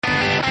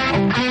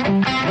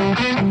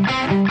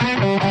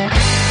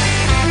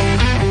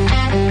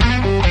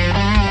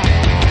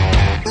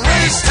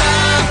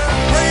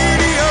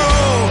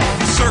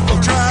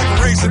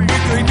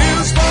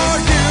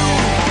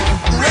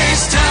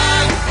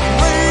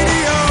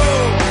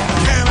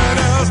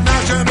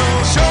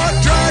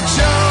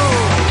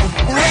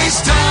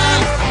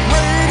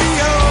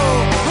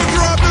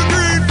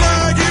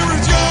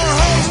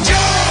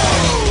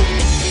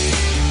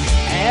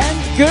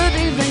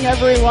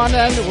everyone,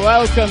 and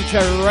welcome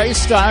to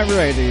Race Time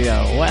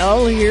Radio.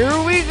 Well, here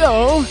we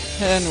go,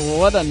 and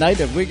what a night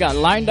have we got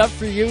lined up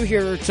for you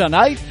here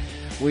tonight.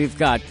 We've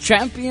got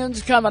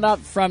champions coming up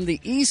from the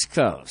East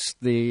Coast,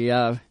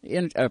 the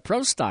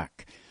Pro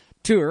Stock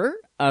Tour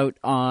out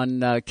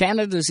on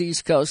Canada's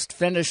East Coast,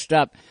 finished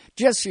up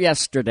just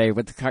yesterday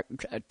with the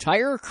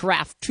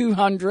Tirecraft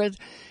 200,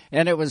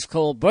 and it was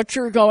Cole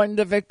Butcher going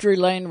to victory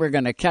lane. We're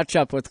going to catch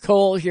up with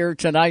Cole here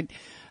tonight,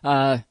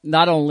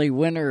 not only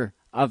winner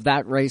of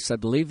that race. I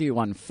believe he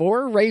won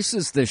 4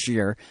 races this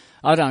year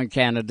out on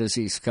Canada's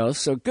East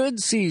Coast. So good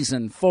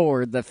season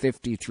for the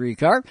 53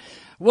 car.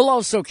 We'll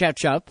also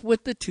catch up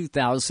with the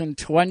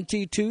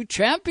 2022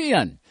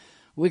 champion.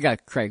 We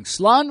got Craig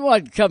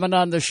Slonwood coming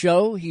on the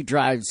show. He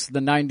drives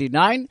the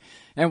 99,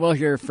 and we'll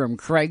hear from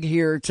Craig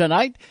here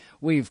tonight.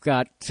 We've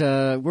got,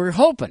 we're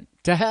hoping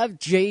to have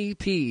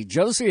JP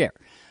Josier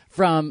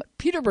from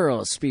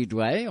Peterborough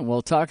Speedway, and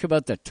we'll talk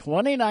about the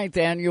 29th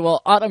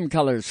annual Autumn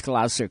Colors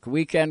Classic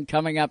weekend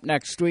coming up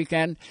next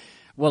weekend.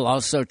 We'll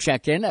also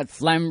check in at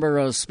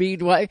Flamborough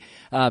Speedway.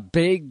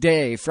 Big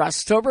day,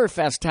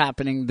 Frosttoberfest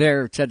happening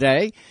there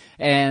today,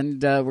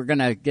 and we're going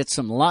to get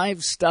some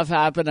live stuff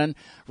happening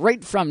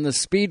right from the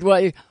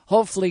Speedway,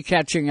 hopefully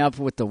catching up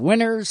with the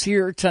winners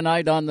here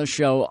tonight on the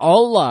show,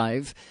 all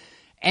live.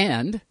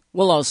 And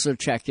we'll also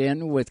check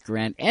in with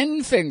Grant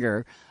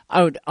Enfinger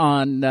out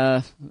in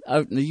the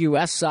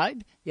U.S.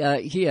 side.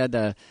 He had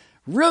a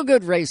real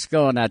good race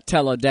going at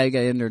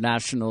Talladega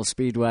International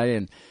Speedway,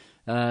 and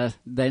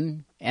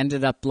then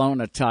ended up blowing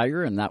a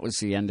tire, and that was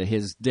the end of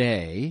his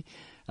day,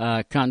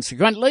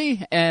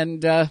 consequently,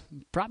 and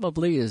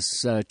probably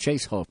his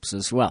chase hopes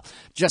as well.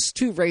 Just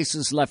 2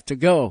 races left to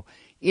go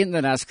in the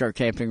NASCAR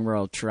Camping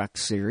World Truck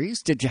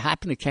Series. Did you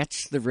happen to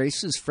catch the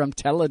races from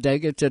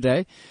Talladega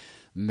today?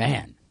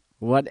 Man,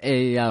 what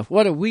a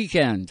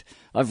weekend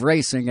of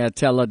racing at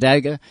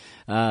Talladega.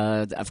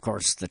 Of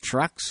course, the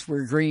trucks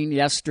were green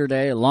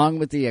yesterday, along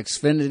with the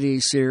Xfinity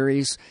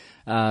Series.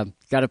 Got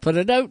to put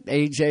it out.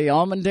 A.J.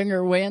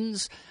 Allmendinger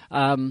wins.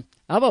 How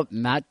about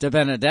Matt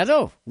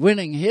DiBenedetto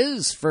winning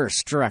his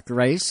first truck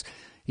race?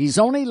 He's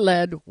only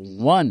led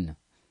 1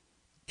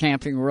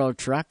 Camping World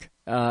Truck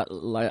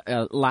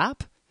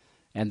lap,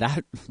 and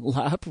that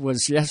lap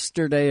was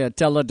yesterday at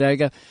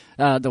Talladega,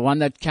 the one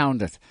that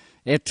counted.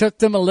 It took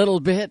them a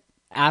little bit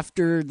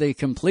after the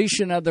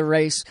completion of the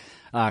race.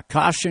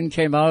 Caution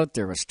came out.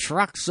 There was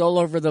trucks all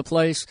over the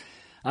place.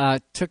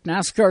 Took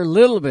NASCAR a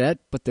little bit,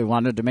 but they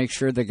wanted to make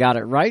sure they got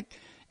it right.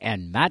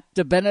 And Matt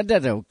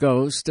DiBenedetto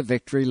goes to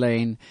victory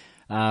lane.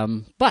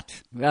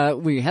 But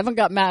we haven't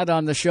got Matt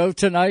on the show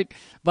tonight,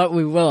 but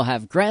we will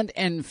have Grant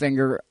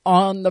Enfinger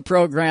on the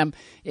program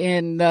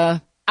in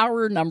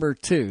hour number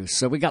 2.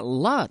 So we got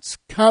lots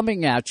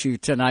coming at you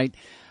tonight.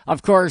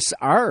 Of course,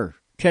 our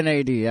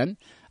Canadian,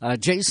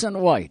 Jason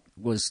White,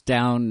 was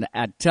down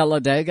at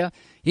Talladega.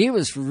 He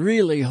was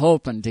really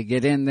hoping to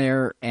get in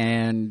there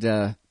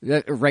and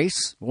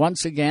race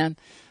once again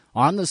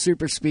on the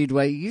super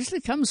speedway. He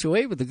usually comes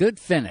away with a good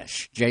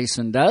finish,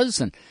 Jason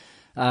does, and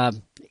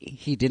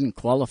he didn't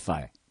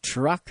qualify.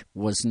 Truck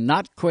was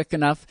not quick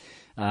enough.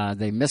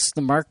 They missed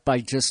the mark by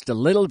just a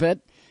little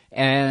bit,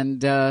 and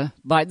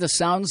by the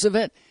sounds of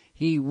it,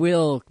 he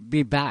will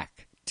be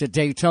back to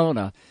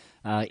Daytona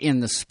in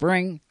the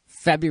spring.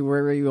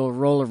 February will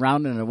roll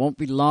around, and it won't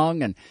be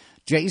long, and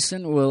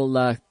Jason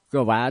will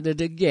go at it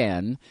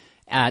again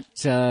at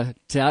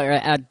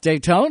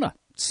Daytona.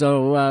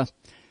 So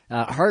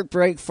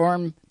heartbreak for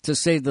him, to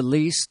say the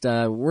least.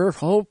 We're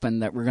hoping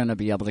that we're going to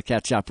be able to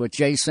catch up with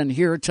Jason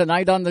here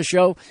tonight on the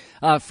show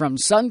from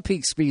Sun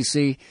Peaks,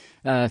 BC.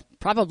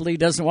 Probably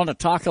doesn't want to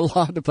talk a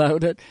lot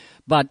about it,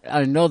 but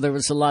I know there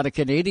was a lot of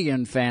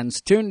Canadian fans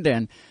tuned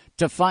in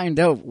to find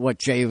out what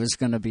Jay was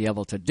going to be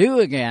able to do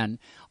again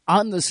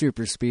on the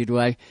super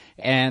speedway,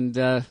 and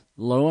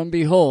lo and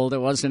behold, it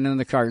wasn't in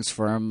the cards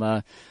for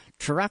him.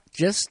 Truck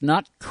just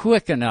not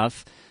quick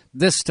enough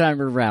this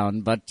time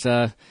around, but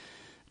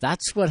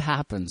that's what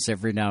happens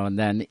every now and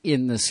then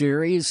in the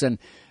series. And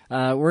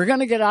we're going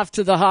to get off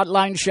to the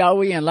hotline, shall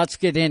we? And let's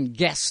get in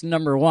guest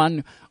number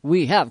 1.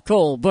 We have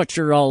Cole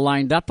Butcher all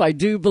lined up, I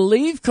do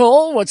believe.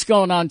 Cole, what's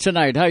going on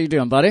tonight? How you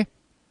doing, buddy?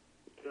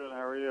 Good,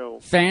 how are you?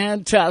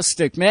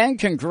 Fantastic, man.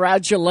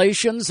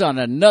 Congratulations on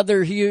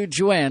another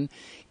huge win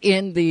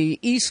in the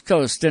East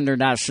Coast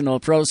International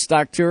Pro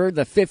Stock Tour,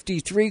 the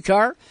 53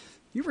 car.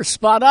 You were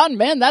spot on,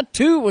 man. That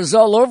 2 was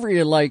all over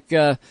you like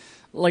a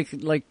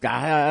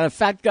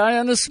fat guy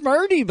on a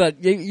Smartie,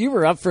 but you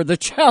were up for the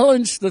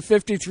challenge. The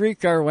 53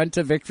 car went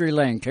to victory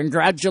lane.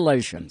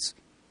 Congratulations.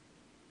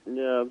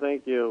 Yeah,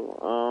 thank you.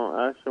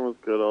 Action was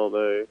good all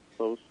day.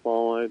 So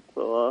small night,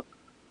 so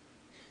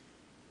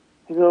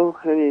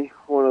any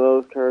one of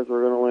those cars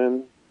were going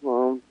to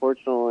win.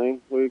 Fortunately,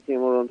 we came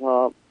out on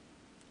top.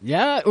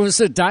 Yeah, it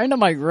was a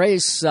dynamite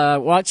race.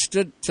 Watched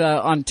it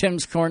on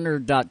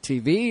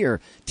timscorner.tv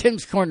or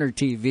Tim's Corner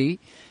TV.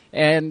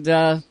 And,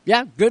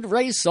 good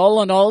race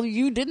all in all.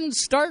 You didn't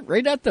start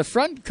right at the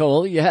front,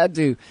 Cole. You had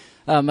to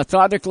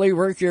methodically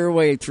work your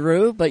way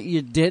through, but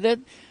you did it.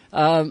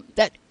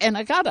 And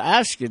I got to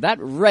ask you, that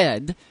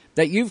red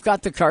that you've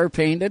got the car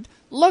painted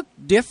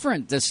looked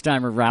different this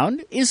time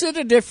around. Is it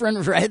a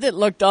different red? It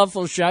looked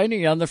awful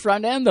shiny on the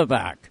front and the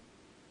back.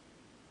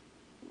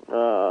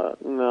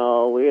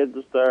 No, we had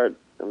to start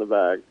in the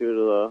back due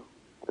to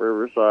the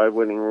Riverside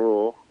winning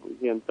rule. You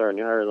can't start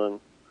any higher than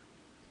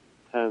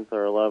 10th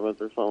or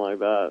 11th or something like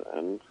that.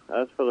 And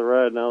as for the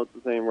red, now it's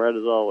the same red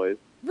as always.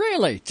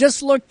 Really?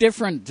 Just looked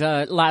different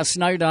last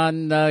night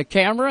on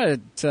camera.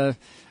 It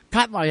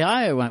caught my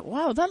eye. I went,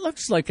 wow, that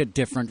looks like a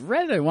different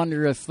red. I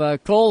wonder if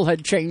Cole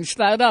had changed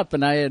that up,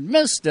 and I had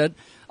missed it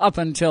up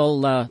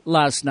until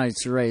last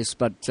night's race.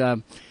 But,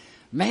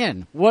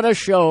 man, what a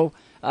show.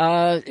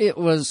 It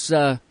was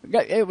a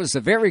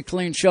very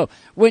clean show.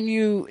 When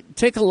you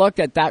take a look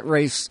at that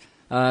race,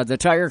 the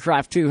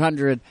Tirecraft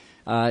 200,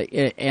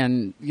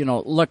 and,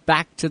 look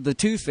back to the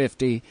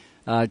 250,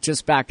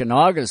 just back in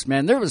August,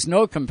 man, there was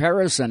no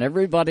comparison.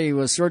 Everybody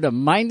was sort of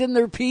minding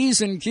their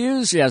P's and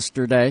Q's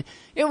yesterday.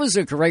 It was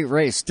a great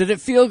race. Did it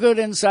feel good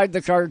inside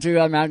the car, too,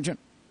 I imagine?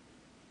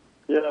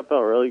 Yeah, it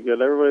felt really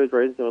good. Everybody was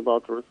racing with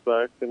lots of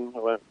respect, and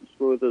it went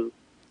smooth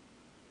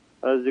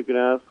as you can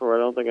ask for. I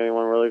don't think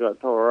anyone really got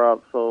tore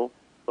up, so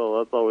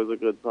that's always a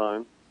good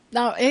sign.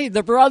 Now, hey,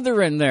 the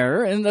brother in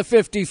there in the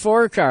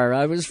 54 car,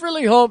 I was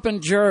really hoping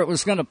Jarrett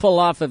was going to pull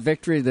off a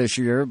victory this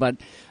year, but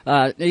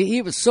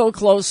he was so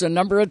close a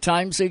number of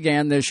times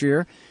again this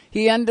year.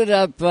 He ended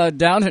up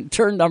down at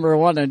turn number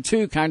 1 and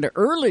 2 kind of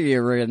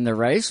earlier in the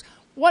race.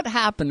 What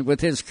happened with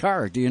his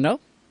car? Do you know?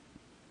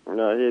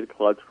 No, he had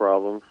clutch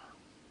problems.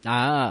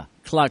 Ah,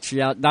 clutch,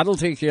 yeah. That'll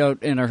take you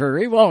out in a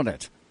hurry, won't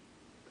it?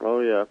 Oh,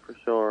 yeah, for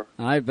sure.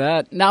 I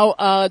bet.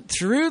 Now,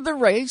 through the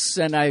race,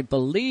 and I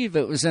believe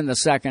it was in the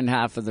second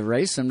half of the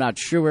race, I'm not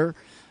sure,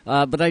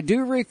 but I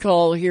do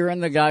recall hearing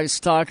the guys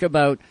talk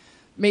about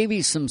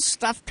maybe some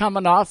stuff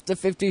coming off the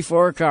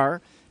 54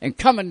 car and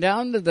coming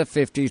down to the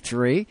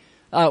 53.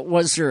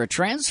 Was there a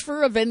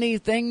transfer of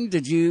anything?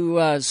 Did you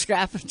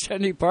scavenge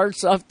any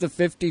parts off the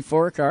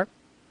 54 car?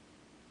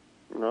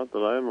 Not that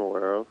I'm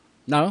aware of.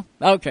 No?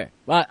 Okay.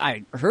 Well,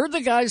 I heard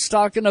the guys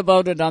talking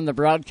about it on the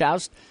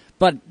broadcast,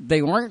 but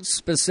they weren't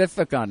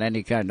specific on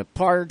any kind of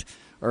part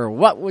or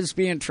what was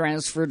being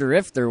transferred or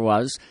if there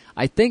was.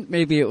 I think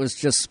maybe it was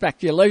just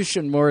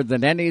speculation more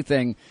than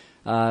anything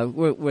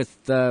with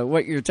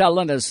what you're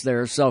telling us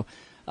there. So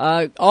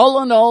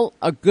all in all,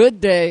 a good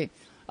day,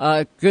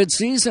 good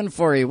season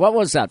for you. What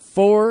was that,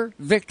 4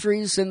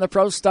 victories in the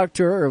Pro Stock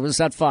Tour, or was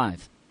that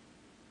 5?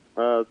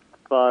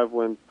 5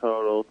 wins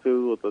total,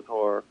 2 with the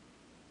tour.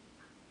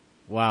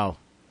 Wow.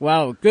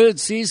 Wow, good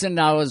season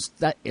now. Is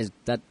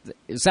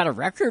that a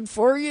record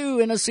for you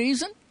in a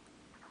season?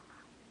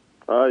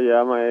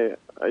 Yeah,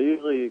 I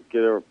usually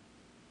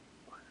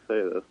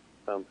say this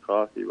sounds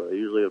cocky, but I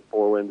usually have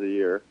 4 wins a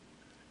year.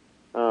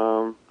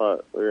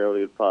 But we were able to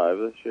get 5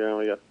 this year, and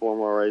we got 4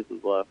 more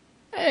races left.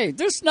 Hey,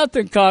 there's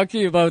nothing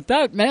cocky about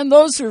that, man.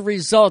 Those are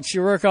results.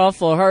 You work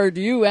awful hard.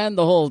 You and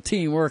the whole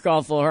team work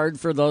awful hard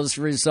for those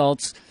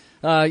results.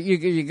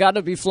 You got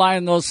to be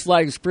flying those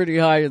flags pretty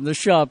high in the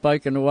shop, I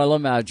can well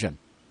imagine.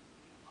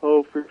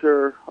 Oh, for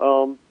sure.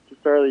 The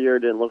start of the year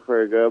didn't look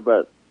very good,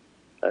 but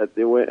at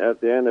the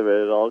end of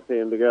it all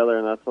came together,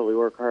 and that's what we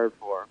work hard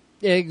for.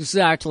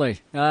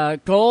 Exactly.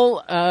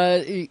 Cole,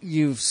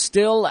 you've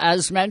still,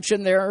 as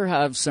mentioned there,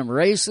 have some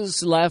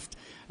races left.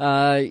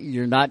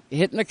 You're not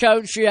hitting the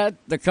couch yet.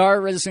 The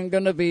car isn't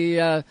going to be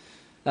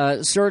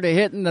sort of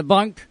hitting the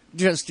bunk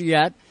just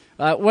yet.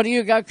 What do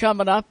you got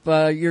coming up?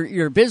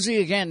 You're busy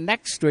again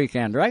next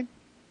weekend, right?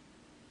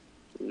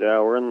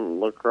 Yeah, we're in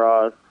La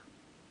Crosse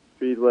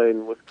Speedway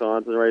in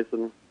Wisconsin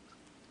racing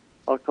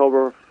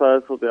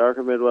Oktoberfest with the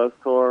ARCA Midwest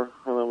Tour,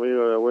 and then we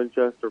go to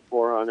Winchester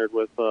 400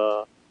 with CRA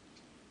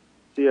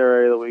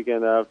the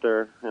weekend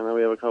after, and then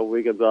we have a couple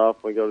weekends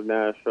off. We go to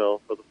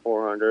Nashville for the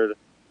 400,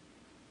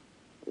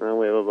 and then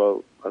we have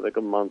about, I think, a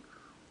little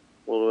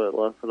bit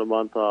less than a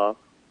month off.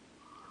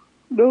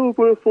 No,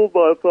 but a full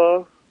month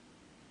off.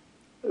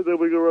 And then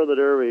we go run the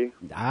Derby.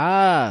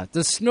 Ah,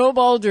 the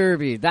Snowball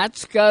Derby.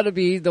 That's got to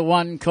be the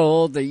one,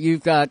 Cole, that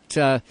you've got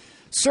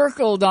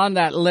circled on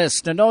that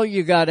list. I know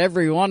you got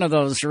every one of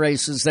those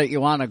races that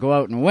you want to go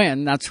out and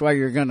win. That's why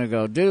you're going to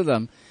go do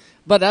them.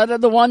 But out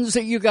of the ones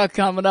that you got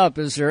coming up,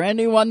 is there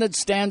any one that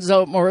stands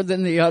out more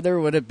than the other?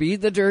 Would it be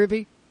the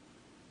Derby?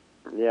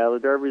 Yeah, the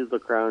Derby is the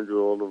crown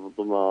jewel of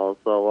them all.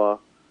 So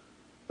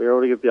we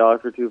already get the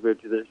Oscar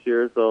 250 this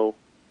year. So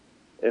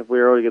if we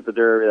already get the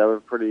Derby,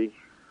 that'd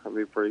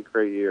be a pretty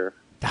great year.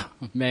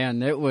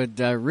 Man, it would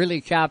really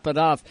cap it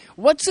off.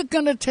 What's it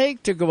going to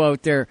take to go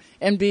out there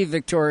and be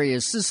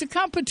victorious? Is the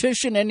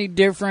competition any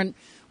different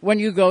when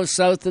you go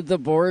south of the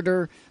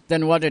border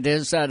than what it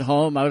is at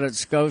home out at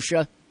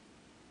Scotia?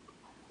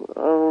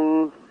 I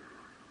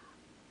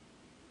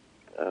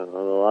don't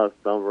know, the last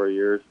number of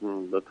years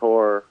in the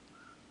tour,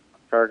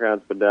 car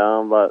count's been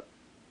down, but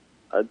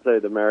I'd say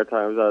the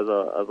Maritimes as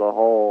a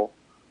whole,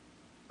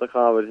 the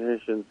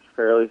competition's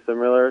fairly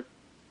similar.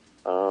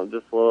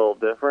 Just a little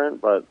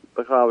different, but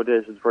the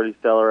competition's pretty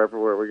stellar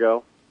everywhere we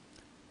go.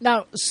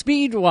 Now,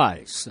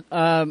 speed-wise,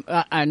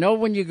 I know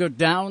when you go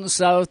down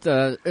south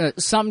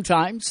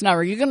sometimes. Now,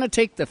 are you going to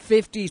take the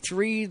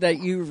 53 that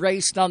you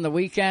raced on the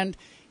weekend?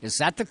 Is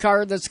that the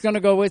car that's going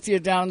to go with you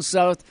down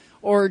south?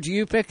 Or do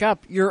you pick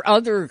up your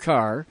other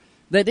car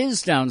that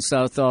is down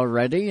south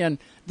already? And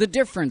the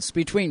difference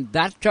between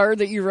that car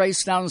that you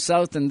raced down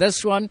south and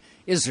this one,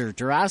 is there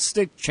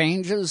drastic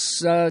changes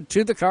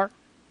to the car?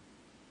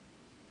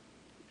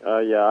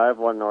 Yeah, I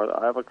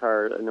have a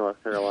car in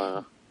North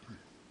Carolina.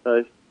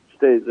 That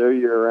stays there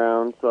year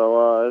round,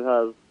 so it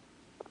has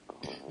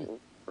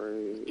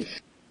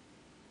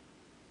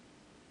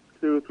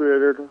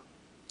 300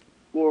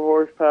 more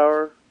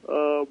horsepower.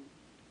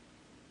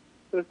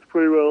 It's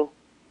pretty well.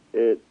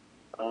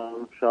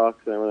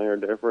 Shocks and everything are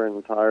different,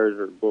 and tires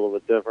are a little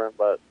bit different,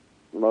 but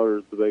the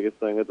motor's the biggest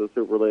thing. It's a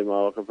super late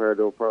model compared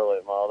to a pro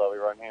late model that we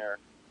run here.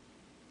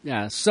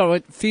 Yeah, so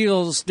it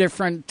feels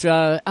different.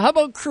 How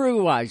about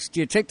crew-wise?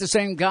 Do you take the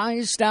same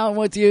guys down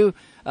with you,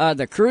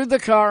 the crew, the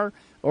car,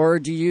 or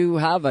do you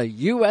have a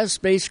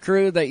U.S.-based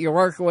crew that you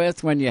work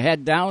with when you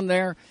head down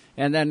there,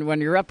 and then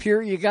when you're up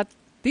here, you got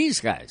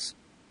these guys?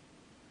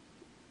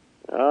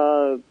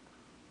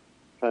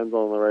 Depends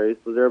on the race.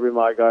 The Derby,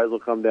 my guys will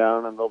come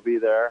down, and they'll be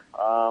there.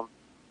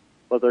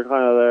 But they're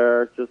kind of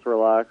there just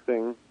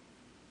relaxing,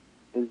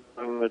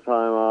 enjoying their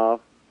time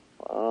off.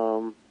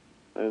 And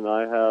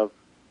I have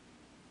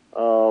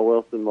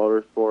Wilson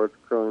Motorsports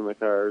crewing the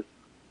cars.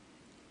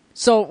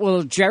 So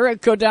will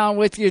Jarrett go down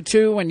with you,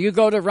 too, when you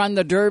go to run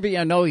the Derby?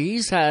 I know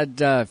he's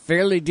had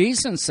fairly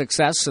decent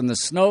success in the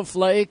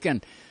Snowflake,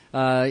 and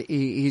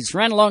he's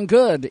ran along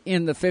good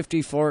in the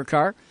 54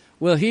 car.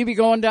 Will he be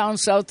going down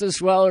south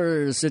as well,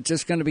 or is it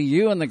just going to be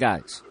you and the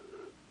guys?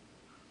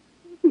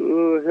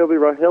 He'll be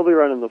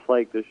running the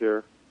Flake this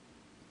year.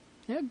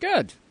 Yeah,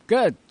 good.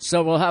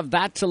 So we'll have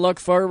that to look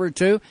forward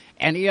to.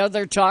 Any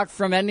other talk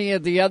from any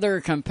of the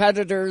other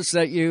competitors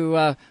that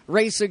you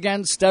race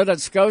against out at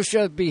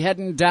Scotia be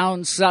heading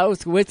down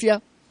south with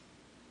you?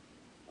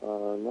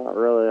 Not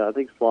really. I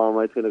think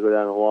Slomite's going to go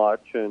down and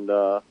watch, and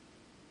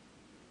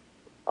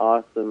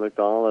Austin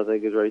McDonald, I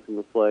think, is racing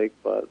the Flake,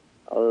 but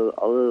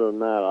other than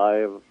that,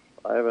 I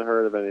haven't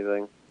heard of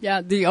anything.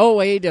 Yeah, the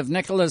 08 of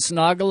Nicholas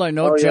Noggle, I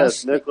know.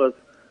 Yes, Nicholas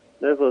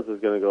is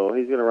going to go.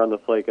 He's going to run the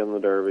Flake in the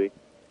Derby.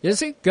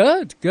 Is he?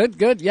 Good.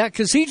 Yeah,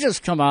 because he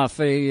just come off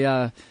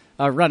a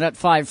run at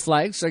Five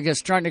Flags, I guess,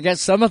 trying to get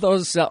some of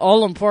those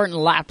all-important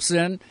laps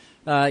in.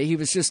 He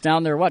was just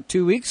down there,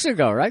 2 weeks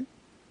ago, right?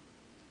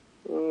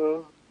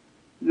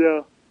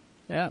 Yeah.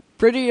 Yeah,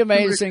 pretty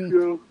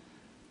amazing.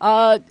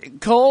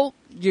 Cole,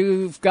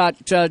 you've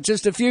got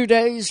just a few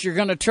days. You're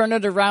going to turn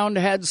it around,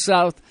 head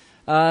south.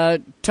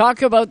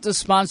 Talk about the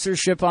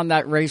sponsorship on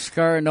that race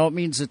car. I know it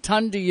means a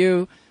ton to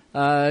you.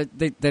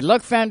 They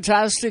look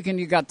fantastic, and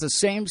you got the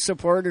same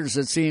supporters,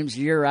 it seems,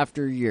 year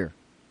after year.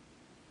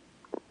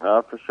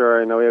 For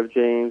sure. I know we have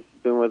James,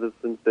 been with us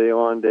since day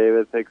one,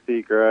 David,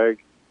 Pixie, Greg,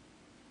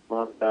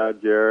 Mom,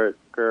 Dad, Jarrett,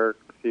 Kirk,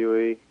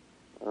 Huey,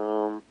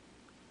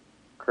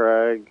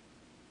 Craig,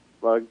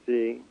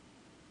 Bugsy,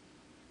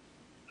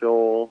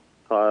 Joel,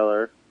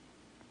 Tyler.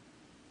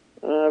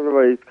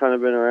 Everybody's kind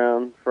of been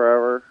around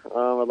forever.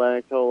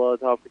 Atlantic Tola,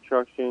 Top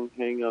Construction,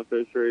 Hang Up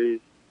Fisheries,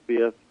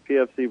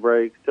 PFC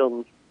Brakes,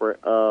 Tilton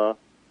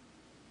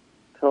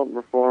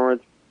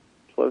Performance,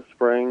 Cliff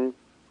Springs,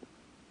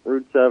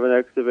 Route 7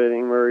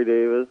 Excavating, Murray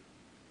Davis.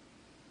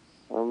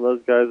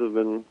 Those guys have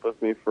been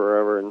with me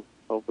forever, and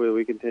hopefully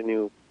we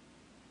continue.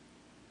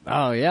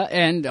 Oh, yeah,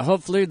 and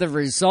hopefully the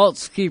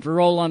results keep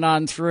rolling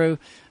on through.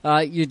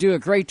 You do a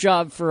great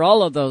job for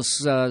all of those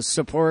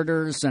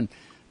supporters and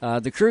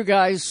the crew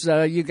guys.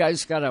 You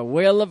guys got a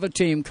whale of a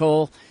team,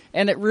 Cole,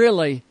 and it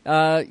really,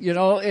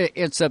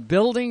 it's a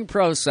building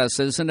process,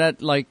 isn't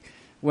it? Like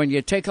when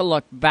you take a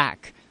look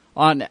back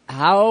on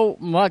how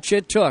much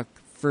it took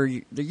for,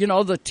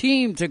 the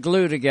team to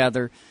glue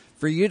together,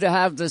 for you to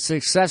have the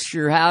success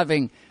you're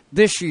having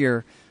this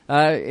year.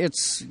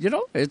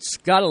 It's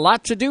got a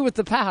lot to do with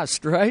the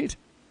past, right?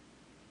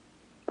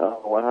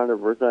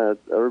 100%.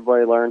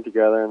 Everybody learned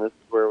together, and this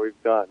is where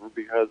we've gotten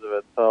because of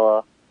it.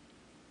 So,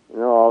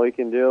 all we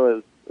can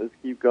do is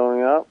keep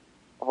going up,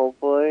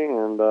 hopefully,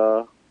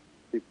 and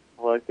keep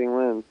collecting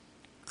wins.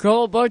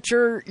 Cole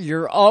Butcher,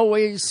 you're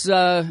always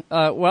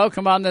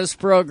welcome on this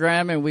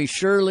program, and we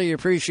surely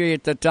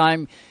appreciate the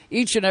time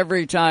each and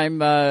every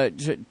time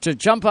to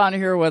jump on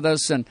here with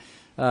us and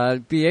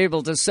be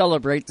able to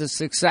celebrate the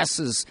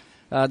successes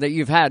that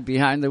you've had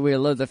behind the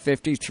wheel of the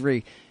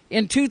 53.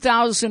 In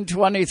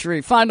 2023,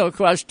 final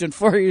question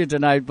for you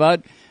tonight,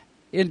 bud.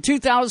 In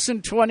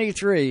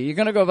 2023, you're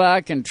going to go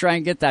back and try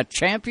and get that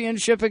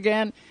championship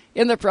again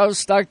in the Pro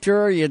Stock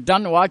Tour? Are you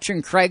done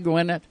watching Craig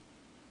win it?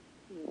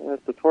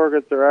 If the tour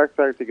gets their act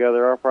back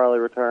together, I'll probably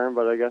return,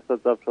 but I guess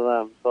that's up to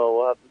them. So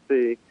we'll have to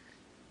see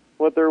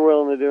what they're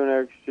willing to do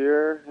next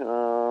year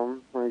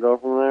and go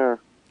from there.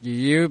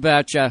 You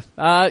betcha.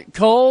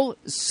 Cole,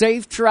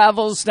 safe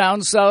travels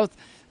down south.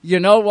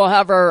 We'll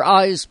have our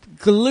eyes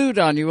glued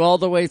on you all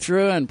the way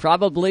through and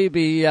probably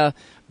be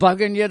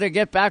bugging you to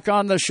get back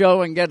on the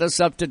show and get us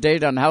up to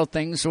date on how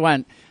things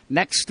went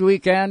next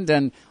weekend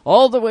and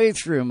all the way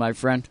through, my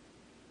friend.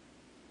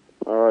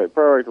 All right,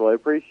 perfect. Well, I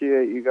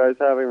appreciate you guys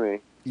having me.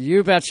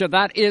 You betcha.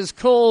 That is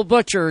Cole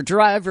Butcher,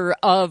 driver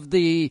of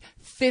the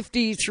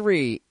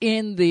 53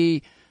 in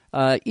the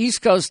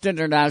East Coast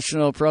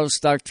International Pro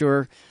Stock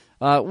Tour.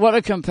 What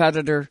a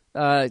competitor.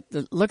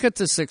 Look at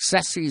the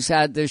success he's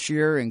had this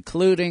year,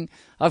 including,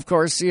 of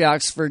course, the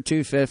Oxford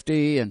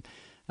 250 and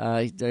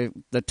the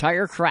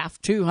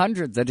Tirecraft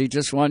 200 that he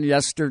just won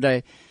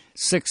yesterday.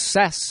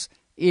 Success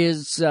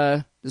is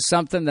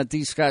something that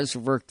these guys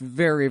have worked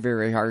very,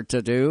 very hard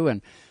to do.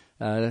 And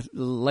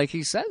like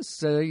he says,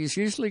 he's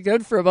usually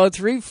good for about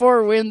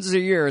 3-4 wins a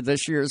year.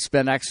 This year's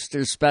been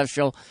extra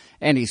special,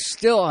 and he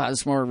still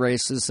has more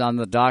races on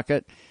the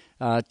docket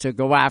to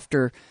go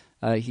after.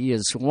 He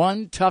is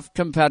one tough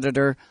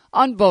competitor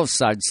on both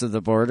sides of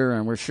the border,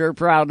 and we're sure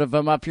proud of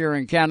him up here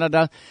in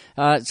Canada.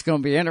 It's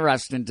going to be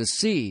interesting to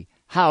see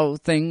how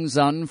things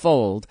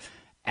unfold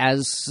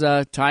as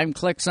time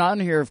clicks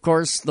on here. Of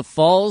course, the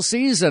fall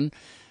season,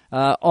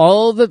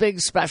 all the big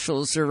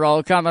specials are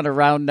all coming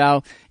around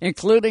now,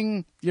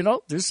 including,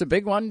 there's a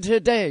big one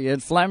today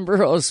at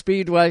Flamborough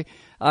Speedway.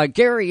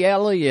 Gary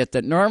Elliott,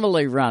 that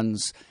normally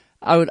runs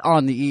out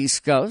on the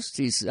East Coast,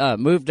 he's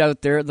moved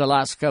out there the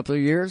last couple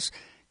of years.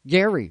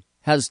 Gary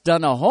has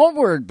done a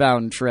homeward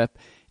bound trip,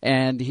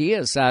 and he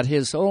is at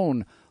his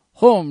own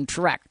home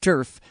track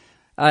turf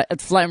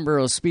at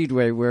Flamborough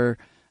Speedway, where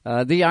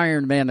the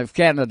Ironman of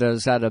Canada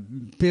has had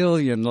 1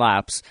 billion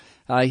laps.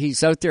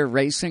 He's out there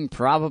racing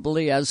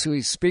probably as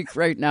we speak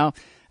right now.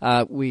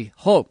 We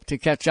hope to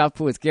catch up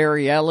with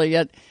Gary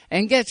Elliott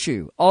and get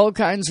you all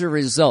kinds of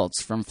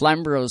results from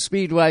Flamborough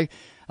Speedway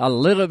a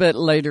little bit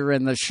later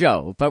in the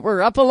show. But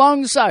we're up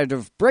alongside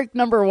of break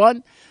number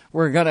 1.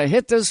 We're going to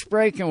hit this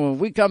break, and when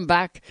we come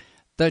back,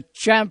 the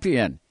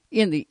champion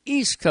in the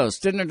East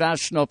Coast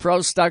International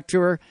Pro Stock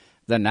Tour,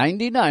 the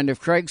 99 of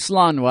Craig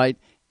Slonwhite,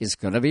 is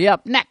going to be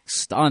up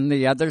next on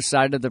the other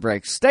side of the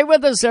break. Stay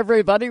with us,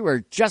 everybody.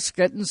 We're just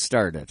getting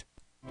started.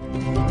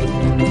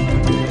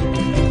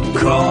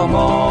 Come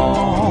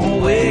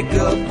on, wake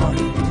up,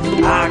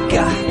 honey. I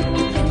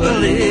got a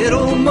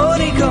little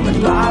money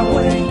coming my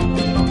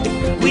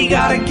way. We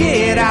gotta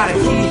get out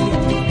of here.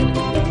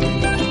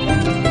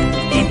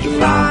 If you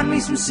find me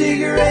some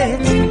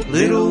cigarettes,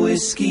 little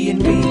whiskey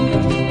and beer.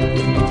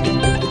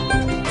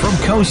 From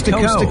coast to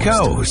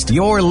coast,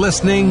 you're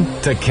listening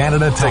to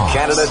Canada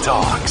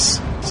Talks.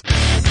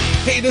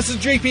 Hey, this is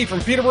JP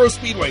from Peterborough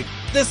Speedway.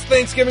 This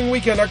Thanksgiving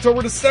weekend,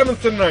 October the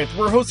 7th to the 9th,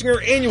 we're hosting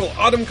our annual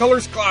Autumn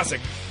Colors Classic,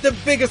 the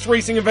biggest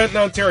racing event in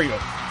Ontario.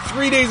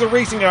 3 days of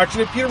racing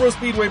action at Peterborough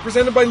Speedway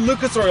presented by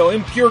Lucas Oil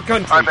in Pure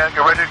Country. All right, man,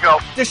 get ready to go.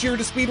 This year,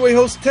 the Speedway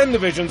hosts 10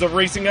 divisions of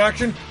racing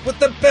action with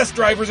the best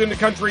drivers in the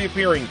country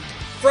appearing.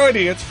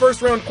 Friday, it's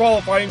first round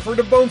qualifying for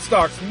the Bone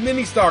Stocks,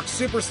 Mini Stocks,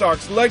 Super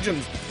Stocks,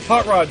 Legends,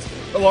 Hot Rods,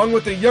 along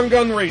with the Young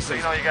Gun races. You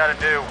know what you gotta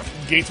do.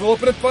 Gates will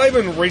open at 5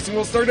 and racing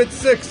will start at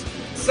 6.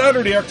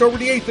 Saturday, October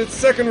the 8th, it's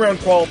second round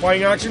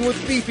qualifying action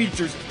with B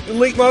features, the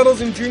late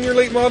models and junior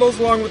late models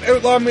along with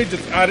outlaw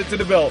midgets added to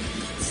the bill.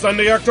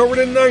 Sunday, October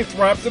the 9th,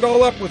 wraps it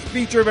all up with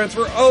feature events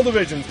for all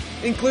divisions,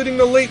 including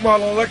the late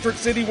model Electric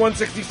City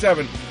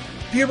 167.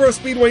 Peterborough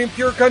Speedway and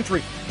Pure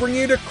Country bring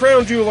you to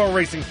Crown Jewel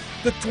Racing,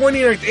 the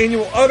 29th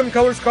annual Autumn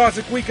Colors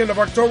Classic weekend of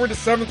October the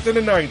 7th to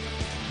the 9th.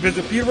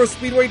 Visit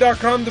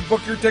peterboroughspeedway.com to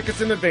book your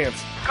tickets in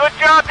advance. Good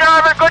job,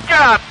 driver, good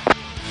job!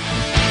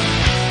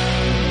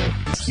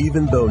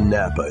 Even though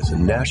Napa is a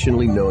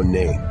nationally known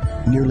name,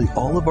 nearly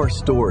all of our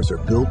stores are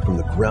built from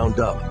the ground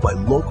up by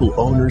local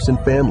owners and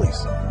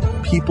families.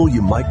 People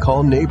you might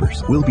call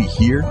neighbors will be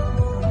here,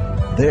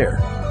 there,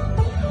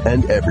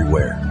 and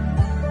everywhere.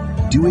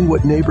 Doing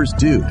what neighbors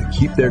do to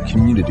keep their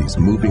communities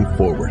moving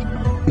forward.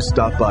 You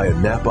stop by a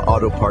Napa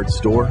Auto Parts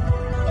store,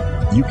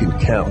 you can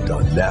count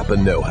on Napa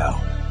know-how.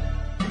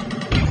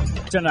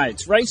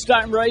 Tonight's Race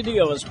Time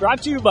Radio is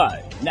brought to you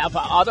by Napa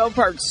Auto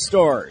Parts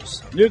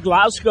Stores, New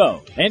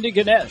Glasgow,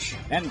 Antigonish,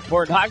 and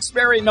Port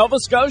Hawkesbury, Nova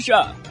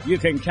Scotia. You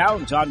can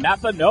count on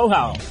Napa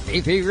know-how.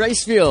 BP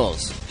Race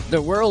Fuels,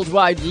 the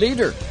worldwide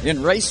leader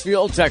in race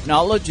fuel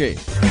technology.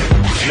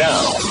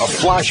 Now, a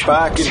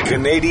flashback in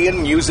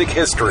Canadian music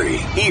history.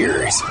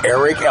 Here's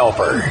Eric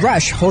Alper.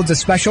 Rush holds a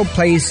special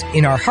place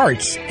in our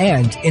hearts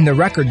and in the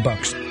record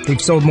books. They've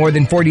sold more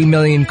than 40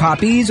 million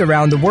copies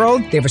around the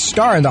world. They have a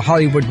star in the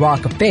Hollywood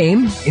Walk of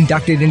Fame,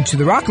 inducted into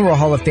the Rock and Roll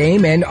Hall of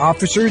Fame, and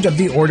Officers of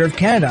the Order of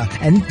Canada.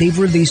 And they've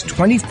released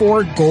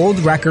 24 gold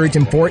records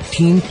and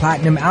 14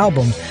 platinum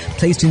albums,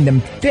 placing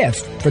them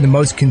 5th for the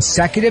most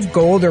consecutive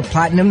gold or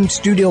platinum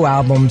studio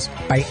albums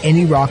by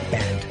any rock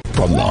band.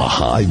 From the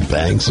high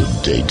banks of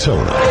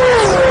Daytona,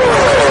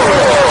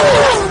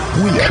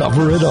 we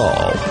cover it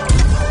all.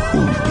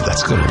 Ooh,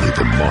 that's going to leave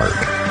a mark.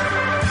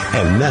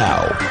 And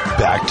now,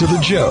 back to the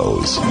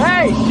Joes.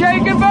 Hey,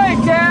 shake and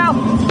bake, Cal!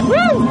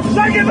 Woo!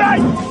 Shake and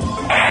bake!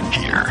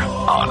 Here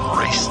on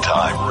Race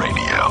Time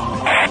Radio.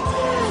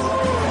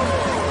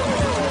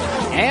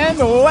 And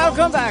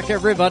welcome back,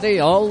 everybody,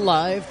 all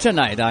live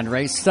tonight on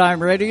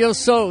Racetime Radio.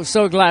 So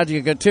glad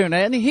you could tune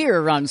in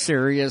here on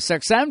Sirius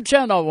XM,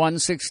 Channel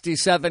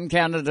 167,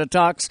 Canada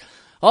Talks,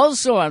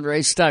 also on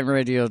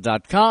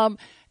racetimeradio.com,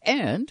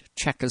 and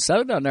check us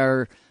out on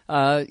our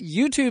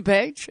YouTube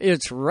page.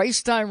 It's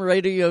Racetime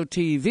Radio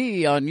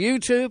TV on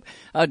YouTube.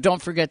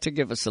 Don't forget to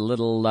give us a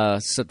little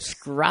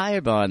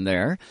subscribe on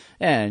there,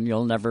 and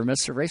you'll never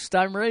miss a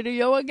Racetime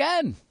Radio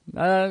again.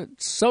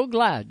 So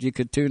glad you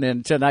could tune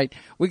in tonight.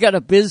 We got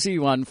a busy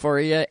one for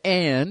you,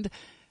 and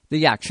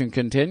the action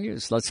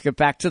continues. Let's get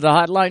back to the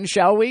hotline,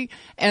 shall we?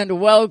 And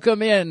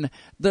welcome in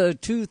the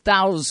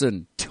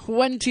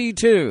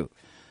 2022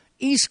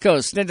 East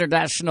Coast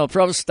International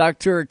Pro Stock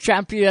Tour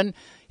champion.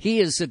 He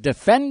is a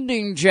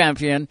defending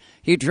champion.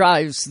 He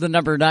drives the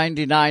number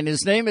 99.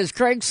 His name is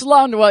Craig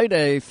Slonwhite,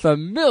 a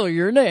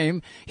familiar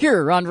name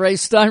here on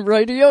Racetime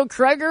Radio.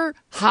 Craiger,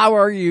 how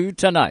are you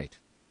tonight?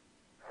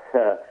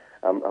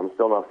 I'm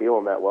still not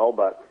feeling that well,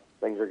 but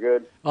things are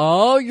good.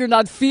 Oh, you're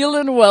not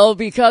feeling well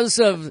because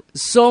of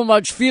so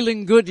much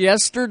feeling good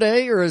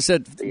yesterday, or is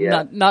it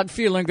not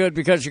feeling good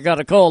because you got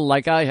a cold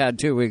like I had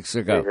 2 weeks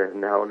ago?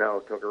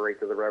 No, took a right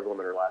to the rev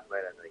limiter last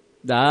night, I think.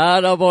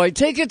 Oh boy,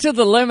 take it to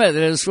the limit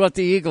is what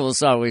the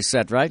Eagles always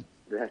said, right?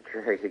 That's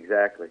right,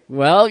 exactly.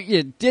 Well,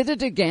 you did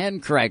it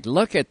again, Craig.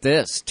 Look at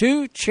this.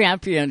 2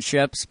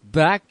 championships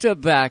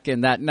back-to-back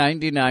in that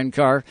 99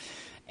 car.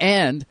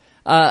 And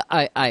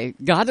I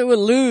got to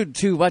allude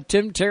to what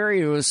Tim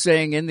Terry was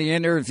saying in the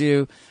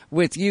interview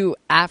with you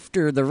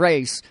after the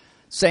race,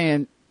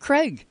 saying,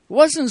 Craig,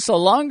 wasn't so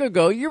long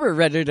ago you were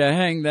ready to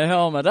hang the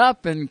helmet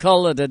up and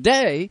call it a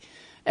day.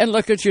 And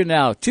look at you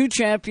now, 2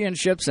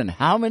 championships and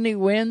how many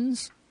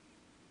wins?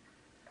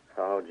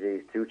 Oh,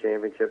 geez, 2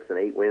 championships and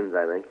 8 wins,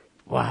 I think.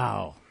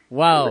 Wow. In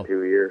a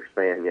 2-year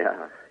span,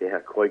 yeah,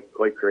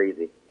 quite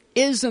crazy.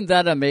 Isn't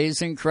that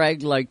amazing,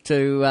 Craig?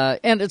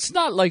 And it's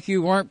not like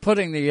you weren't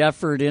putting the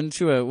effort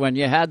into it when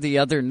you had the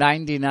other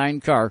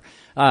 99 car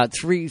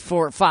 3,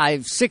 4,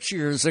 5, 6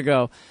 years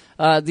ago.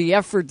 The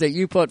effort that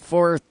you put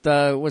forth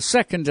was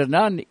second to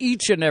none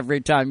each and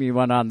every time you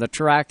went on the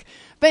track.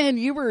 Man,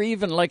 you were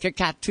even like a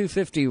Cat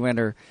 250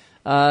 winner.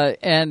 I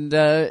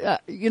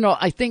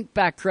think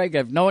back, Craig,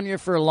 I've known you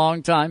for a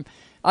long time.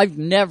 I've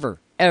never,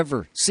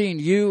 ever seen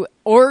you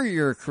or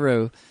your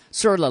crew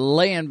sort of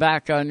laying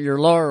back on your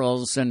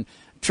laurels and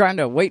trying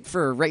to wait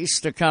for a race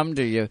to come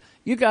to you.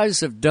 You guys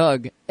have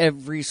dug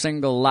every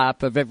single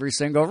lap of every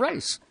single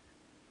race.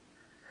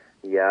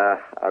 Yeah,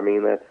 I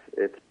mean,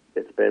 it's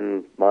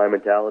been my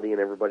mentality,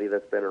 and everybody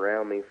that's been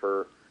around me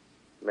for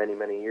many,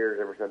 many years,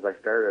 ever since I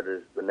started,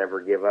 is the never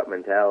give up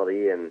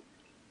mentality, and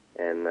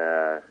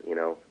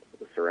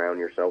surround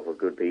yourself with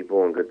good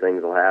people, and good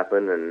things will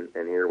happen, and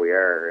here we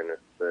are, and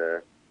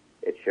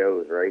it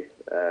shows, right?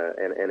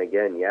 And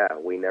again,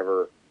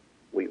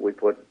 we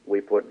put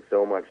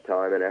so much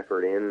time and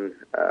effort in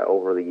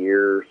over the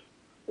years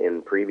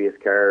in previous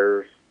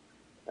cars.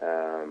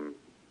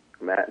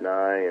 Matt and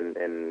I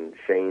and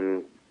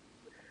Shane,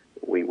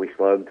 we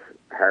slugged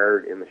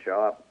hard in the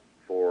shop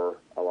for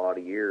a lot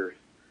of years,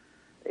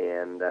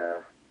 and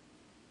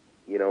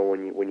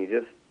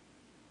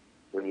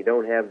when you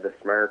don't have the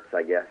smarts,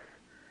 I guess,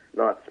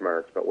 not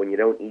smarts, but when you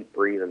don't eat,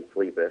 breathe, and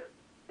sleep it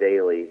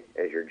daily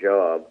as your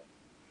job,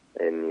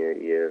 and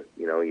you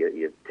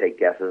take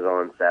guesses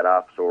on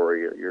setups, or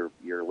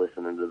you're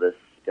listening to this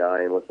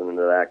guy and listening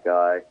to that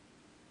guy.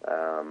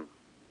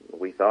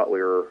 We thought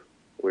we were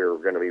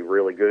going to be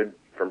really good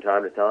from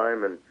time to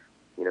time, and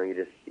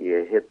you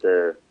hit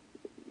the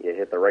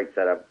right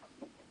setup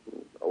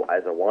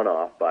as a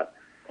one-off. But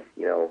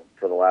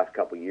for the last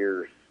couple of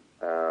years,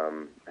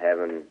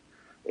 having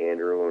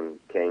Andrew and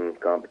King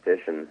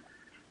competition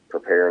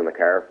preparing the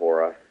car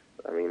for us,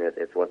 I mean,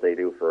 it's what they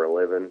do for a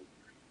living.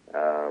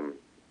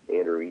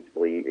 Andrew eats,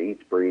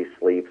 breathes,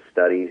 sleeps,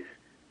 studies.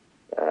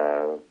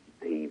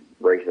 He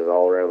races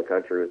all around the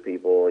country with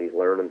people. He's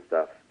learning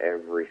stuff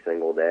every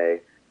single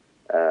day.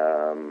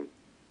 And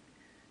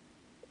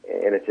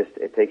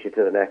it takes you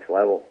to the next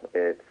level.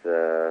 It's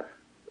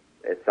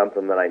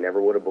something that I never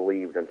would have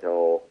believed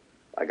until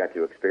I got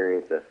to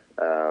experience it.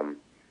 I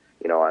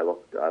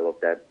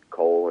looked at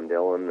Cole and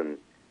Dylan and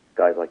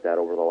guys like that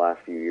over the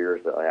last few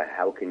years.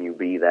 How can you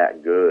be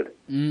that good?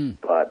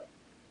 But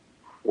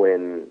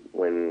when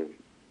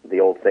the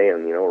old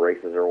saying,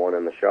 races are won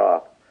in the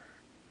shop,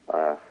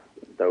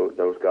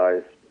 those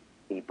guys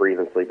eat, breathe,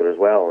 and sleep it as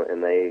well,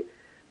 and they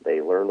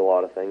learned a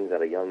lot of things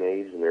at a young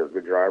age, and they're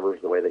good drivers.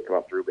 The way they come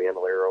up through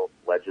Bandolero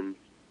legends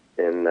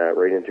and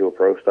right into a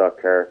pro stock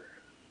car,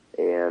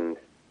 and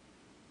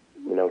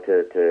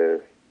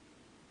to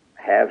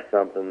have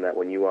something that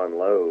when you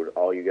unload,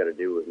 all you got to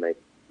do is make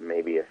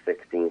maybe a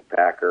 16th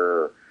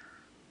packer,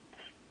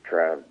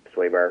 or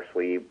sway bar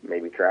sweep,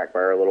 maybe track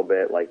bar a little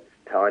bit, like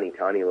tiny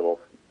little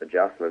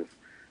adjustments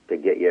to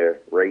get you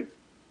right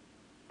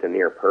to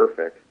near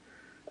perfect.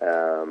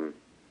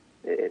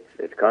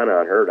 It's kind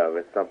of unheard of.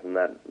 It's something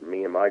that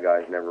me and my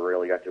guys never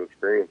really got to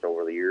experience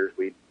over the years.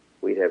 We'd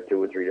have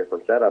 2 or 3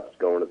 different setups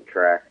going to the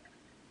track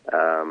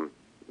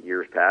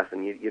years past,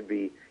 and you'd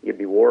be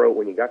wore out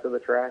when you got to the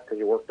track because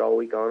you worked all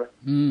week on it,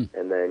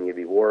 and then you'd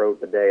be wore out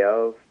the day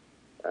of,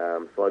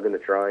 slugging to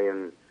try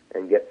and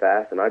get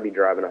fast, and I'd be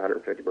driving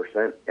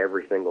 150%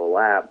 every single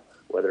lap,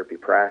 whether it be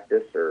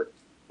practice or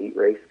heat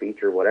race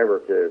feature, whatever,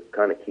 to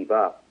kind of keep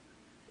up.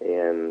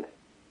 And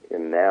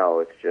now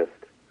it's just,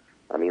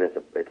 I mean,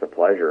 it's a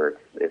pleasure.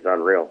 It's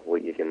unreal.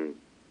 You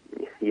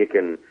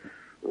can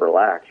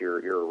relax.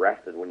 You're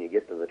rested when you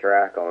get to the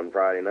track on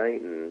Friday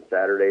night, and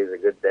Saturday's a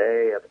good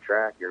day at the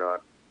track. You're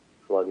not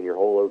slugging your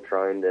whole out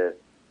trying to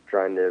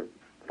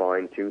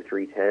find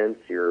 2-3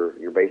 tenths.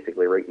 You're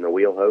basically right in the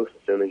wheelhouse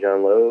as soon as you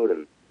unload,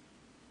 and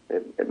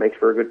it makes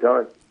for a good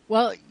time.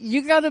 Well,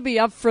 you got to be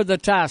up for the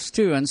task,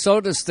 too, and so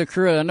does the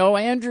crew. I know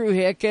Andrew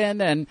Hicken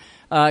and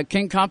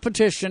King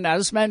Competition,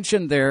 as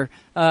mentioned there,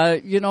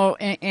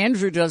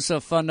 Andrew does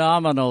a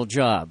phenomenal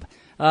job.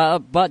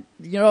 But,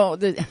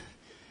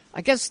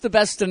 I guess the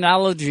best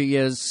analogy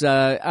is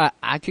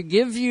I could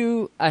give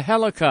you a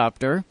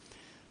helicopter,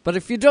 but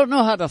if you don't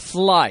know how to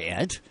fly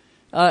it,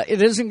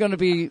 it isn't going to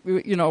be,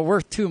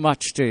 worth too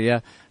much to you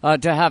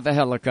to have a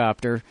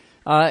helicopter.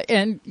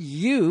 And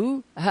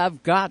you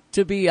have got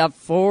to be up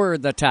for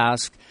the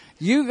task.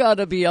 You got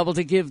to be able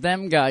to give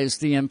them guys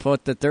the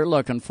input that they're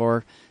looking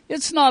for.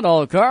 It's not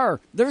all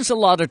car. There's a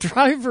lot of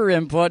driver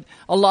input,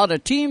 a lot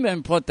of team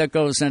input that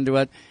goes into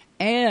it.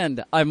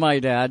 And I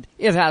might add,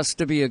 it has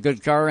to be a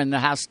good car, and it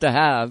has to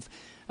have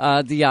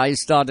the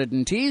I's dotted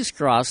and T's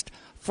crossed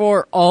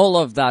for all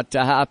of that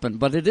to happen.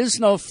 But it is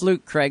no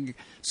fluke, Craig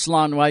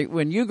Slaunwhite,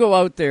 when you go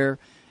out there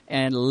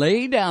and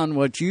lay down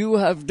what you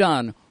have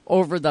done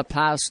over the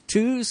past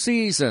 2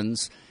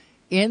 seasons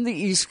in the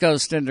East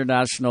Coast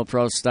International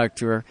Pro Stock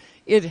Tour.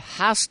 It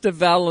has to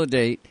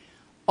validate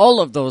all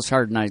of those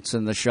hard nights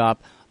in the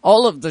shop,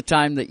 all of the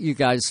time that you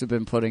guys have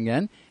been putting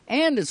in,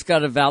 and it's got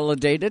to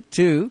validate it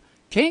to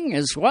King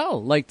as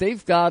well. Like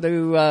they've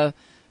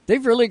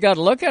really got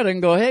to look at it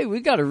and go, hey,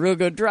 we got a real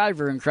good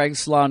driver in Craig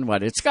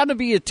Slaunwhite. It's got to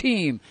be a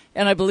team,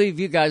 and I believe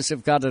you guys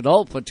have got it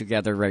all put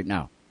together right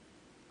now.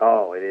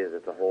 Oh, it is.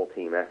 It's a whole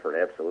team effort,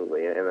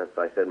 absolutely. And as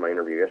I said in my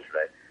interview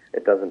yesterday,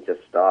 it doesn't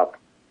just stop.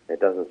 It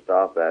doesn't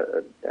stop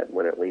at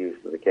when it leaves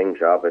the King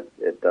shop.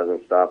 It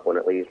doesn't stop when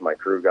it leaves my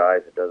crew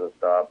guys. It doesn't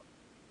stop.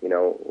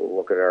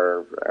 Look at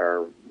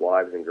our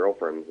wives and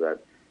girlfriends that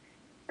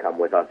come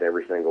with us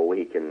every single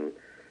week and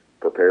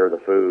prepare the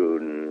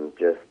food and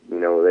just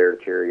there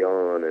to cheer you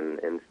on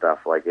and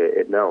stuff like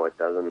it. No, it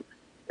doesn't.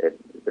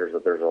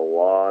 There's a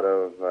lot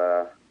of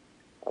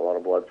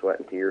blood, sweat,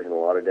 and tears, and a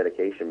lot of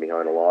dedication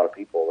behind a lot of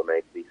people to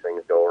make these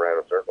things go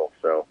around in circles.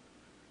 So.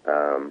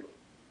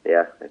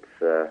 Yeah, it's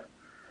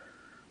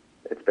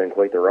been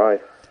quite the ride.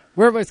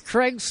 We're with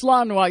Craig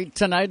Slaunwhite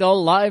tonight,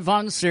 all live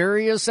on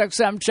Sirius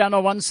XM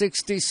Channel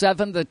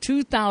 167, the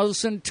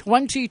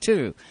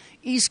 2022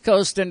 East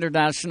Coast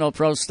International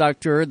Pro Stock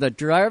Tour, the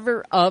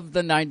driver of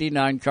the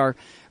 99 car.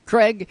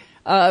 Craig,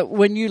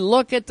 when you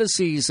look at the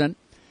season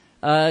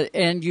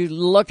and you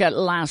look at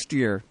last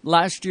year,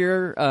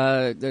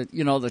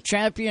 the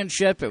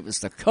championship, it was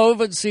the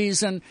COVID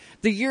season,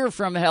 the year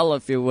from hell,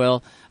 if you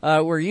will,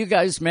 where you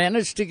guys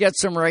managed to get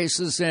some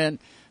races in.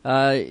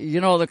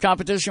 The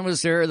competition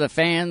was there. The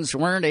fans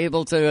weren't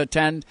able to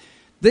attend.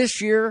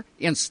 This year,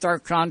 in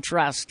stark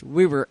contrast,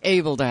 we were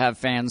able to have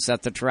fans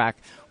at the track.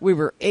 We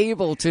were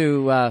able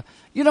to,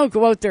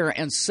 go out there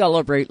and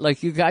celebrate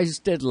like you guys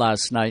did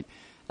last night.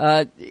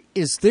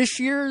 Is this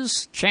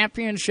year's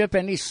championship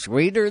any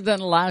sweeter than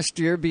last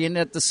year, being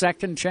at the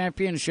second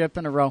championship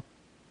in a row?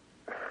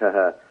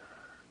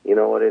 You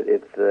know what?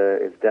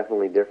 It's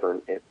definitely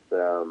different. It's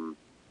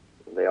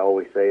they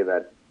always say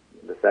that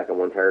the second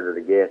one's harder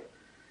to get,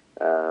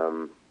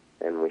 and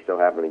we still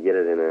happen to get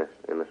it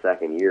in the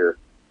second year,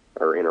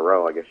 or in a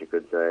row, I guess you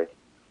could say.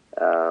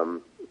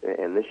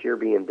 And this year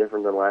being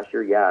different than last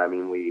year, yeah. I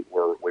mean, we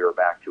were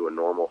back to a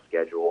normal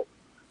schedule.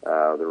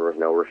 There was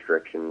no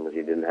restrictions.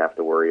 You didn't have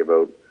to worry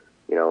about,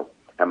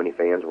 how many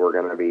fans were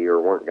going to be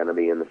or weren't going to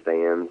be in the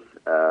stands.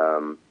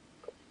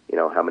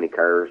 How many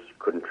cars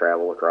couldn't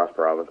travel across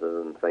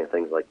provinces and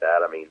things like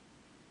that. I mean,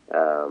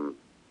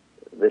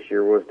 this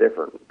year was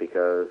different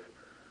because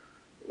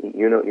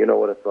you know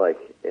what it's like.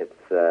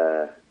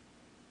 It's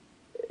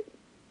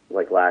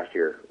like last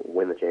year,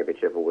 win the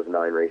championship. It was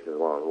 9 races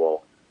long.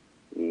 Well,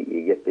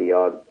 you get the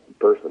odd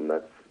person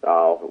that's,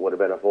 it would have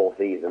been a full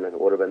season, and it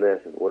would have been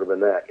this, and it would have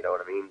been that, you know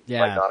what I mean?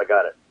 Yeah. Might not have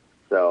got it.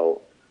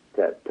 So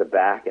to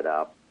back it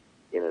up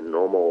in a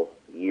normal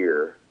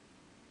year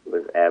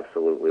was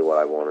absolutely what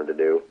I wanted to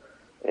do,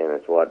 and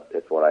it's what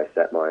I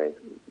set my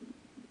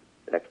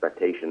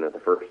expectation at the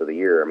first of the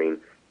year. I mean,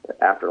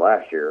 after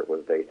last year, it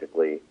was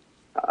basically,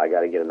 I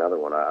got to get another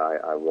one.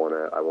 I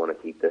want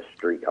to keep this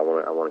streak. I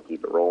want to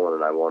keep it rolling,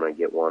 and I want to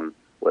get one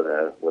with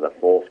a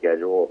full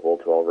schedule, a full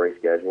 12 race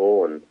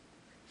schedule, and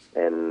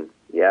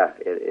yeah,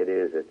 it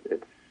is.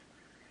 It's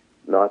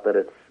not that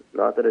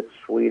it's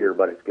sweeter,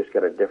 but it's just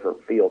got a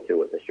different feel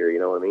to it this year. You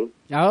know what I mean?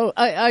 Oh,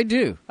 I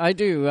do. I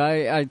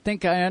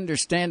think I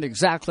understand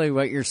exactly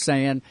what you're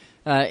saying,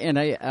 and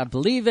I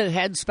believe it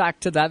heads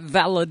back to that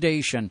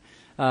validation.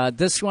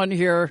 This one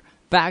here,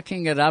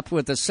 backing it up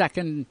with a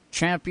second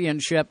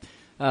championship.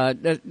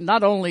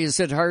 Not only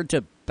is it hard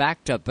to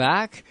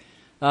back,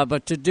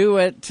 but to do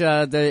it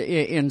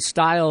in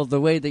style the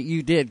way that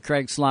you did,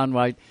 Craig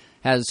Slaunwhite,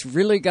 has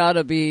really got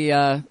to be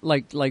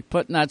like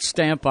putting that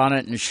stamp on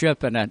it and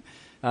shipping it.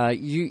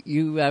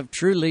 You have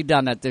truly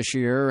done it this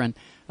year, and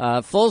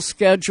full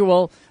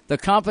schedule. The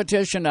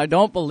competition, I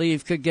don't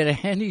believe, could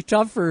get any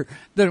tougher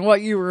than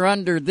what you were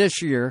under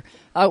this year.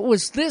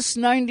 Was this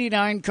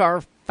 99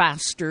 car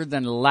faster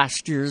than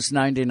last year's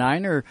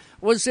 99, or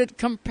was it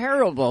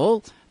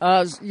comparable?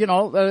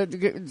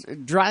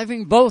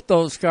 Driving both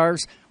those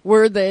cars,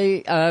 were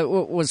they?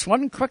 Was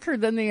one quicker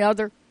than the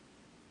other?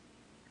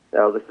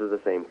 No, this is the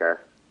same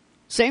car.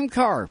 Same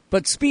car,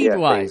 but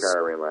speed-wise. Yeah, same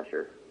car I ran last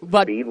year.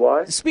 But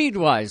speed-wise?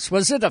 Speed-wise.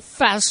 Was it a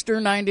faster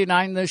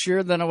 99 this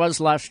year than it was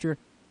last year?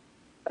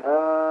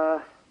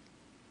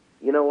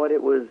 You know what?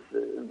 It was.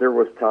 There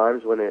was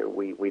times when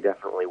we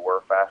definitely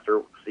were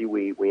faster. See,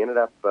 we ended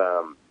up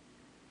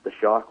the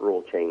shock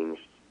rule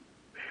changed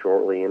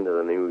shortly into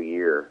the new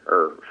year,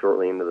 or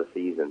shortly into the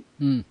season,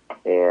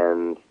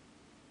 and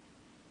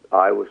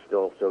I was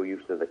still so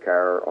used to the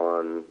car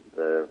on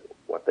the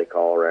what they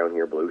call around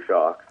here blue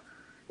shocks,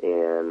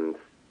 and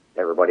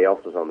everybody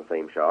else was on the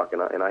same shock,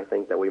 and I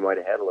think that we might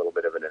have had a little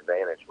bit of an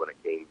advantage when it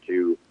came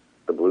to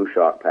the blue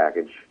shock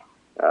package,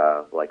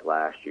 like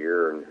last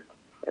year,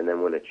 and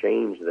then when it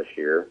changed this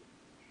year,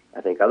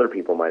 I think other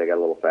people might have got a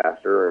little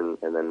faster, and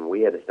then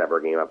we had to step our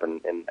game up,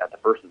 and at the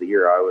first of the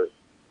year, I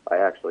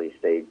actually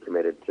stayed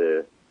committed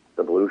to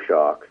the blue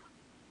shocks,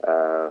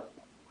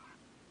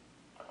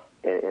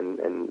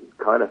 and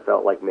kind of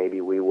felt like maybe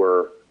we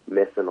were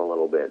missing a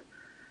little bit,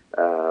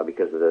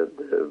 because of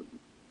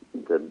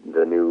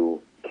the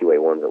new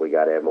QA1s that we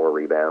got to have more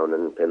rebound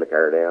and pin the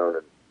car down,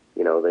 and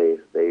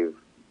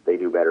they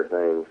do better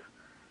things,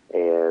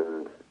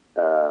 and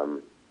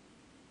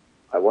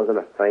I wasn't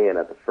a fan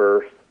at the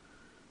first,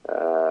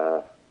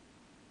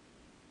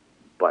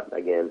 but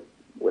again,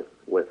 with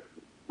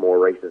more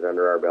races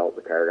under our belt,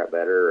 the car got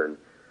better, and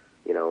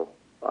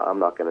I'm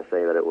not going to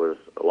say that it was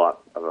a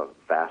lot of a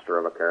faster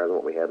of a car than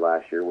what we had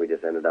last year. We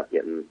just ended up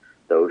getting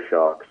those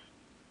shocks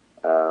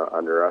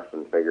under us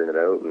and figuring it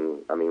out, and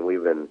I mean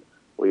we've been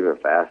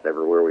fast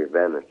everywhere we've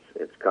been.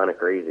 It's kind of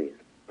crazy,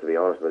 to be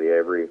honest with you.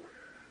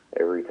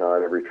 Every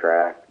time, every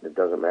track, it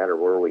doesn't matter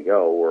where we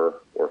go,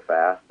 we're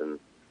fast, and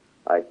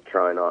I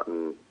try not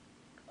and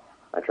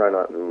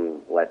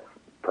let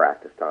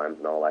practice times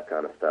and all that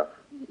kind of stuff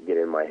get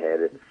in my head.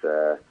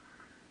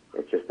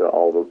 It's just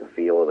all about the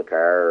feel of the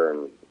car,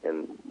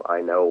 and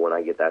I know when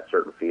I get that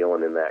certain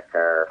feeling in that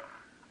car,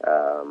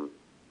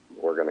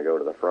 we're going to go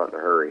to the front in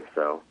a hurry.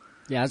 So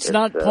yeah, it's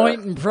not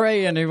point and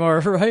pray anymore,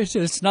 right?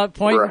 It's not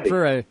point and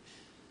pray.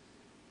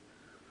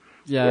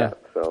 Yeah,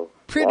 so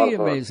pretty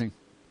amazing.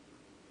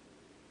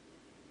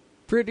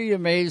 Pretty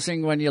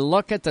amazing when you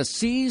look at the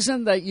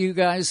season that you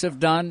guys have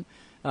done,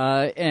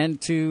 and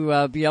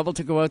to be able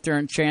to go out there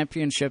and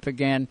championship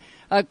again.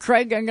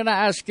 Craig, I'm going to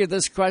ask you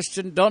this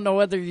question. Don't know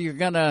whether you're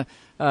going to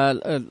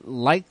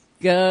like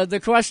the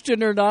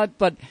question or not,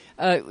 but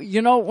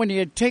when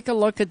you take a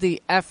look at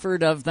the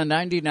effort of the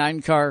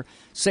 99 car,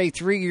 say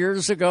 3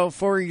 years ago,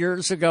 4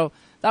 years ago,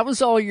 that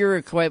was all your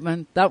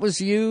equipment. That was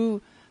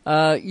you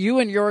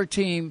and your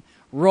team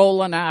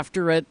rolling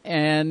after it,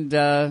 and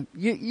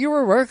you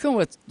were working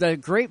with the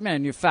great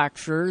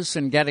manufacturers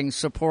and getting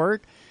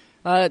support.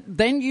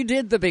 Then you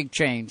did the big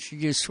change.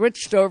 You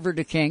switched over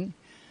to King.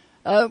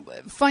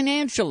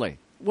 Financially,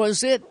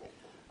 was it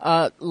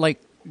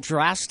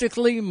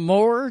drastically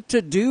more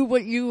to do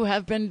what you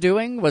have been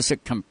doing? Was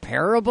it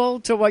comparable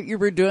to what you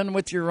were doing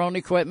with your own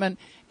equipment?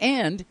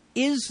 And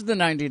is the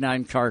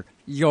 99 car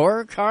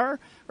your car,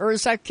 or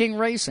is that King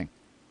Racing?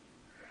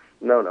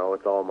 No,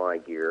 it's all my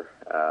gear.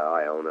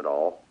 I own it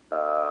all,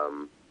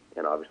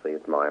 and obviously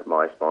it's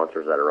my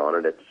sponsors that are on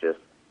it.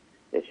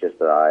 It's just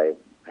that I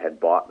had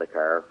bought the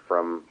car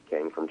from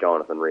King, from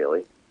Jonathan,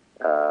 really,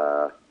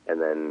 and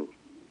then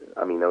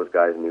I mean those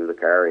guys knew the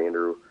car.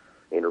 Andrew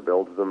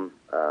builds them.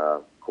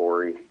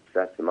 Corey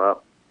sets them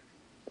up.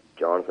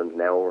 Jonathan's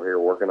now over here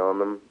working on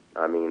them.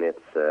 I mean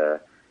it's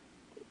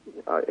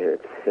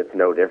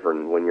no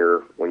different when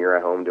you're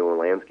at home doing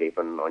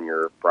landscaping on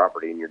your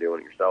property and you're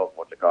doing it yourself.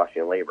 What's it cost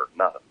you in labor?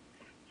 Nothing.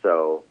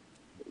 So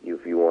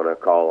if you want to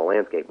call a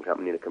landscaping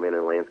company to come in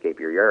and landscape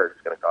your yard,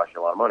 it's going to cost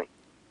you a lot of money.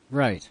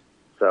 Right.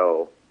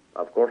 So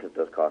of course it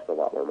does cost a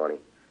lot more money.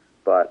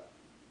 But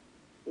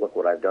look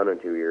what I've done in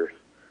 2 years.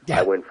 Yeah.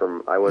 I went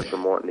from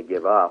wanting to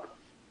give up,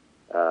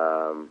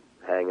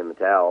 hanging the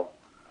towel,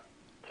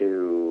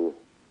 to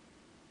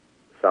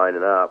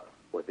signing up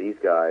with these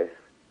guys,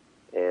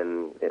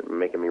 and it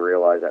making me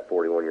realize at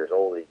 41 years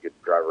old that you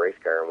could drive a race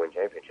car and win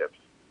championships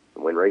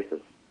and win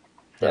races.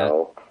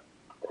 So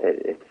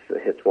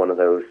it's one of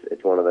those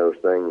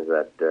things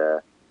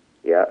that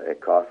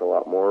it costs a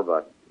lot more,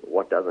 but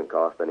what doesn't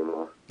cost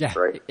anymore? Yeah,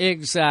 right?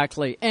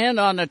 Exactly. And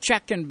on a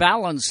check and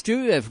balance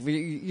too, if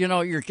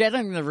you're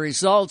getting the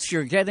results,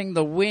 you're getting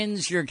the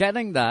wins, you're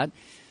getting that.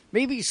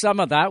 maybe some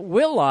of that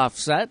will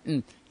offset,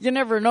 and you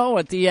never know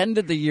at the end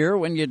of the year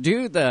when you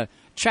do the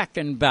check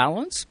and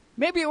balance.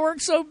 Maybe it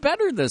works out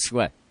better this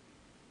way.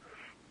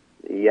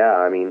 Yeah,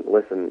 I mean,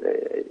 listen.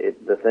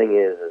 The thing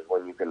is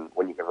when you can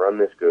run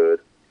this good,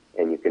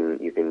 and you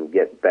can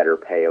get better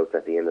payouts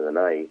at the end of the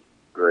night.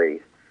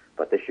 Great,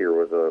 but this year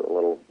was a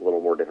little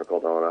more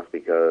difficult on us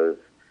because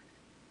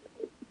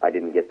I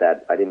didn't get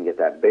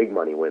that big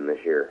money win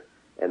this year,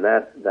 and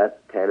that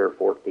 $10 or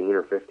 $14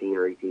 or $15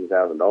 or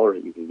 $18,000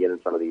 that you can get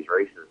in some of these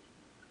races,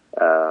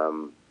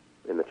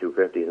 in the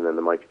 250s and then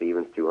the Mike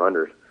Stevens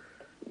 200s,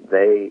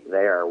 they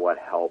are what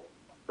help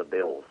the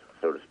bills,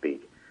 so to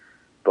speak.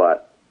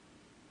 But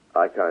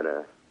I kind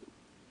of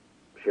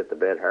shit the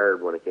bed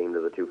hard when it came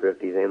to the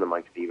 250s and the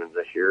Mike Stevens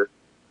this year,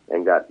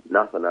 and got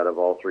nothing out of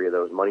all three of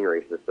those money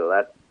races. So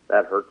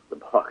that hurts the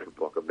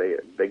pocketbook a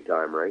big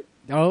time, right?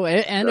 Oh,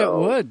 and it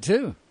would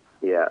too.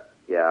 Yeah.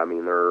 I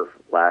mean,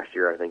 last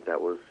year I think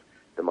that was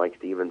the Mike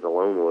Stevens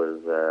alone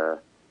was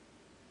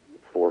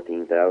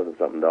 $14,000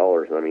 something.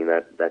 I mean,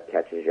 that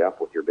catches you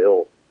up with your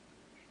bills.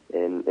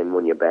 And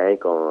when you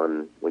bank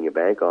on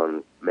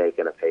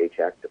making a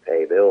paycheck to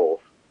pay bills,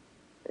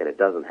 and it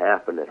doesn't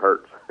happen, it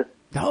hurts.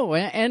 Oh,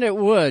 and it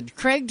would.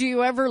 Craig, do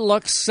you ever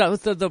look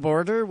south of the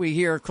border? We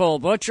hear Cole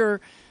Butcher.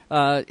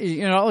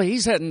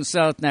 He's heading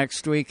south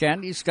next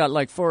weekend. He's got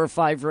like 4 or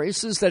 5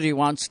 races that he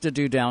wants to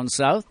do down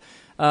south.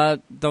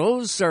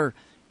 Those are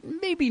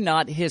maybe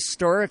not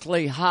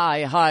historically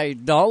high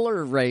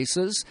dollar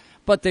races,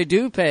 but they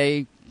do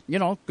pay,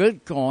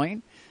 good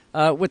coin.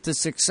 With the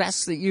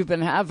success that you've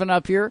been having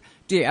up here,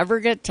 do you ever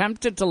get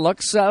tempted to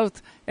look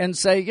south and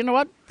say, you know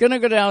what, going to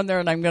go down there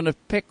and I'm going to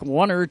pick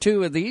 1 or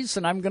 2 of these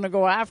and I'm going to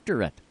go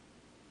after it?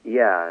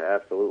 Yeah,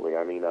 absolutely.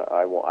 I mean,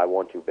 I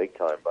want to big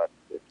time, but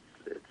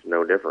it's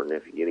no different.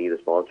 If you need the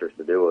sponsors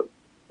to do it,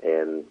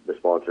 and the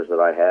sponsors that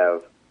I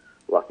have,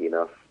 lucky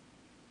enough,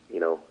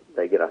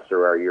 they get us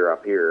through our year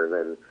up here. And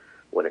then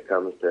when it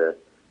comes to,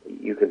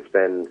 you can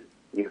spend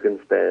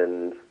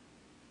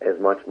as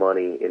much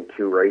money in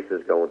 2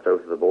 races going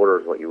south of the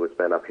border as what you would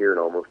spend up here in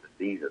almost a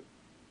season.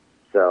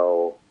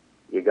 So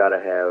you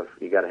gotta have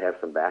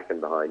some backing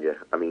behind you.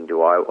 I mean,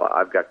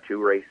 I've got 2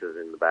 races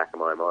in the back of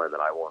my mind that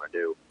I want to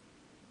do.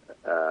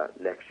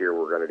 Next year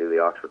we're going to do the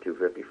Oxford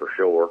 250 for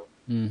sure,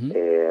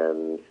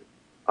 and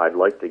I'd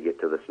like to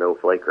get to the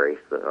Snowflake race,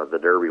 the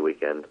Derby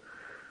weekend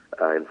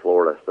in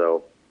Florida.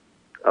 So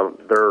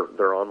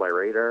they're on my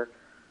radar.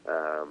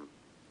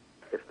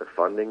 If the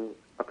funding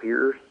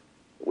appears,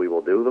 we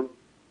will do them.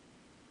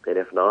 And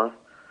if not,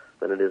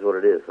 then it is what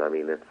it is. I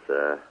mean,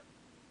 there's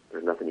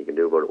nothing you can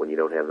do about it when you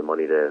don't have the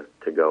money to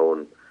go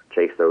and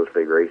chase those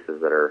big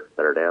races that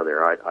are down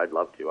there. I'd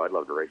love to. I'd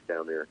love to race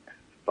down there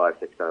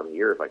 5-6 times a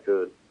year if I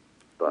could.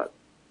 But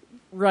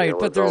right,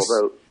 but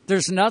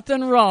there's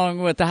nothing wrong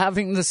with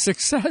having the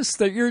success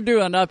that you're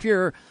doing up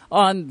here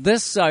on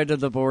this side of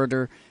the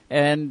border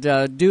and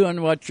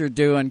doing what you're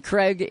doing.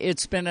 Craig,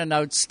 it's been an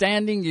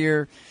outstanding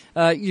year.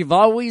 You've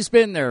always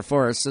been there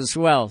for us as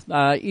well.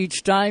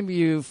 Each time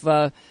you've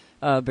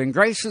been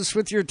gracious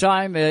with your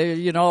time.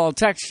 I'll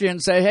text you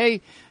and say,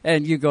 hey,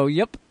 and you go,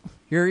 yep,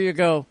 here you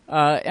go.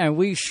 And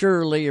we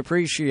surely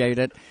appreciate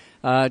it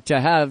to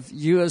have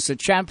you as a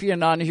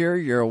champion on here.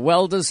 You're a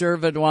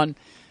well-deserved one.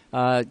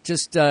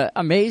 Just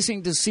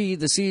amazing to see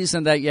the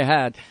season that you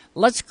had.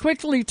 Let's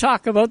quickly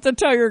talk about the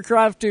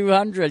Tigercraft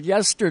 200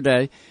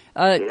 yesterday.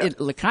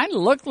 It kind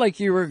of looked like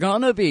you were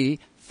going to be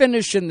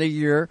finishing the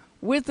year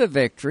with a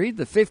victory.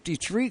 The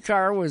 53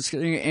 car was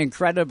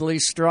incredibly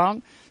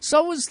strong.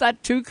 So was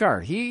that 2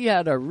 car. He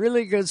had a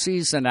really good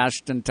season,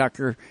 Ashton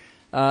Tucker.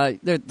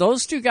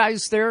 Those 2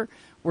 guys there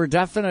were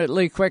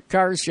definitely quick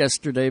cars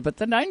yesterday, but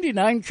the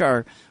 99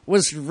 car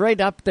was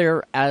right up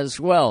there as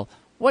well.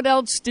 What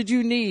else did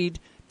you need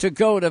to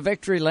go to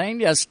victory lane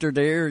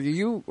yesterday,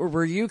 or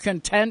were you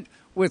content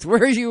with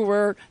where you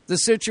were, the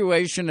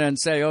situation, and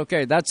say,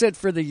 okay, that's it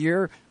for the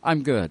year,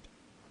 I'm good?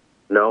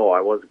 No, I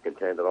wasn't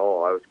content at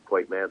all. I was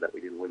quite mad that we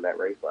didn't win that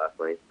race last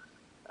night.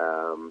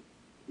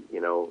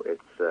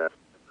 It's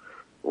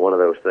one of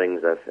those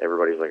things that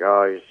everybody's like,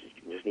 oh,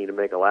 you just need to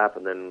make a lap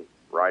and then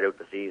ride out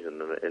the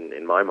season. And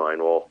in my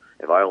mind, well,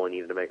 if I only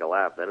needed to make a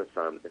lap, then it's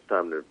time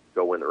to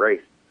go win the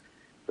race.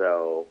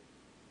 So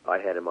I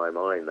had in my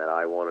mind that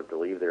I wanted to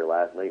leave there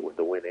last night with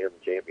the win and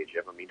the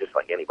championship. I mean, just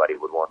like anybody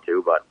would want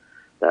to, but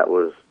that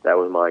was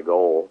my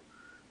goal.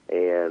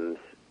 And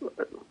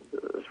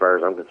as far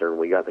as I'm concerned,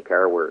 we got the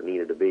car where it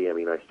needed to be. I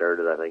mean, I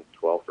started, I think,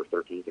 12th or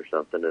 13th or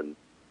something, and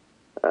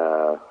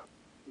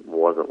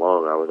wasn't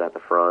long. I was at the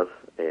front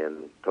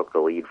and took the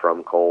lead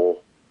from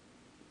Cole.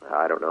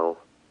 I don't know,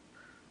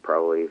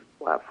 probably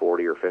lap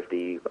 40 or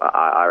 50.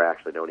 I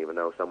actually don't even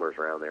know, somewhere's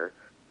around there.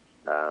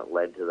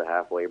 Led to the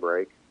halfway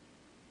break.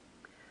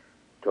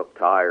 Took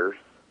tires,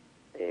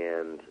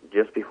 and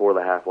just before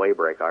the halfway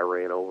break, I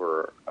ran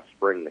over a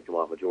spring that came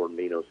off of Jordan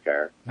Bino's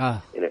car,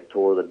 and it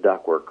tore the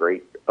ductwork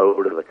right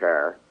out of the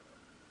car.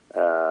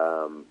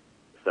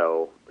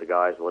 So the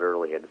guys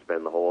literally had to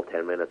spend the whole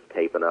 10 minutes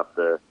taping up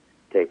the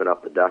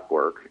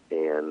ductwork,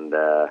 and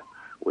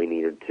we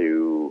needed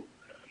to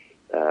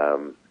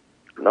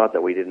not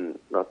that we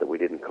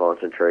didn't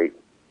concentrate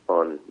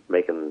on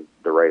making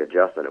the right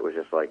adjustment. It was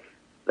just like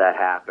that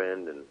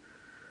happened, and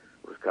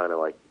it was kind of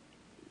like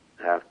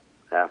half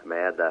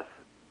mad that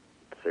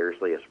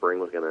seriously a spring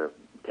was going to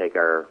take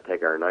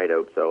our night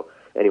out. So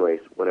anyways,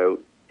 went out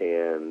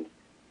and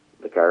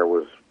the car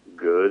was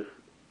good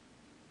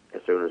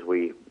as soon as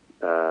we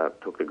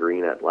took the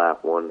green at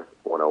lap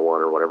 101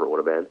 or whatever it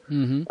would have been.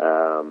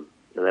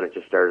 And then it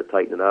just started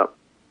tightening up.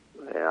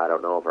 And I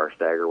don't know if our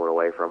stagger went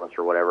away from us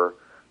or whatever,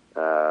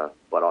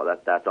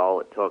 but that's all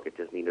it took. It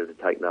just needed to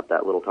tighten up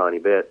that little tiny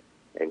bit,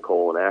 and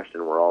Cole and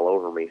Ashton were all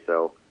over me.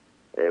 So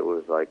it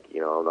was like,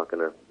 I'm not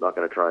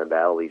gonna try and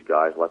battle these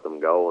guys. Let them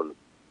go, and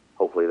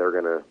hopefully they're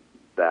gonna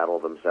battle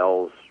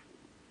themselves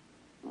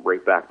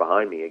right back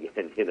behind me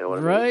again. You know what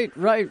I mean?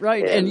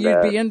 Right. And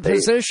you'd be in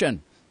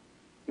position.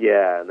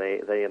 Yeah, and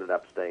they ended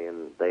up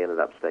staying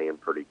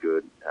pretty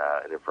good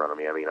in front of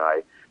me. I mean,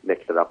 I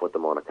mixed it up with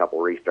them on a couple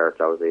restarts.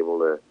 I was able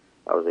to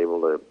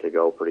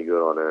go pretty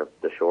good on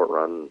the short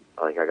run.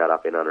 I think I got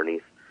up in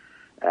underneath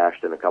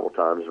Ashton a couple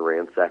times and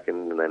ran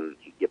second, and then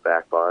he'd get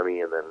back by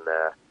me, and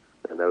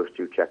then those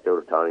two checked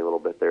out a tiny little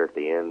bit there at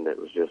the end. It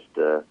was just,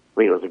 it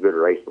was a good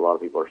race. A lot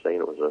of people are saying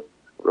it was a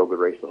real good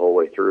race the whole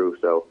way through.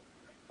 So,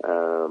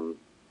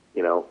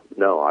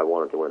 no, I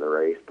wanted to win the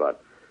race,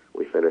 but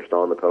we finished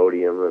on the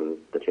podium and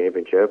the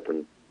championship,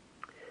 and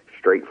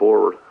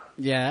straightforward.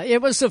 Yeah,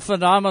 it was a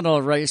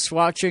phenomenal race.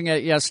 Watching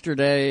it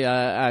yesterday,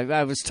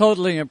 I was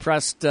totally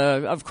impressed.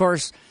 Of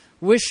course,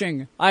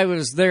 wishing I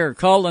was there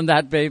calling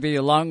that baby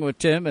along with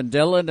Tim and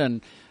Dylan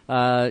and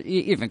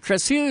even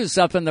Chris Hughes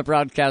up in the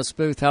broadcast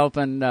booth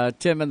helping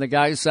Tim and the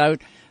guys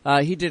out.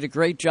 He did a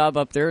great job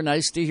up there.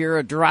 Nice to hear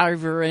a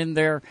driver in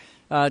there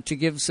to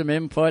give some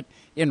input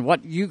in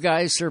what you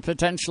guys are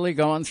potentially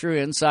going through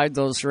inside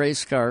those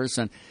race cars.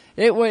 And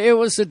it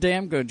was a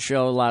damn good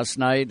show last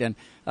night, and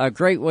a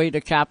great way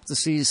to cap the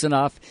season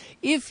off.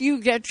 If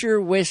you get your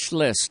wish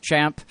list,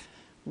 champ,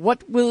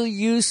 what will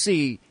you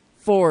see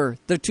for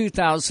the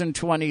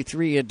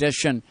 2023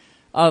 edition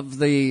of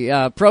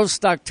the Pro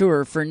Stock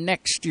Tour for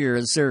next year?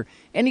 Is there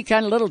any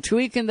kind of little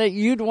tweaking that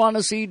you'd want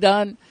to see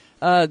done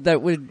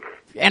that would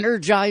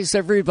energize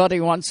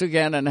everybody once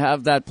again and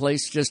have that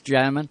place just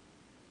jamming?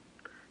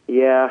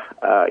 Yeah,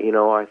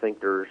 I think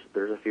there's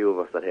a few of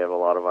us that have a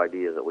lot of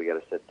ideas that we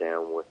got to sit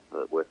down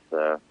with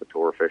the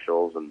tour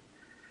officials and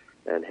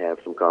have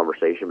some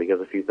conversation,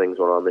 because a few things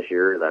went on this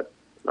year that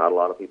not a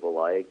lot of people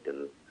liked,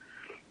 and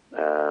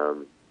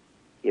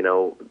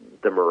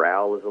the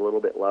morale is a little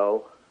bit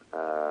low.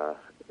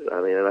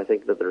 And I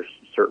think that there's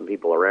certain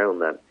people around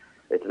that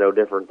it's no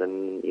different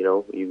than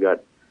you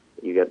got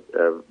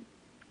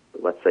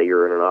let's say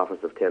you're in an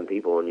office of 10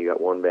 people and you got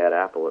one bad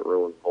apple, it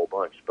ruins the whole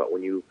bunch. But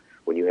when you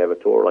have a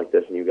tour like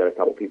this and you've got a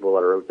couple people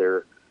that are out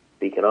there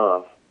beacon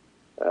off,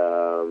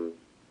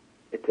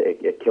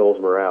 it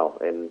kills morale.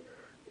 And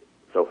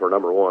so for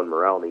number one,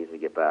 morale needs to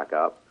get back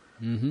up.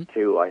 Mm-hmm.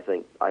 Two, I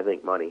think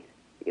money.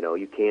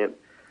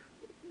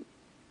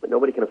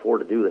 Nobody can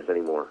afford to do this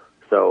anymore.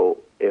 So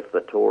if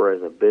the tour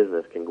as a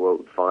business can go out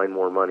and find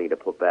more money to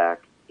put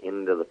back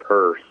into the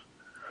purse,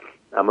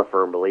 I'm a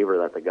firm believer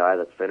that the guy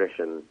that's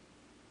finishing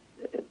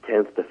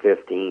 10th to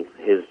 15th,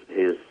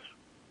 his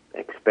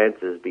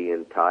expenses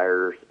being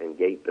tires and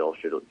gate bill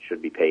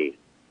should be paid.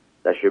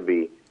 It should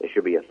be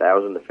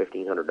 $1,000 to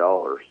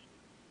 $1,500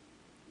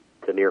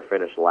 to near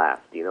finish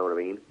last. You know what I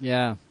mean?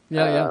 Yeah.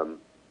 And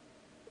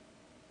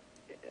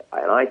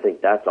I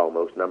think that's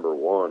almost number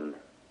one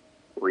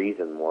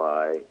reason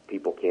why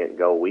people can't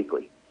go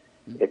weekly.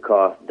 It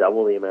costs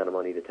double the amount of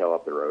money to tow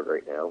up the road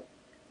right now.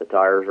 The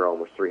tires are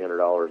almost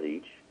 $300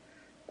 each.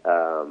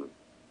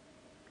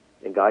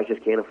 And guys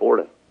just can't afford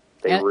it.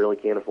 They really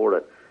can't afford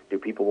it. Do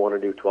people want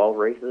to do 12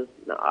 races?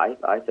 No,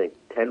 I think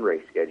 10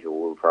 race schedule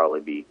will probably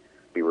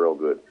be real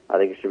good. I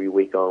think it should be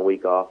week on,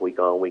 week off, week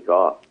on, week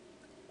off.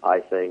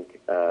 I think,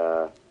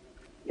 a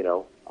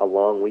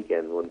long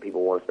weekend when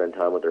people want to spend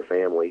time with their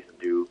families and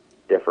do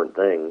different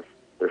things,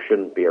 there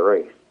shouldn't be a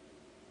race.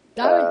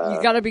 You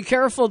got to be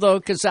careful, though,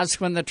 because that's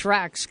when the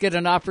tracks get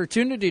an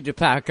opportunity to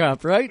pack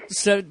up, right?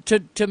 So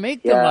to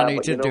make the money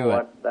to do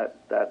it.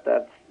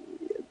 That's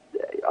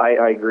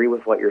I agree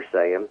with what you're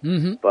saying,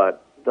 mm-hmm.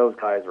 but those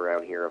guys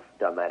around here have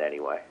done that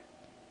anyway.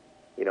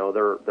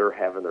 They're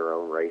having their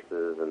own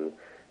races, and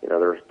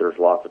there's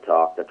lots of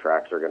talk that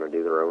tracks are going to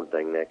do their own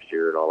thing next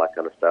year and all that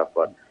kind of stuff.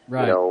 But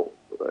right.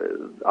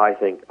 I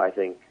think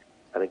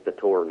the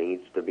tour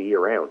needs to be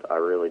around. I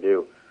really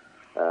do,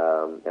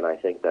 and I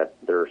think that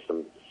there's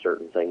some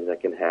certain things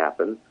that can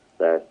happen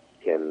that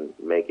can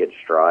make it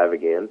strive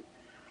again,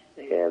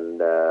 and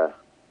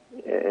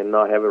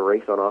not have a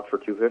race on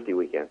Oxford 250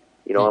 weekend.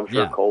 I'm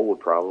sure Cole would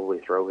probably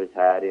throw his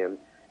hat in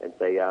and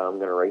say, "Yeah, I'm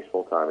going to race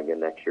full time again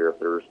next year." If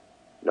there's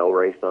no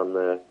race on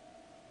the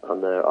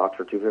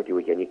Oxford 250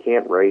 weekend, you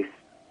can't race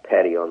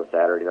Petty on the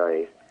Saturday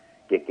night.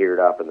 get geared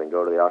up and then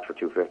go to the Oxford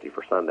 250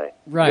 for Sunday.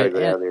 Right. You got to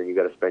go down there. You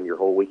got to spend your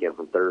whole weekend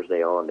from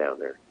Thursday on down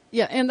there.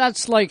 Yeah, and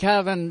that's like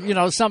having,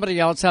 somebody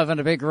else having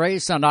a big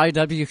race on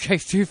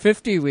IWK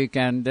 250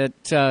 weekend.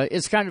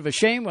 It's kind of a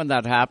shame when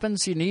that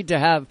happens. You need to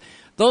have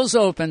those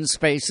open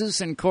spaces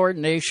and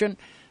coordination,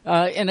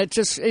 and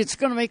it's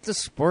going to make the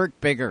sport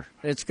bigger.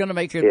 It's going to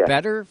make it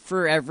better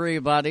for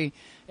everybody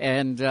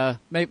and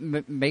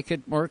make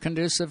it more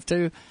conducive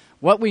to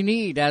what we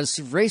need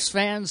as race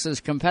fans, as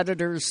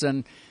competitors,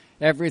 and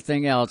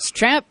everything else.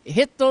 Champ,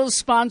 hit those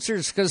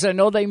sponsors because I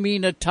know they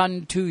mean a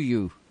ton to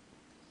you.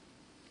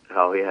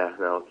 Oh, yeah.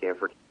 No, can't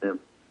forget them.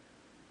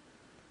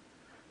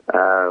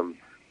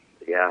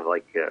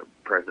 Like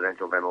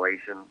Presidential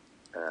Ventilation,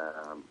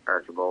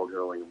 Archibald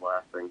Drilling and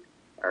Blasting,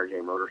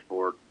 RJ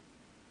Motorsport,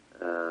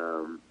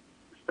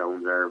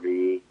 Stones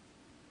RV,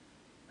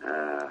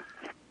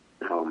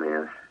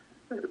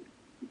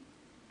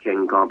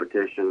 King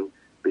Competition,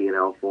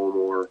 B&L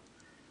Fulmore,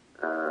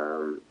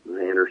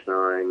 Xander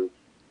Signs,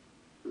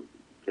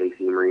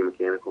 KC Marine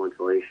Mechanical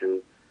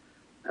Insulation,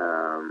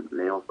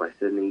 Nails by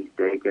Sydney,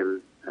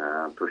 Dakin,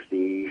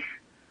 Prestige,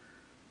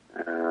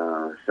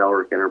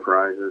 Selrick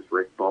Enterprises,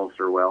 Rick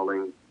Balser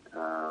Welding.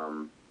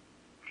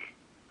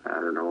 I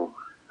don't know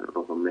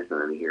if I'm missing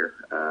any here.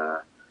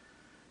 I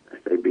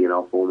say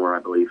B&L Fulmore,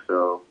 I believe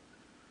so.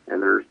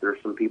 And there's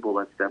some people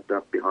that stepped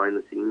up behind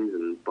the scenes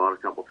and bought a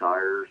couple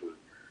tires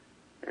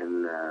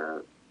and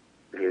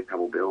paid a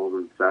couple bills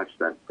and such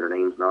that their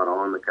name's not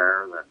on the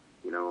car. That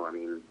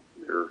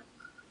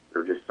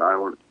they're just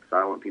silent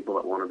people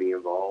that want to be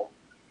involved.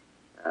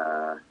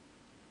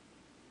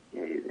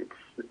 It's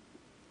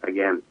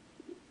again,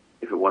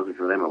 if it wasn't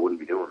for them, I wouldn't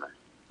be doing this.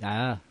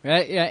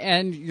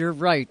 And you're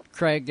right,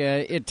 Craig.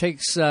 It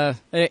takes a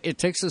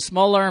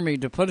small army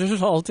to put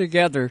it all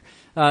together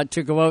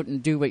to go out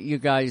and do what you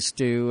guys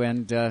do.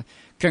 And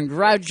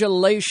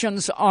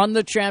congratulations on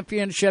the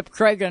championship,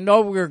 Craig. I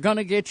know we're going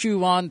to get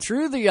you on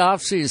through the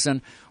off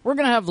season. We're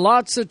going to have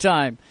lots of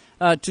time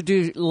to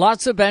do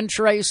lots of bench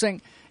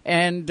racing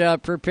and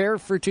prepare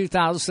for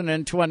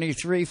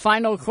 2023.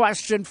 Final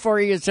question for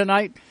you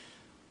tonight.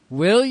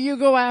 Will you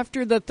go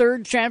after the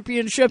third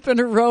championship in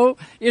a row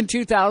in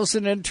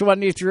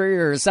 2023,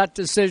 or is that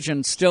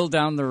decision still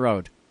down the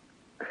road?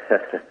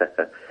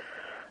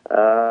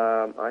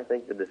 I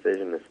think the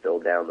decision is still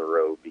down the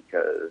road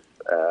because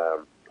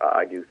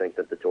I do think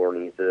that the tour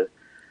needs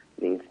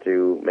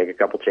to make a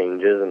couple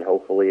changes, and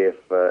hopefully if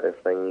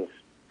things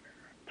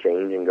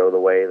change and go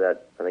the way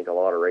that I think a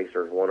lot of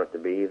racers want it to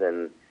be,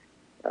 then,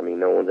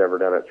 no one's ever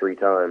done it 3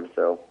 times,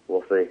 so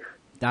we'll see.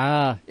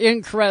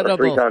 Incredible. Or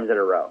 3 times in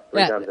a row.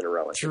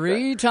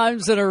 3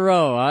 times in a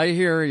row. I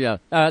hear you.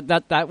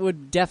 That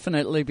would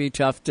definitely be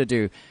tough to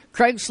do.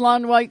 Craig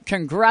Slaunwhite,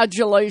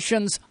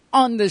 congratulations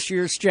on this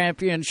year's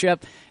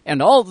championship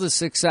and all the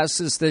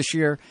successes this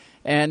year.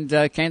 And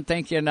can't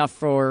thank you enough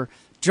for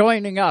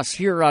joining us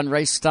here on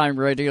Racetime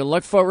Radio.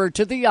 Look forward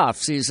to the off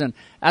season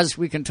as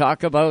we can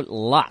talk about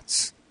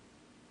lots.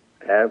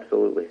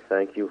 Absolutely.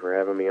 Thank you for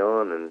having me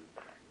on, and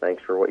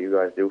thanks for what you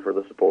guys do for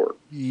the support.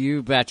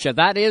 You betcha.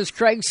 That is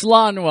Craig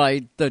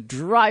Slaunwhite, the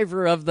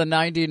driver of the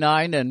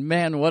 99, and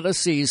man, what a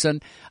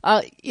season.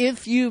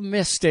 If you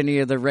missed any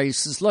of the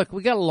races, look,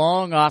 we got a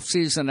long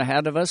off-season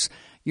ahead of us.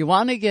 You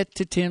want to get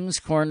to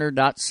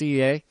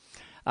timscorner.ca.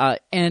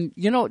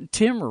 And,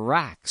 Tim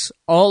racks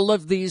all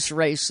of these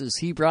races.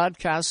 He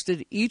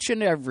broadcasted each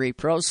and every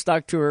Pro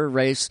Stock Tour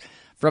race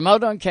from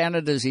out on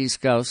Canada's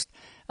East Coast.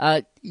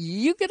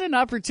 You get an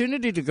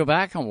opportunity to go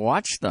back and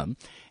watch them.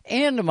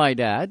 And I might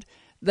add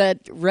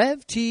that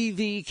Rev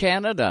TV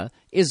Canada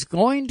is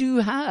going to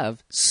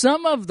have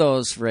some of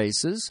those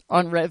races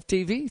on Rev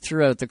TV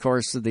throughout the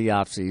course of the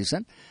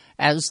off-season,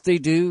 as they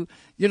do,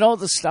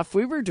 the stuff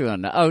we were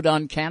doing out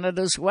on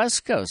Canada's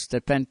West Coast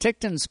at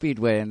Penticton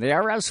Speedway and the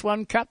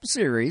RS1 Cup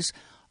Series.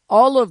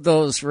 All of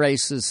those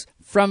races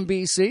from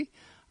BC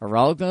are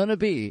all going to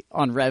be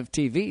on Rev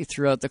TV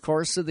throughout the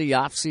course of the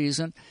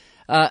off-season.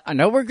 I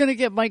know we're going to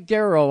get Mike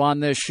Garrow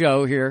on this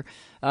show here.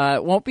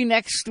 It won't be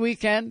next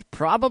weekend,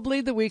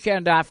 probably the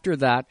weekend after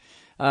that.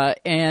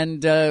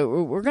 And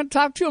we're going to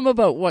talk to him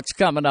about what's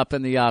coming up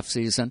in the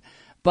off-season.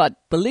 But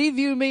believe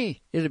you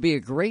me, it'll be a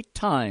great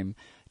time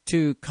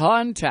to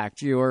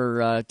contact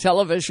your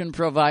television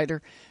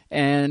provider.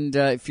 And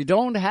if you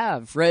don't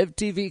have Rev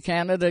TV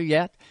Canada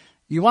yet,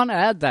 you want to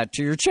add that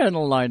to your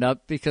channel lineup,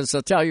 because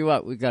I'll tell you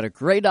what, we've got a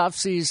great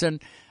off-season.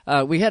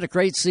 We had a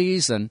great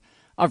season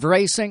of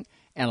racing.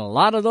 And a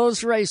lot of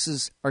those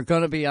races are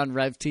going to be on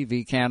Rev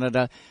TV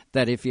Canada,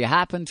 that if you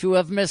happen to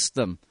have missed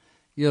them,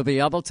 you'll be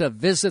able to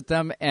visit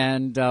them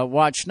and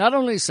watch not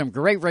only some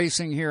great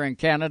racing here in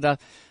Canada,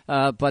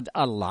 but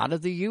a lot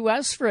of the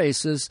U.S.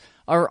 races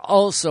are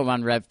also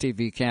on Rev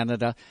TV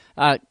Canada.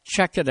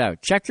 Check it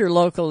out. Check your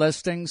local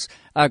listings.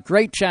 A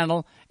great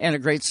channel and a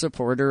great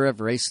supporter of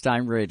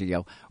Racetime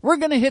Radio. We're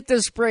going to hit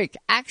this break.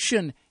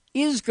 Action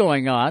is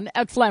going on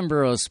at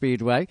Flamborough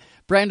Speedway.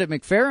 Brandon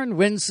McFerrin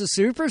wins the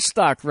Super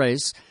Stock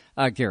race.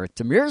 Garrett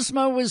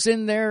Demiersma was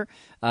in there.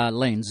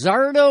 Lane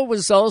Zardo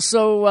was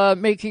also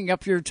making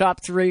up your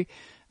top 3.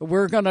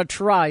 we're going to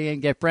try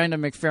and get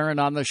Brandon McFerrin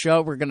on the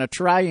show. We're going to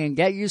try and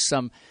get you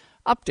some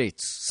updates,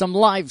 some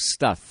live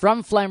stuff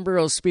from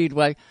Flamborough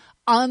Speedway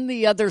on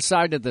the other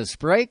side of this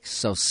break.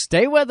 So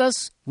stay with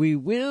us. We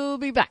will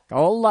be back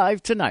all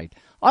live tonight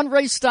on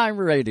Racetime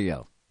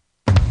Radio.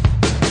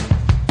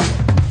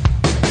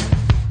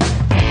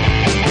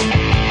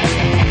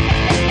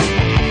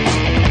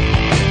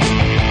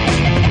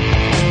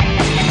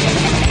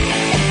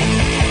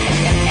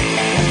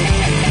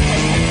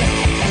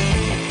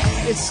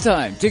 It's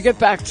time to get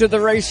back to the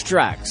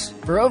racetracks.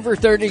 For over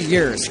 30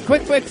 years,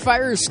 Quick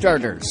Fire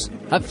Starters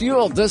have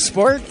fueled this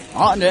sport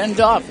on and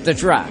off the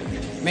track,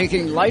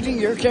 making lighting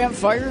your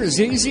campfire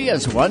as easy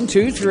as 1,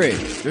 2, 3.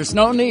 There's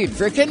no need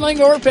for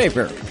kindling or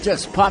paper.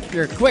 Just pop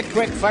your Quick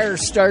Fire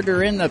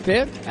Starter in the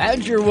pit,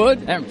 add your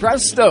wood, and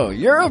presto,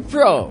 you're a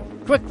pro.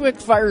 Quick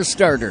Fire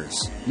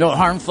Starters. No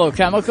harmful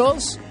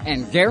chemicals,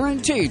 and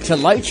guaranteed to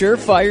light your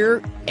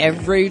fire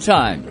every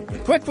time.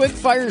 Quick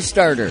Fire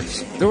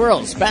Starters, the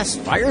world's best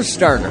fire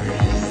starter.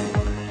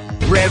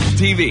 Rev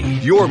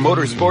TV, your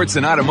motorsports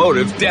and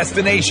automotive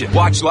destination.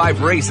 Watch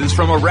live races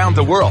from around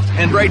the world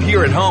and right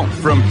here at home,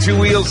 from 2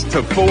 wheels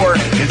to 4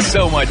 and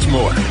so much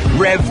more.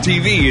 Rev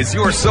TV is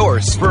your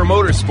source for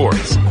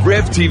motorsports.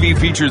 Rev TV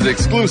features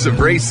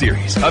exclusive race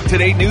series,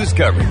 up-to-date news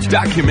coverage,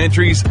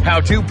 documentaries,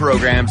 how-to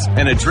programs,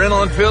 and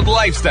adrenaline-filled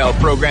lifestyle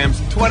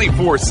programs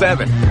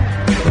 24/7.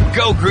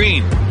 Go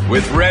green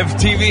with Rev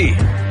TV.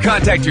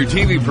 Contact your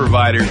TV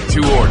provider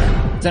to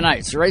order.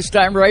 Tonight's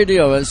Racetime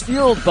Radio is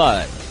fueled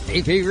by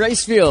AP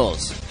Race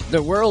Fuels,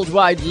 the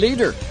worldwide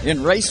leader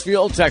in race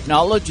fuel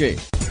technology.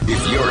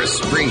 If you're a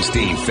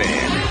Springsteen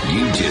fan,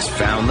 you just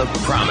found the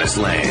promised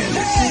land.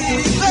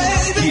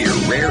 Hear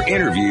rare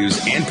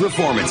interviews and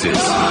performances.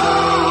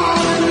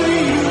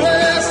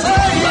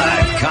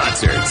 Live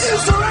concerts.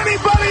 Is there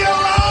anybody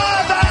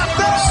alive out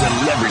there?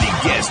 Celebrity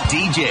guest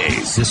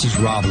DJs. This is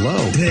Rob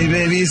Lowe. Hey,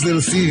 baby, it's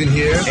Little Steven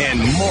here. And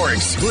more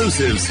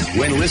exclusives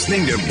when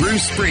listening to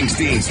Bruce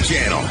Springsteen's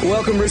channel.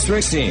 Welcome, Bruce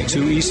Springsteen,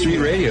 to E Street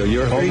Radio,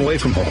 your home away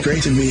from home.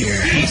 Great to be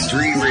here. E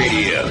Street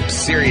Radio,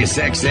 Sirius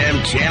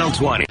XM, Channel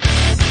 20.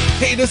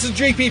 Hey, this is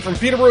JP from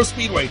Peterborough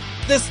Speedway.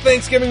 This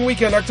Thanksgiving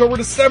weekend, October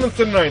the 7th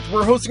to 9th,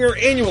 we're hosting our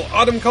annual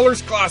Autumn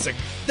Colors Classic,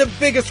 the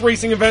biggest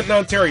racing event in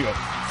Ontario.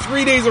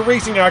 3 days of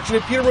racing action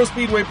at Peterborough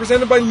Speedway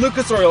presented by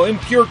Lucas Oil in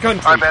Pure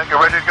Country. All right, man, you're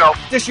ready to go.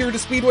 This year, the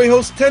Speedway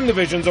hosts 10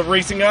 divisions of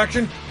racing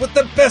action with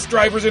the best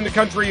drivers in the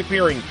country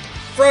appearing.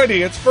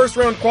 Friday, it's first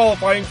round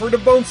qualifying for the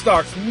Bone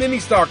Stocks, Mini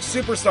Stocks,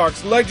 Super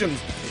Stocks, Legends,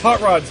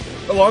 Hot Rods,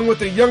 along with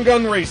the Young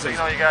Gun races. You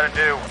know what you gotta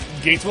do.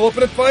 Gates will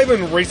open at 5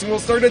 and racing will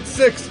start at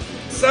 6.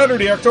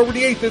 Saturday, October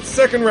the 8th, it's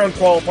second round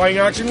qualifying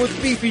action with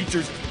B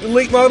features, the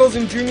late models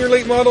and junior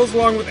late models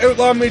along with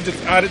outlaw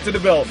midgets added to the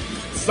bill.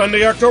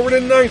 Sunday, October the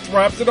 9th,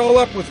 wraps it all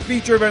up with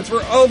feature events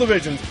for all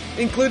divisions,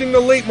 including the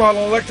late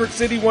model Electric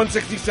City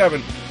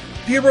 167.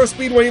 Peterborough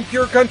Speedway and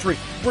Pure Country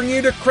bring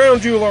you to Crown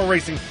Jewel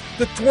Racing,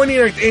 the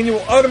 29th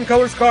annual Autumn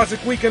Colors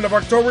Classic weekend of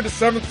October the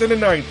 7th to the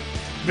 9th.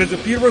 Visit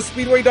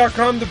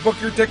peterboroughspeedway.com to book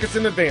your tickets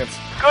in advance.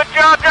 Good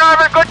job,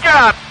 driver, good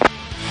job.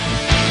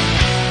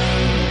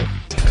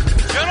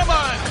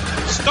 Gentlemen,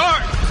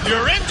 start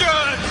your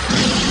engine.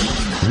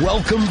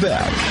 Welcome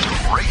back.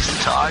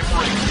 Racetime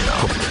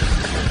Radio.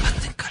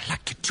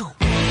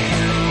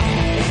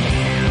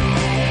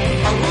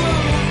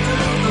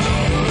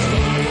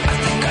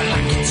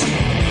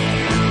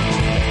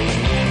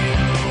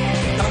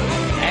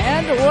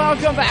 And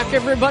welcome back,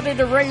 everybody,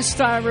 to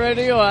Racetime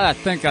Radio. I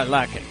think I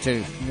like it,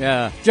 too.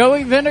 Yeah.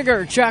 Joey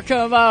Vinegar, check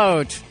him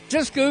out.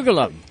 Just Google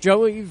him,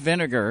 Joey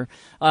Vinegar.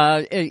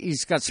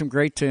 He's got some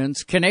great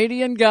tunes.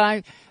 Canadian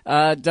guy,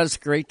 does a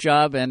great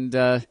job, and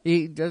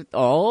he does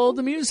all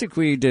the music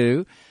we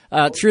do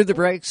through the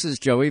breaks is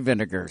Joey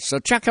Vinegar. So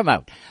check him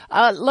out.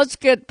 Let's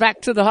get back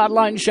to the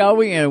hotline, shall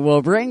we? And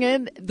we'll bring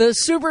in the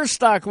Super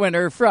Stock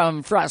winner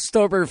from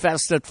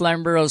Frosttoberfest at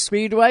Flamborough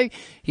Speedway.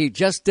 He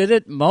just did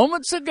it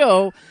moments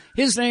ago.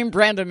 His name,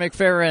 Brandon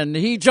McFerrin.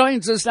 He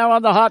joins us now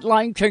on the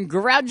hotline.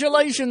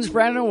 Congratulations,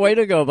 Brandon. Way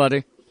to go,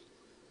 buddy.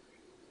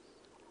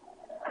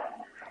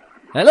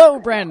 Hello,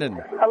 Brandon.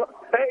 Hello.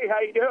 Hey,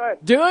 how you doing?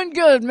 Doing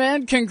good,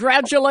 man.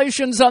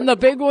 Congratulations on the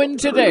big win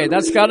today.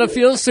 That's got to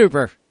feel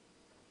super.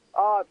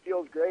 Oh, it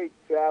feels great.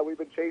 We've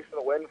been chasing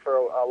the win for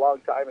a long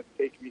time. It's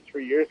taken me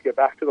 3 years to get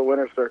back to the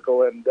winner's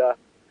circle, and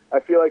I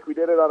feel like we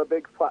did it on a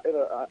big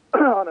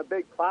on a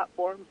big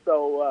platform,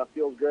 so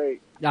feels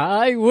great.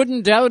 I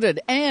wouldn't doubt it.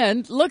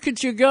 And look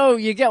at you go.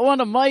 You get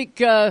one of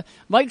Mike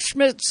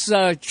Schmidt's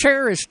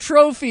cherished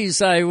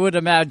trophies, I would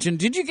imagine.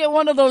 Did you get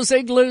one of those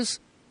igloos?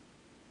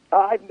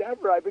 I've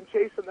never. I've been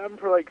chasing them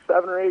for like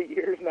 7 or 8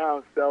 years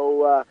now.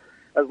 So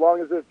as long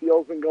as this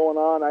deal's been going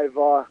on, I've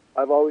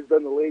always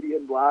been the lady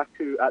in black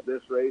at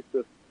this race.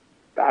 If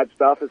bad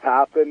stuff has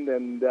happened,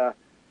 and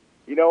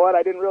you know what?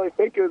 I didn't really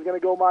think it was going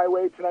to go my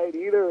way tonight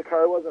either. The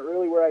car wasn't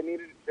really where I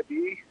needed it to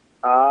be.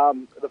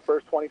 The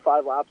first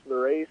 25 laps of the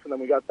race, and then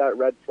we got that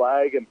red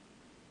flag, and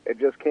it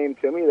just came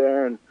to me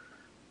there. And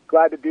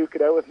glad to duke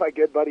it out with my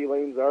good buddy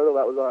Lane Zardo.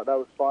 That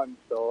was fun.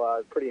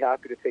 So pretty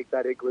happy to take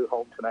that igloo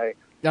home tonight.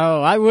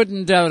 No, I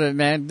wouldn't doubt it,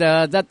 man.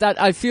 That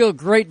I feel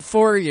great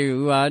for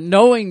you,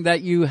 knowing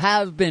that you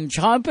have been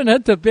chomping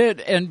at the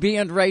bit and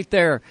being right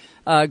there.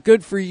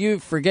 Good for you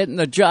for getting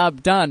the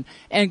job done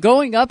and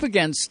going up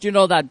against,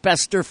 that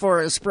Bester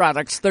Forest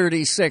Products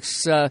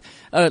 36.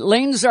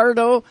 Lane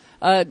Zardo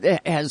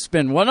has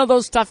been one of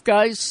those tough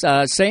guys.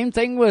 Same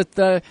thing with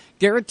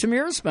Garrett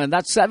Tamirsman,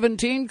 that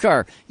 17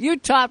 car. You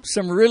topped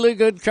some really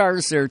good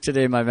cars there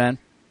today, my man.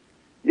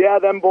 Yeah,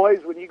 them boys,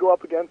 when you go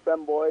up against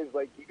them boys,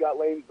 like you got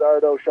Lane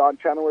Zardo, Sean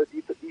Chenoweth,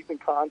 Ethan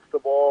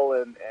Constable,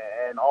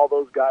 and all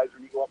those guys,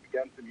 when you go up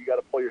against them, you got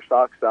to pull your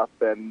socks up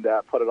and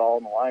put it all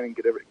on the line and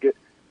give it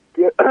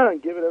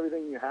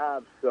everything you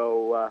have.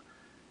 So,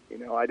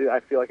 I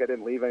feel like I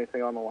didn't leave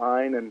anything on the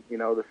line, and,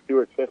 the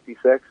Stewart's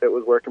 56, it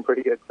was working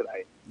pretty good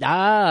tonight.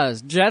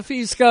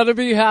 Jeffy's got to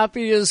be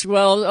happy as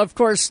well. Of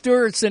course,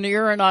 Stewart's in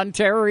Erin,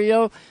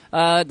 Ontario.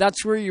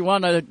 That's where you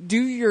want to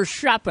do your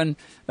shopping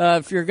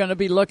if you're going to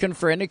be looking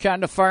for any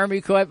kind of farm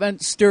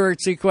equipment.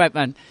 Stewart's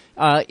equipment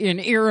in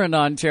Erin,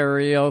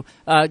 Ontario.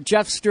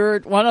 Jeff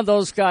Stewart, one of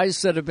those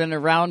guys that have been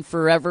around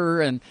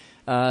forever, and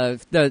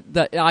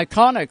the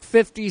iconic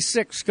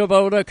 56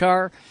 Kubota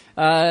car.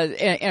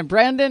 And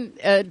Brandon,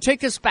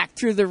 take us back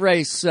through the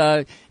race.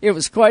 It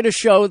was quite a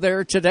show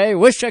there today.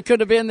 Wish I could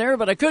have been there,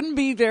 but I couldn't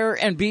be there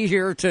and be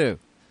here too.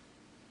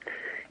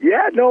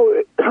 Yeah, no,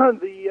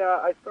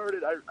 I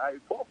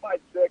qualified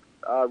sixth,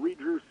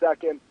 redrew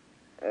second,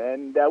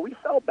 and we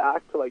fell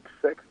back to like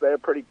sixth there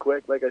pretty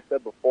quick. Like I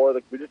said before,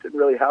 we just didn't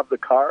really have the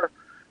car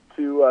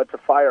to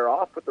fire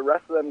off with the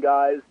rest of them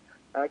guys.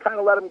 And I kind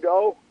of let them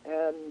go,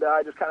 and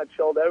I just kind of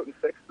chilled out in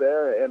sixth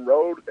there and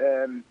rode.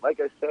 And like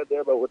I said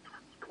there, but with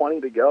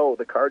 20 to go,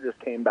 the car just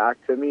came back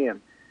to me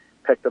and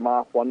picked them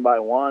off one by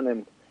one.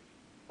 And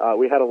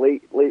we had a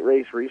late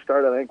race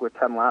restart, I think, with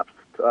 10 laps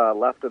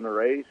left in the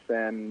race.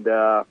 And,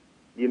 I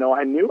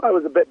knew I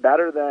was a bit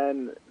better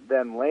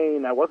than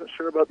Lane. I wasn't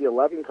sure about the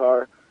 11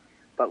 car,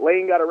 but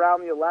Lane got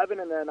around the 11,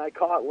 and then I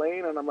caught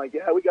Lane, and I'm like,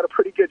 yeah, we got a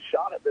pretty good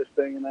shot at this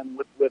thing. And then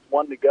with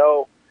one to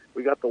go,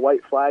 we got the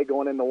white flag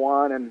going into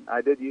one, and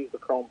I did use the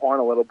chrome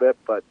horn a little bit,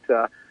 but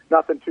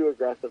nothing too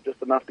aggressive,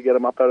 just enough to get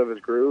him up out of his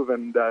groove,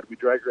 and we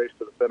drag race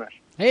to the finish.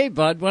 Hey,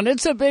 bud, when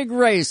it's a big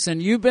race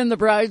and you've been the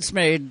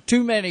bridesmaid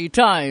too many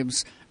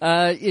times,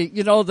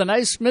 the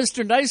nice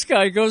Mr. Nice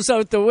Guy goes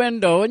out the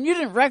window, and you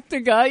didn't wreck the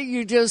guy,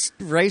 you just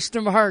raced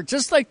him hard,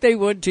 just like they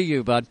would to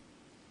you, bud.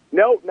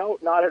 No,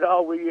 not at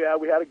all. We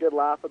had a good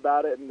laugh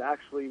about it, and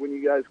actually, when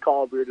you guys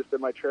called, we were just in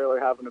my trailer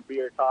having a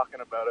beer,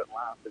 talking about it and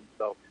laughing,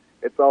 so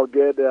it's all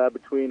good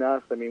between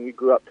us. I mean, we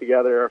grew up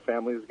together. Our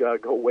families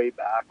go way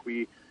back.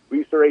 We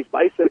used to race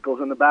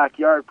bicycles in the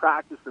backyard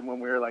practicing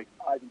when we were like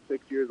 5 and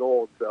 6 years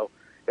old. So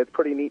it's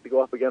pretty neat to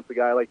go up against a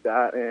guy like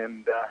that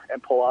and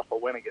pull off a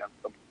win against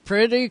him.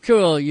 Pretty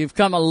cool. You've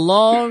come a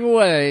long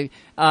way,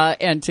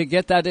 and to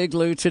get that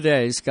Igloo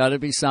today has got to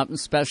be something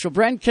special.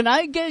 Brent, can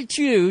I get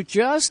you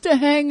just to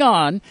hang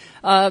on?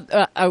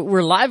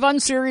 We're live on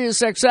Sirius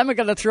XM. I'm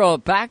going to throw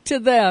it back to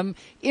them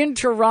in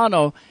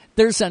Toronto.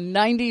 There's a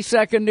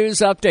 90-second news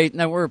update, and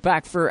then we're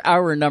back for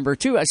hour number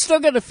 2. I still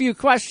got a few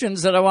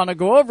questions that I want to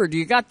go over. Do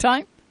you got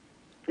time?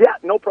 Yeah,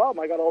 no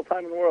problem. I got all the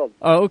time in the world.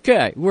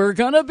 Okay. We're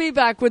going to be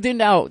back with you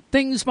now.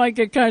 Things might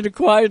get kind of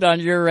quiet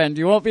on your end.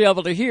 You won't be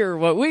able to hear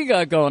what we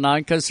got going on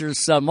because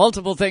there's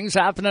multiple things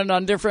happening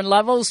on different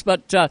levels.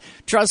 But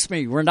trust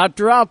me, we're not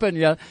dropping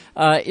you.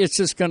 It's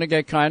just going to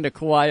get kind of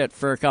quiet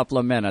for a couple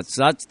of minutes.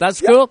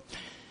 That's cool?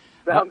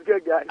 Sounds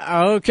good,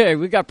 guys. Okay,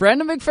 we got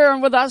Brandon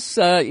McFerrin with us.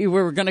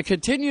 We're going to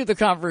continue the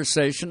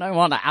conversation. I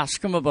want to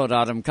ask him about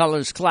Autumn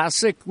Colors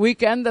Classic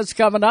weekend that's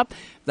coming up.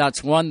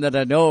 That's one that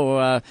I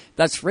know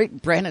that's right in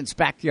Brandon's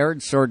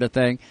backyard sort of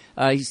thing.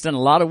 He's done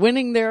a lot of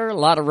winning there, a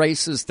lot of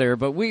races there.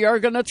 But we are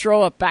going to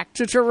throw it back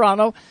to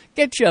Toronto,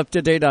 get you up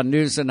to date on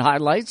news and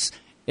highlights.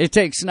 It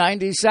takes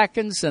 90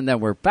 seconds, and then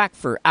we're back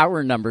for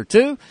hour number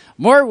 2.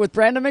 More with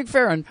Brandon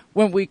McFerrin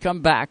when we come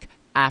back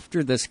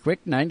after this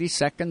quick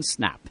 90-second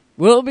snap.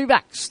 We'll be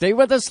back. Stay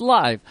with us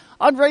live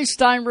on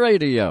Racetime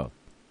Radio.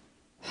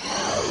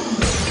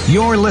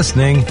 You're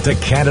listening to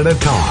Canada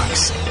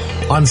Talks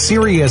on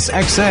Sirius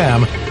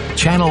XM,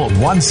 Channel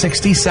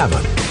 167.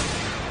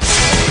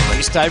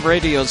 Racetime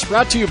Radio is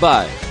brought to you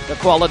by the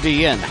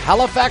Quality Inn,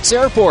 Halifax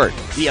Airport,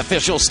 the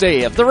official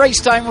stay of the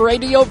Racetime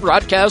Radio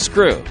broadcast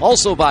crew.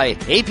 Also by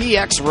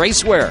APX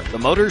Racewear, the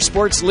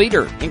motorsports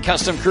leader in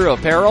custom crew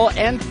apparel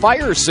and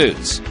fire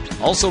suits.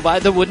 Also by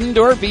the Wooden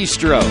Door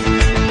Bistro.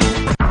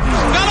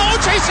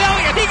 Chase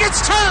Elliott, he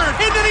gets turned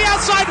into the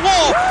outside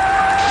wall.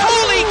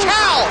 Holy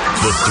cow!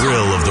 The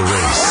thrill of the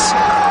race.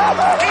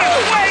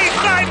 Way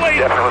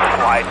sideways. Definitely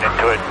sliding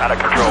into it, out of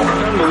control.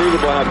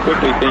 Unbelievable how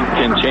quickly things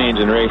can change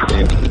in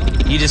racing.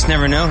 You just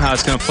never know how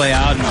it's going to play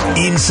out.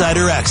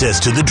 Insider access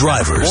to the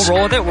drivers. We'll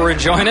roll with it. We're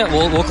enjoying it.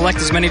 We'll collect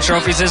as many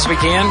trophies as we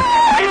can. All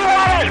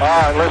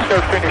right, let's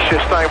go finish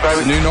this thing, baby.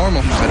 It's a new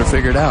normal. Better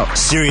figure it out.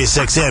 Sirius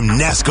XM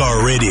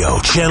NASCAR Radio,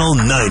 Channel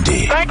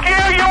 90. Thank you.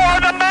 You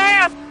are the man.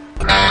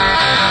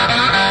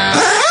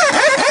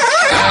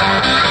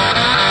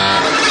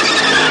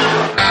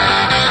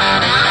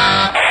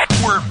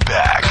 We're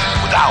back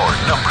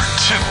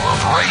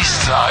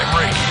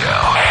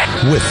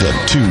with the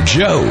two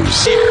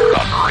Joes here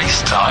on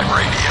Race Time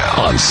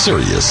Radio on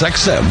Sirius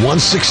XM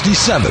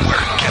 167, where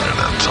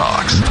Canada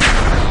talks.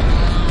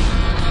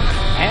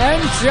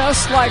 And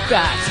just like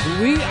that,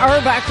 we are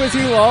back with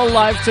you all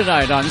live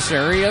tonight on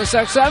Sirius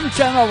XM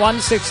Channel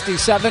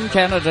 167,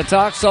 Canada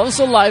Talks,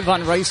 also live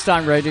on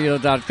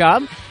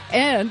racetimeradio.com.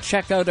 And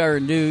check out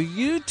our new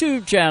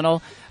YouTube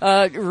channel,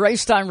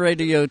 Racetime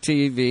Radio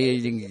TV.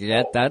 You can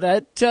get that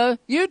at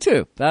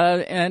YouTube.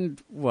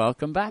 And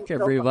welcome back,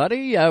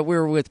 everybody.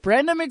 We're with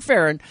Brandon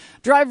McFerrin,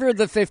 driver of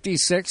the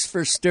 56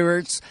 for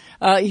Stewart's.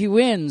 He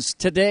wins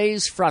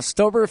today's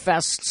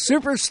Frosttoberfest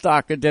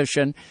Superstock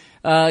Edition.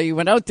 He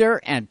went out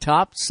there and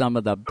topped some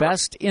of the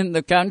best in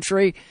the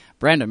country.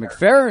 Brandon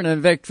McFerrin in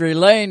Victory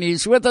Lane.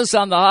 He's with us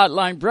on the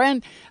hotline.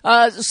 Brand,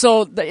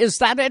 so is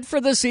that it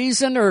for the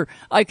season? Or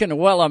I can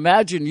well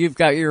imagine you've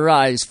got your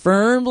eyes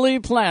firmly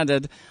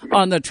planted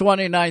on the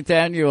 29th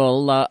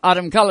annual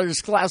Autumn Colors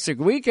Classic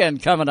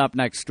weekend coming up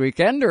next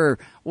weekend, or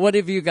what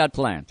have you got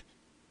planned?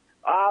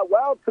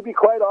 Well, to be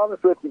quite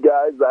honest with you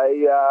guys,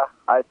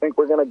 I think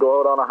we're going to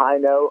go out on a high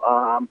note.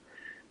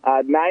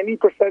 90%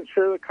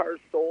 sure the car's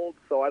sold,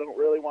 so I don't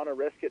really want to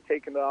risk it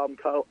taking it to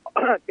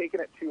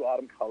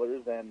Autumn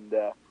Colors and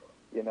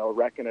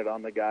wrecking it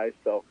on the guys.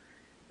 So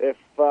if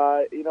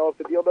the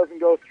deal doesn't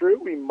go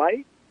through, you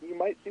might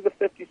see the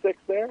 56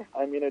 there.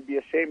 I mean, it'd be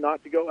a shame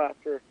not to go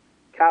after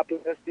capping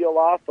this deal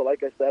off. But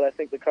like I said, I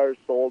think the car's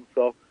sold,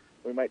 so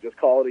we might just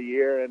call it a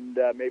year and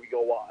maybe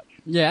go watch.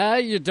 Yeah,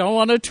 you don't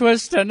want to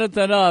twist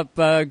anything up.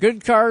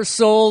 Good car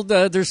sold.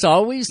 There's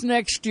always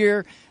next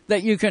year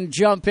that you can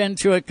jump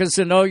into it because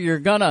you know you're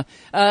gonna.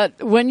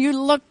 When you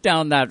look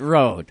down that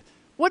road,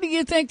 what are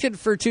you thinking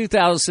for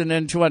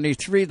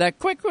 2023? That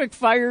quick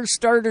Fire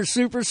Starter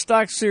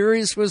Superstock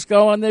Series was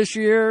going this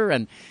year,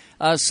 and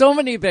so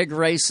many big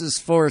races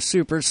for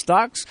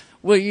Superstocks.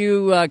 Will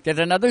you get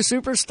another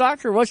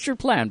Superstock, or what's your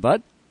plan,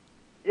 bud?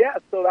 Yeah,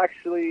 so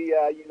actually,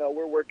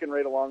 we're working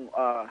right along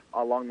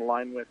the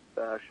line with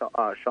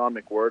Sean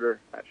McWhorter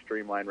at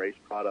Streamline Race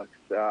Products.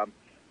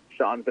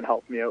 Sean's been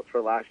helping me out for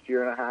the last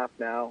year and a half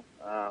now.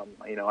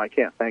 I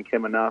can't thank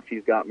him enough.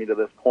 He's got me to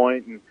this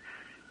point, and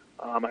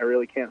I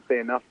really can't say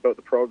enough about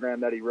the program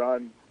that he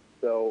runs.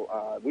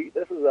 So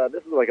this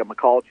is like a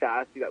McCall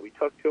chassis that we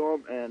took to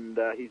him, and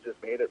he's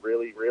just made it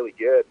really, really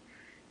good.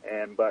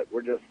 But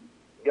we're just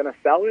gonna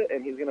sell it,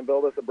 and he's gonna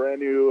build us a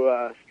brand new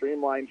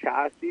Streamline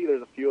chassis.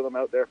 There's a few of them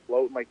out there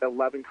floating, like the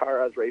 11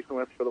 car I was racing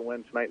with for the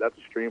win tonight. That's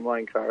a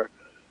Streamline car.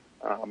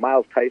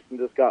 Miles Tyson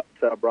just got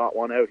brought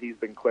one out. He's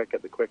been quick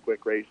at the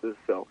quick races,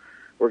 so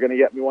we're going to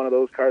get me one of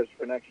those cars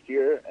for next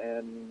year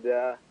and,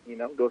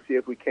 go see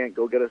if we can't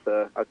go get us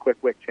a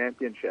quick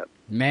championship.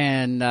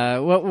 Man,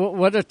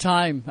 what a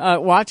time.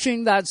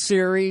 Watching that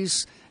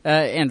series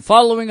and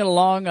following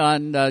along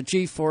on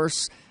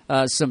G-Force,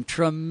 some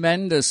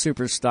tremendous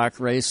Superstock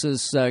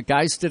races.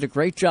 Guys did a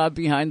great job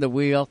behind the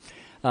wheel.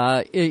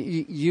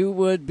 You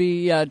would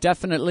be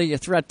definitely a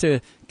threat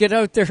to get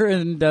out there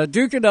and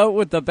duke it out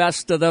with the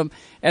best of them.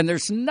 And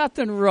there's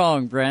nothing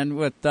wrong, Brent,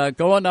 with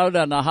going out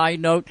on a high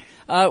note.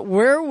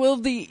 Where will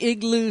the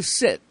Igloo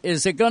sit?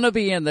 Is it going to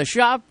be in the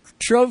shop,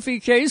 trophy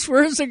case?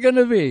 Where is it going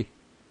to be?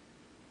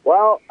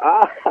 Well,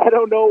 I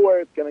don't know where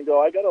it's going to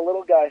go. I got a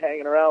little guy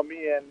hanging around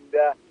me, and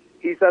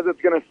he says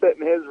it's going to sit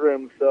in his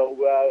room. So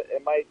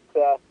it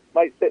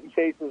might sit in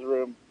Chase's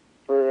room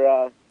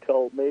for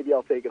till maybe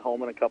I'll take it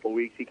home in a couple of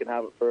weeks. He can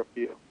have it for a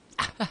few.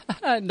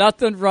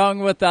 Nothing wrong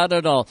with that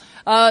at all.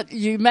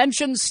 You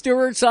mentioned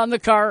Stewart's on the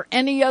car.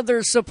 Any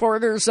other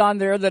supporters on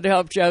there that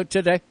helped you out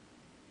today?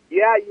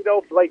 Yeah,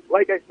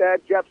 like I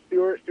said, Jeff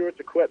Stewart, Stewart's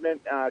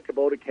Equipment,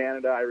 Kubota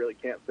Canada, I really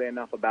can't say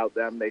enough about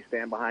them. They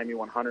stand behind me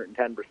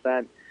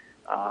 110%.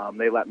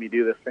 They let me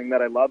do this thing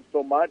that I love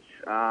so much.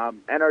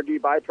 NRD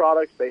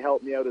Byproducts, they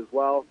help me out as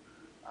well.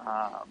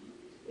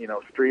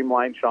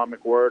 Streamline, Sean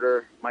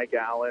McWhorter, Mike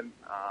Allen.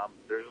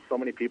 There's so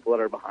many people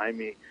that are behind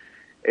me.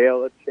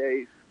 Ayla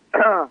Chase,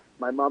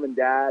 my mom and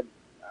dad,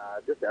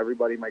 just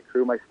everybody, my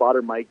crew, my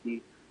spotter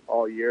Mikey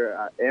all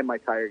year, and my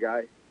tire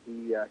guy.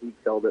 He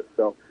killed it.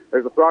 So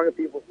there's a throng of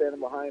people standing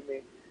behind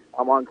me.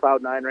 I'm on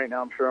cloud nine right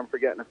now. I'm sure I'm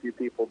forgetting a few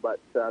people, but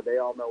they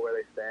all know where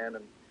they stand,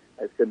 and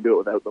I just couldn't do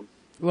it without them.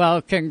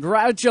 Well,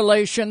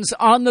 congratulations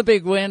on the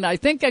big win. I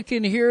think I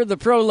can hear the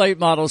Pro Late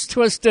models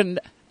twisting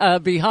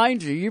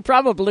behind you. You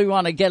probably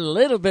want to get a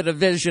little bit of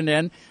vision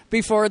in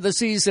before the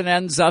season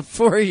ends up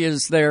for you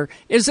there.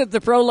 Is it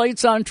the Pro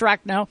Lates on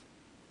track now?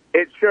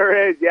 It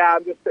sure is, yeah.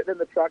 I'm just sitting in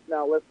the truck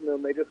now listening to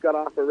them. They just got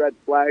off a red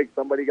flag.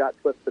 Somebody got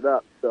twisted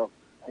up, so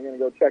I'm going to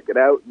go check it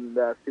out and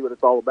see what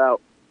it's all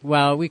about.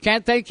 Well, we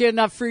can't thank you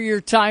enough for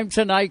your time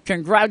tonight.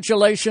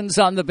 Congratulations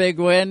on the big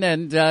win,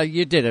 and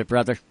you did it,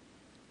 brother.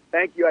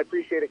 Thank you. I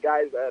appreciate it,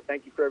 guys.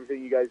 Thank you for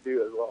everything you guys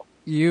do as well.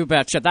 You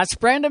betcha. That's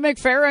Brandon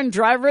McFerrin,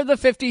 driver of the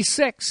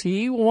 56.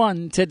 He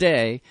won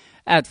today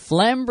at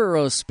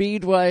Flamborough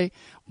Speedway.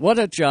 What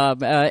a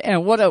job,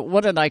 and what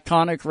an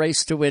iconic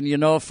race to win.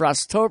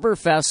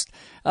 Frosttoberfest,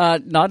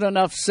 not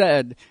enough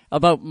said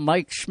about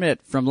Mike Schmidt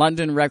from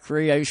London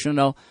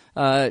Recreational.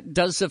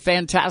 Does a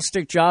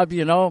fantastic job,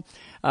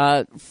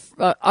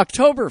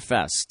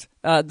 Oktoberfest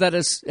that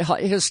has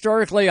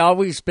historically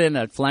always been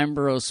at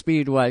Flamborough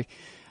Speedway.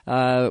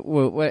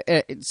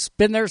 It's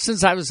been there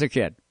since I was a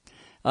kid.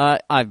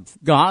 I've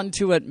gone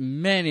to it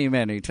many,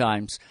 many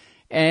times.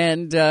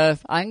 And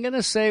I'm going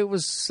to say it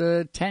was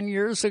 10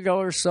 years ago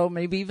or so,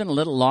 maybe even a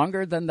little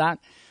longer than that.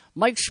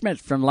 Mike Schmidt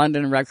from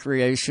London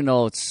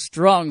Recreational,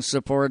 strong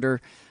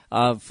supporter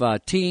of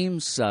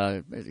teams.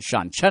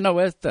 Sean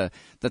Chenoweth, the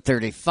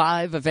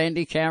 35 of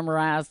Andy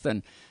Camerath,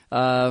 and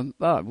it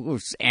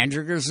was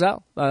Andrew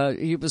Griselle.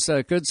 He was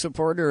a good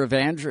supporter of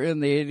Andrew in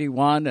the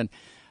 81, and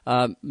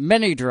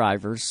many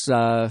drivers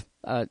have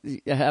had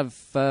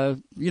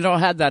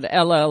that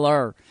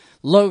LLR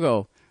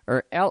logo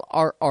or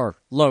LRR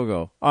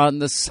logo on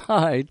the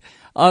side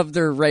of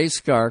their race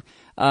car.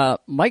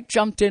 Mike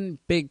jumped in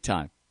big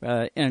time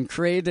and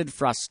created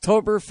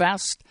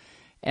Frosttoberfest,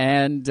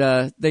 and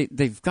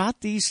they've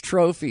got these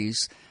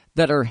trophies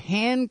that are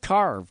hand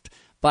carved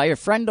by a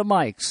friend of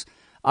Mike's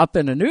up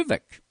in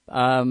Inuvik,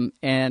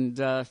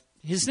 and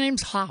his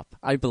name's Hop,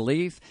 I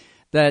believe,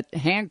 that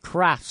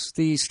handcrafts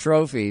these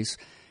trophies.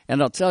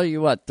 And I'll tell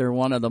you what, they're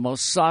one of the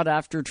most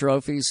sought-after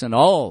trophies in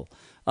all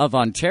of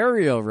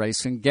Ontario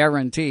racing,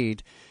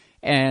 guaranteed.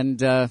 And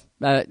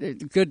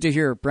good to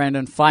hear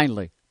Brandon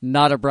finally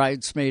not a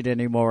bridesmaid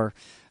anymore,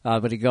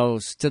 but he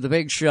goes to the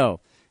big show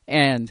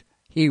and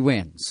he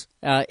wins.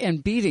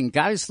 And beating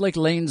guys like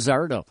Lane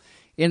Zardo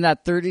in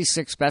that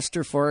 36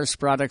 Bester Forest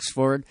Products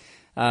Ford,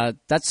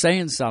 that's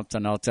saying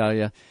something, I'll tell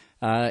you.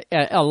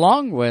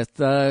 Along with,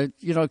 Garrett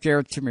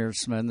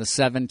Temirsma in the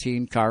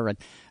 17 car.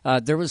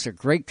 And there was a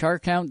great car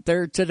count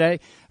there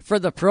today for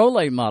the Pro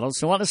Late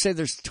models. I want to say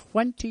there's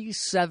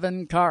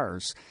 27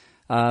 cars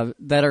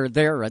that are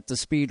there at the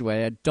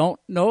Speedway. I don't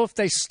know if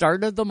they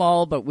started them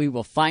all, but we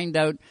will find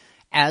out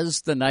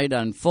as the night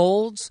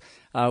unfolds.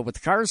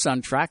 With cars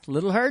on track, a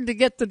little hard to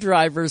get the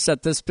drivers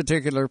at this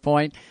particular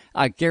point.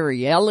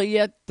 Gary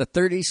Elliott, the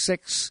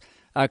 36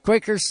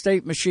 Quaker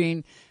State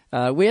machine.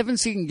 We haven't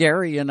seen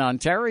Gary in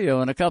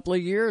Ontario in a couple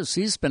of years.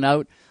 He's been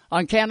out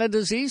on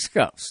Canada's East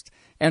Coast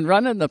and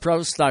running the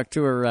Pro Stock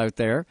Tour out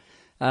there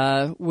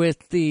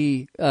with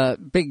the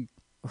big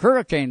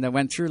hurricane that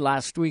went through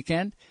last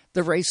weekend.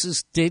 The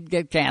races did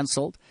get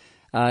canceled.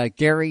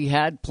 Gary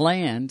had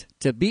planned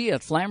to be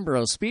at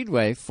Flamborough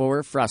Speedway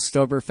for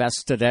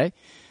Frosttoberfest today,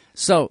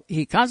 so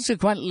he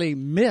consequently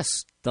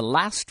missed the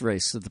last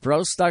race of the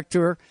Pro Stock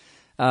Tour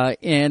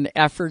in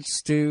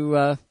efforts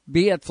to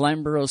be at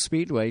Flamborough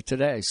Speedway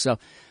today. So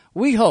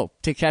we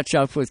hope to catch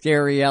up with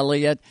Gary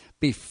Elliott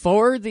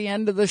before the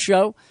end of the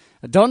show.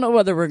 I don't know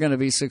whether we're going to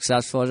be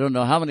successful. I don't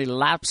know how many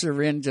laps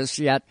are in just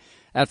yet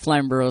at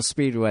Flamborough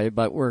Speedway,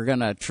 but we're going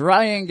to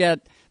try and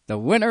get the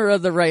winner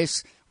of the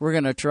race. We're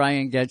going to try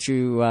and get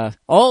you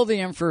all the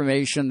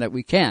information that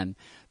we can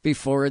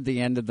before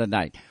the end of the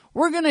night.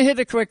 We're going to hit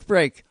a quick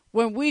break.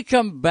 When we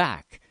come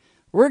back,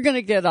 we're going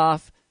to get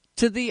off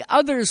to the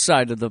other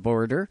side of the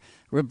border.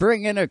 We're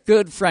bringing a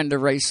good friend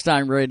of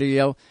Racetime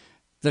Radio,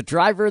 the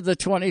driver of the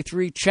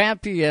 23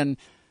 champion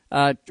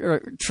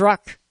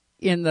truck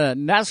in the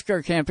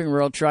NASCAR Camping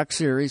World Truck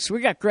Series.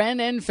 We got Grant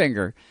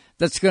Enfinger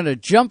that's going to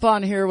jump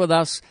on here with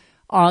us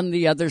on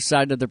the other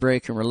side of the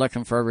break, and we're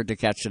looking forward to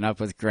catching up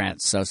with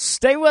Grant. So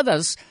stay with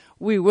us.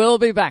 We will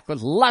be back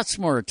with lots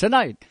more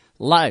tonight,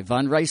 live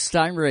on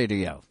Racetime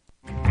Radio.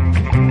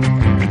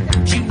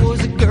 She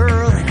was a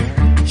girl in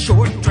a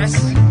short dress.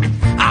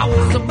 I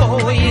was a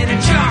boy in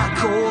a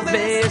charcoal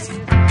vest.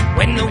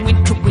 When the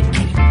winter wind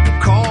came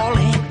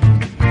calling,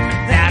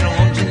 that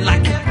engine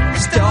like a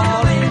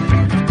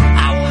stalling.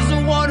 I was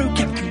the one who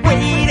kept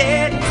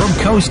waiting. From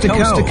coast to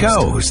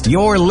coast,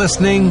 you're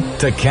listening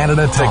to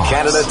Canada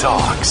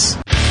Talks.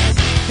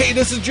 Hey,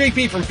 this is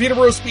JP from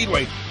Peterborough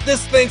Speedway.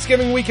 This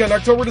Thanksgiving weekend,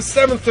 October the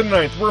 7th to the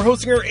 9th, we're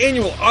hosting our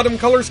annual Autumn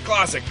Colors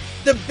Classic,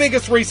 the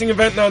biggest racing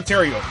event in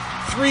Ontario.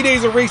 3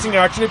 days of racing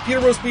action at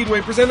Peterborough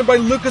Speedway presented by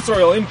Lucas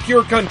Oil in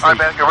Pure Country. All right,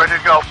 man, you're ready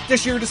to go.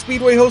 This year, the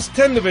Speedway hosts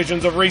 10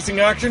 divisions of racing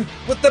action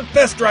with the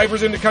best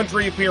drivers in the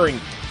country appearing.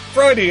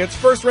 Friday, it's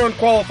first round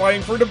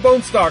qualifying for the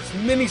Bone Stocks,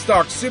 Mini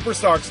Stocks, Super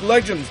Stocks,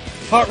 Legends,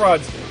 Hot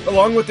Rods,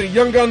 along with the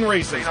Young Gun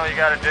races. You know you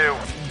gotta do.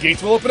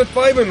 Gates will open at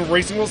 5 and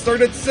racing will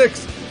start at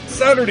 6.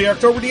 Saturday,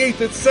 October the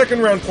 8th, it's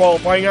second round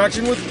qualifying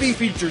action with B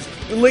features,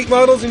 the late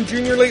models and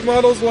junior late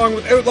models along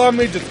with outlaw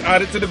midgets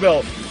added to the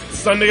bill.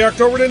 Sunday,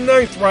 October the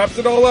 9th, wraps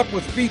it all up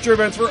with feature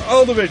events for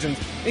all divisions,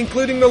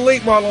 including the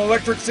late model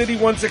Electric City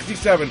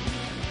 167.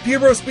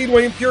 Peterborough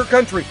Speedway and Pure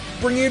Country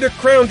bring you to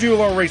Crown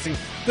Jewel Racing,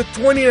 the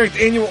 29th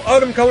annual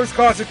Autumn Colors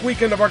Classic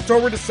weekend of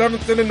October the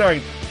 7th to the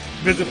 9th.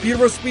 Visit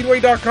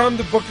peterboroughspeedway.com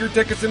to book your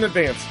tickets in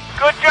advance.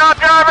 Good job,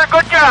 driver,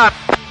 good job!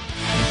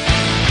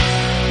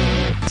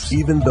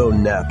 Even though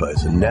Napa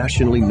is a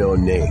nationally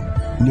known name,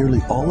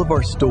 nearly all of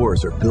our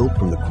stores are built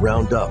from the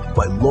ground up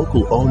by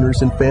local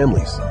owners and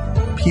families.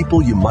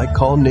 People you might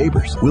call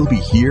neighbors will be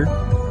here,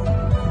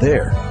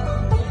 there,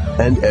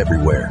 and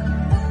everywhere.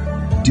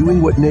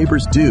 Doing what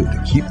neighbors do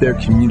to keep their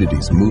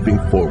communities moving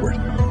forward.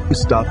 You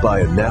stop by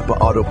a Napa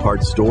Auto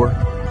Parts store,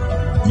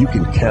 you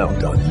can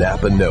count on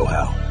Napa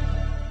know-how.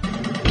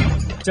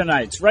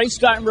 Tonight's Race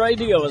Time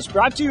Radio is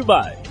brought to you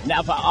by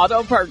Napa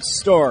Auto Parts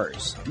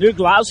Stores, New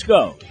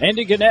Glasgow,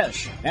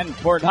 Antigonish, and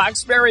Port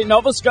Hawkesbury,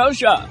 Nova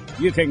Scotia.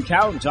 You can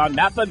count on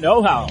Napa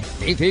know-how.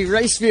 BP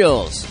Race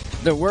Fuels,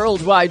 the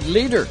worldwide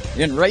leader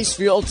in race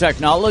fuel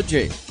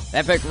technology.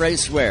 Epic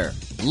Racewear.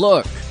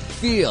 Look,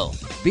 feel,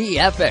 be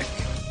epic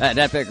at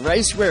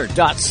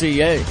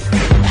epicracewear.ca.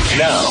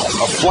 Now,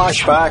 a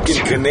flashback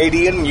in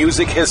Canadian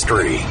music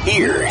history.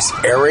 Here's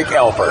Eric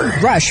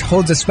Alper. Rush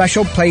holds a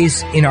special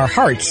place in our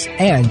hearts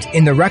and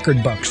in the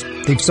record books.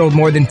 They've sold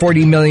more than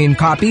 40 million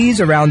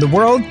copies around the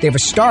world. They have a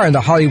star in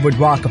the Hollywood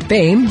Walk of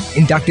Fame,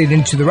 inducted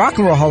into the Rock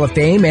and Roll Hall of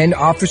Fame, and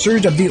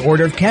officers of the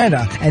Order of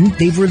Canada. And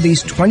they've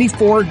released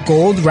 24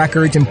 gold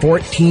records and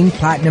 14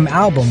 platinum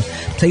albums,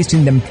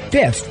 placing them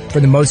 5th for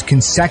the most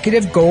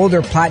consecutive gold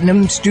or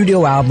platinum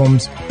studio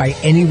albums by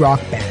any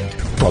rock band.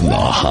 From the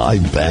high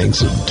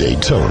banks of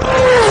Daytona,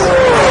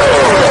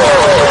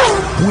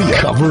 we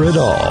cover it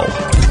all.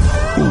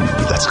 Ooh,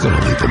 that's going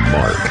to leave a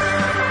mark.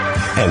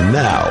 And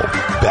now,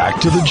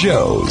 back to the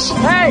Joes.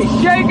 Hey,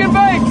 shake and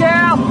bake,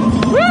 Cal!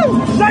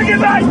 Woo! Shake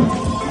and bake!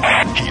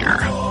 Here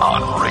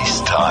on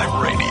Race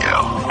Time Radio.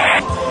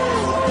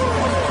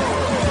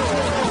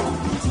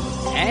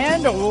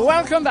 And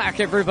welcome back,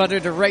 everybody,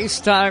 to Race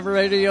Time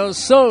Radio.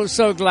 So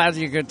glad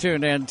you could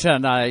tune in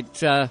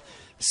tonight.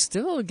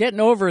 Still getting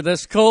over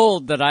this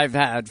cold that I've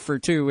had for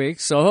 2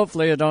 weeks, so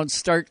hopefully I don't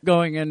start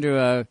going into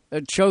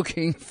a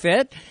choking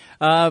fit.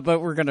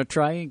 But we're going to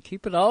try and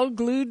keep it all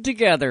glued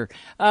together.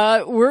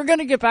 We're going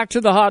to get back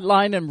to the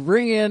hotline and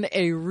bring in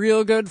a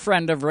real good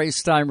friend of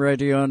Race Time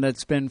Radio, and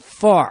it's been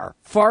far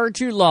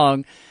too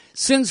long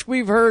since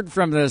we've heard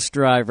from this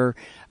driver.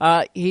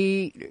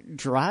 He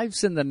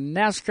drives in the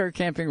NASCAR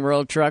Camping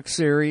World Truck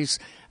Series.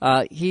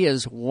 He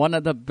is one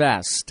of the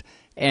best.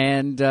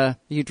 And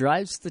he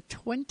drives the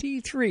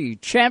 23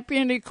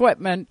 Champion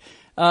Equipment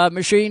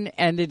machine,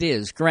 and it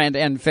is Grant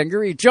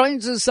Enfinger. He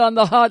joins us on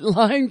the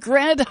hotline.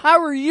 Grant, how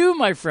are you,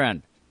 my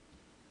friend?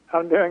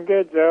 I'm doing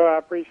good, Joe. I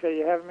appreciate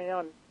you having me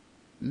on.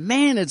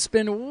 Man, it's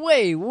been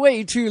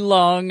way too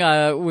long.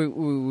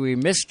 We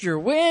missed your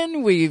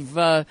win. We've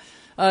a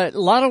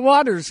lot of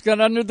water's gone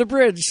under the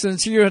bridge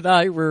since you and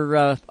I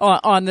were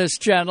on this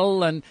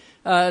channel, and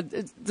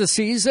the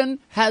season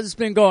has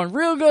been going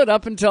real good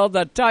up until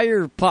that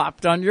tire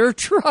popped on your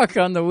truck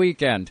on the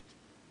weekend.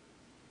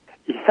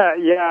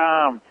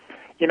 Yeah.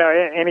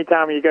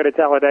 Anytime you go to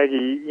Talladega,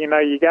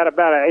 you got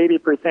about an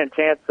 80%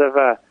 chance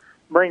of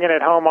bringing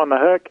it home on the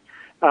hook,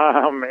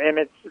 and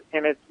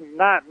it's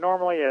not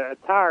normally a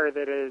tire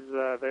that is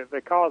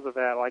the cause of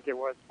that, like it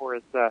was for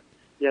us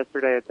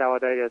yesterday at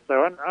Talladega.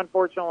 So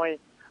unfortunately,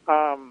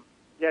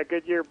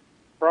 Goodyear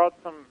brought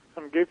some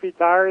goofy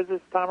tires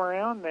this time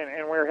around,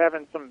 and we're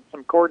having some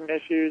cordon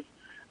issues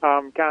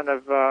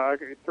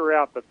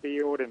throughout the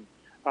field, and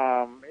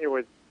it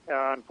was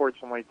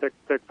unfortunately took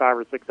 5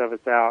 or 6 of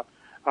us out.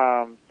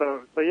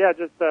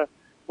 Just a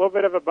little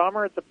bit of a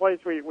bummer. It's a place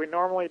we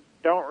normally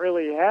don't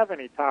really have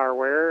any tire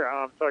wear,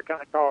 so it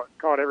kind of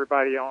caught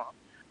everybody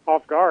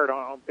off guard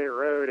on pit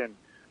road, and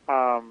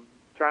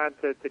trying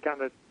to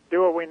kind of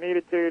do what we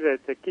needed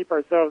to keep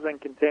ourselves in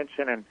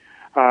contention, and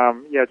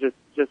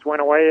just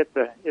went away at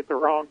the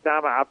wrong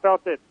time. I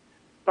felt it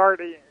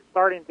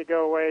starting to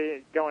go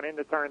away going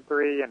into turn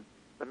 3 and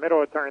the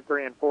middle of turn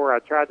 3 and 4. I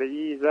tried to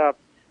ease up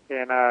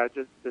and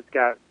just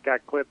got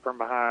clipped from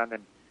behind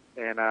and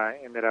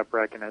ended up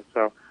wrecking it.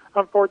 So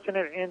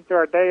unfortunate into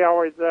our day. I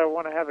always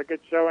want to have a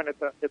good showing at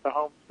the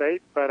home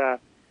state, but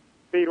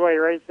speedway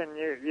racing,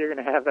 you're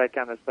going to have that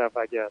kind of stuff,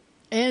 I guess.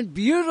 And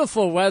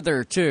beautiful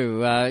weather,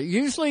 too.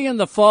 Usually in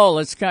the fall,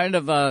 it's kind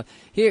of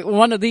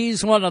one of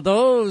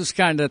those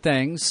kind of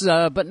things,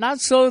 but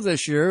not so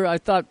this year. I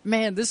thought,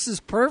 man, this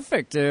is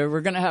perfect. We're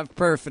going to have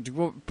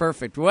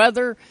perfect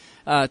weather.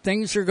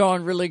 Things are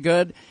going really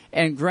good.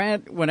 And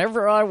Grant,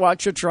 whenever I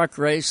watch a truck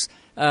race,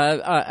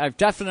 I've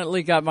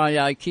definitely got my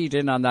eye keyed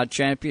in on that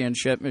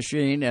championship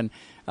machine and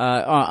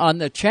on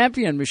the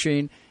champion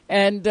machine.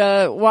 And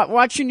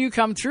watching you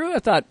come through, I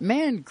thought,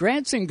 man,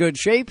 Grant's in good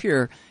shape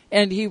here.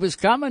 And he was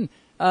coming.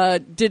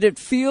 Did it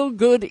feel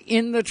good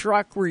in the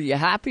truck? Were you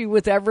happy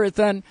with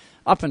everything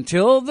up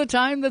until the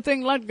time the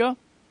thing let go?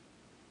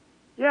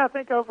 Yeah, I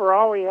think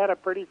overall we had a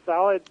pretty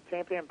solid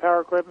Champion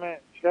Power Equipment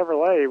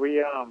Chevrolet.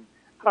 We, I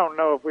don't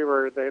know if we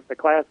were the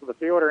class of the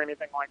field or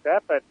anything like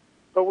that, but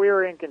we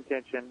were in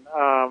contention.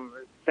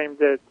 Seemed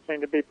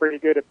to be pretty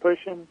good at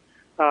pushing.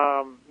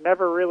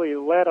 Never really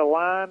led a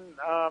line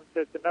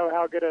to know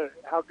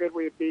how good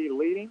we'd be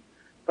leading.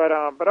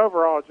 But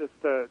overall, just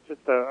a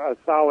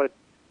solid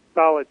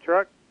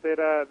truck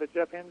that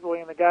Jeff Hensley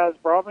and the guys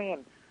brought me,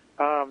 and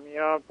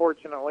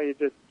unfortunately,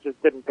 it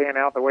just didn't pan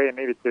out the way it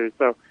needed to.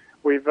 So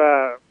we've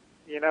we're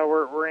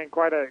in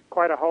quite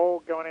a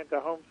hole going into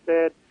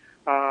Homestead.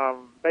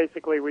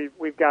 Basically,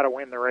 we've got to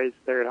win the race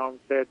there at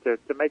Homestead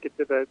to make it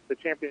to the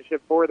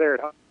championship 4 there at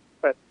home.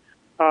 But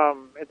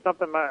it's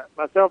something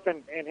myself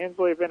and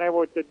Hensley have been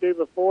able to do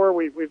before.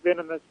 We've been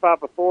in this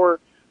spot before.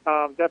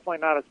 Definitely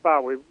not a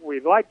spot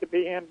we'd like to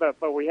be in, but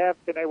we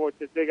have been able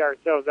to dig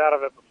ourselves out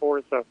of it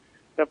before. So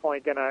definitely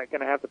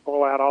gonna have to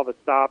pull out all the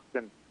stops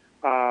and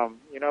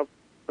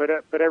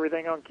put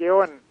everything on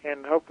kill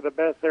and hope for the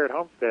best there at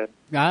Homestead.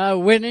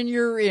 Winning,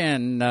 you're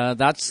in.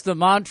 That's the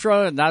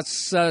mantra, and that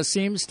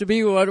seems to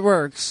be what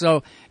works.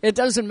 So it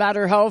doesn't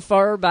matter how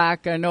far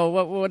back. I know,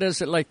 what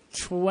is it, like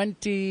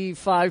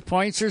 25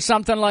 points or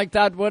something like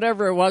that,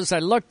 whatever it was. I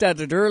looked at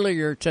it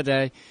earlier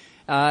today,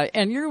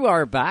 and you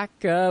are back.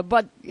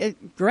 But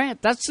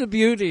Grant, that's the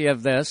beauty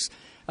of this.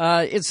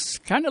 It's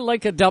kind of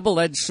like a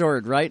double-edged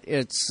sword, right?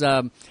 It's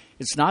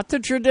not the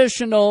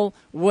traditional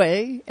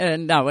way,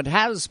 and now it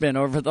has been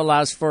over the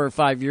last 4 or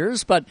 5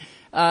 years, but,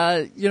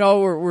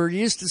 we're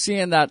used to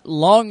seeing that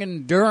long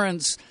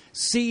endurance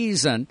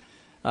season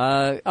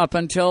up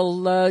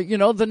until,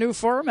 the new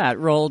format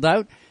rolled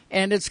out,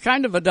 and it's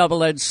kind of a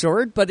double-edged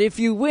sword, but if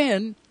you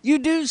win, you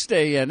do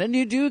stay in, and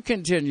you do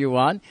continue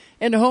on.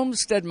 And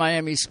Homestead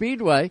Miami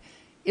Speedway,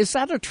 is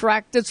that a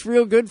track that's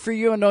real good for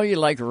you? I know you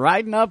like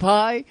riding up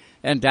high,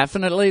 and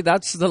definitely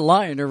that's the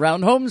line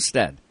around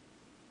Homestead.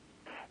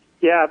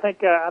 Yeah, I think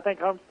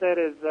Homestead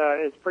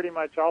is pretty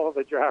much all of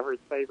the drivers'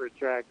 favorite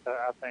track.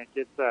 I think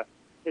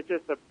it's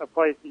just a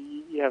place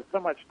you have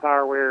so much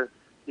power where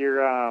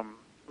you're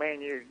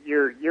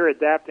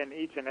adapting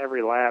each and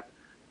every lap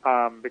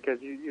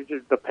because you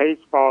just the pace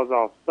falls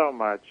off so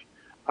much,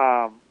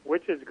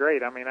 which is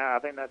great. I mean, I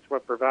think that's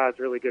what provides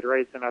really good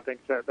racing. I think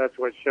that's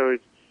what shows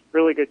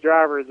really good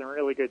drivers and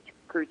really good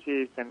crew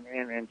chiefs and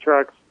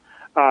trucks.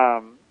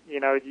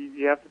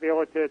 You have to be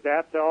able to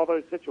adapt to all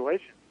those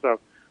situations. So.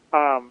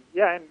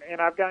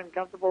 And I've gotten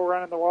comfortable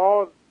running the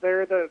wall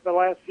there the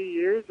last few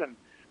years, and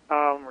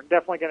we're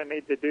definitely going to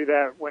need to do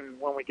that when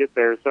we get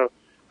there. So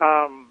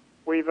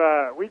we've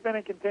been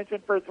in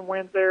contention for some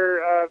wins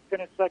there,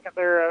 finished second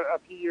there a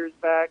few years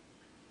back,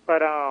 but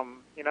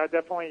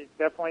definitely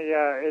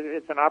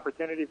it's an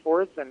opportunity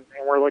for us, and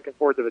we're looking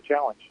forward to the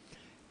challenge.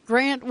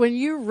 Grant, when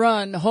you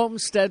run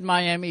Homestead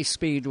Miami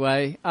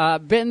Speedway,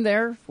 been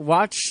there,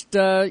 watched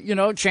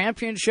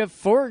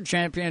Ford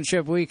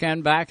Championship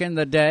weekend back in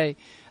the day.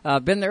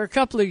 Been there a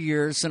couple of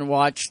years and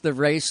watched the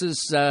races.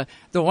 The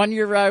one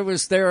year I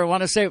was there, I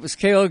want to say it was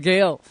Cale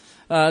Gale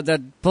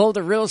that pulled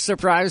a real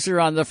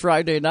surpriser on the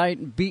Friday night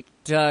and beat,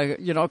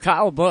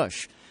 Kyle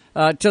Busch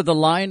to the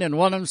line and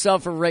won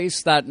himself a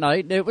race that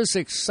night. It was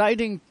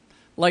exciting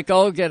like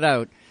all get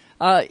out.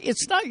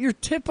 It's not your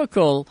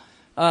typical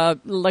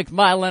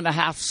mile and a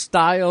half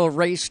style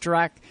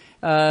racetrack.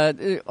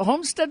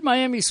 Homestead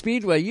Miami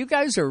Speedway, you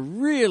guys are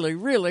really,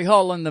 really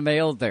hauling the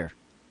mail there.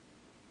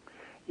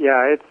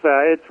 Yeah,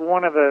 it's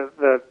one of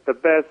the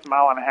best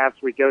mile and a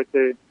halves we go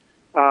to.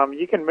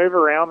 You can move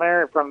around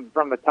there from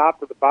the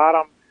top to the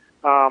bottom.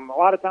 A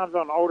lot of times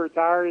on older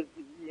tires,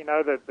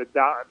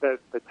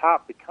 the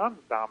top becomes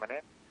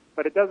dominant,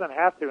 but it doesn't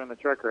have to in the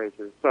truck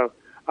races. So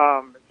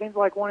it seems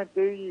like 1 and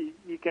 2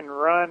 you can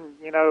run,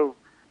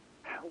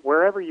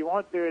 wherever you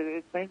want to.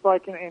 It seems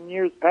like in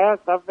years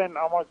past I've been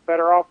almost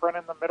better off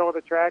running the middle of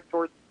the track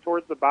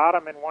towards the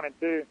bottom in 1 and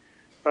 2,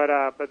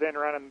 but then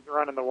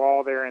running the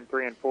wall there in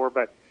 3 and 4.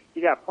 But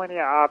you got plenty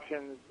of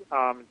options.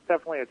 It's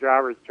definitely a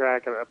driver's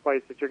track, a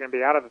place that you're going to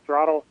be out of the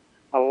throttle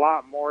a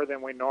lot more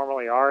than we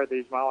normally are at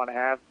these mile and a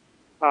half.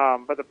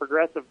 But the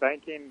progressive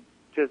banking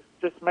just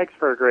makes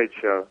for a great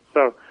show.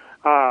 So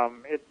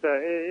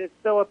it's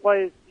still a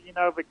place,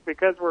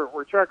 because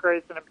we're truck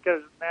racing and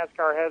because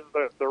NASCAR has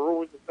the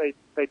rules that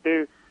they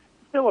do.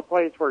 It's still a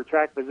place where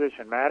track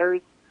position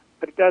matters,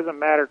 but it doesn't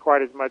matter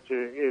quite as much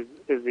as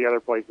the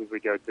other places we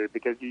go to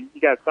because you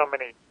got so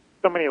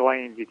many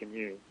lanes you can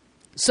use.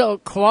 So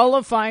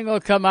qualifying will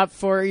come up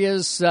for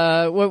you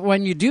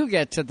when you do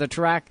get to the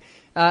track.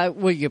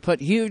 Will you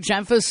put huge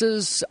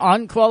emphasis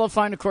on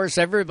qualifying? Of course,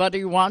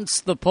 everybody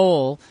wants the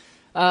pole,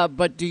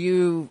 but do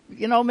you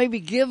maybe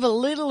give a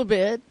little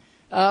bit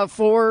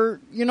for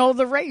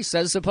the race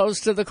as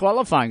opposed to the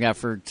qualifying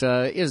effort?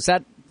 Is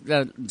that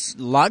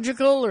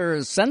logical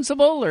or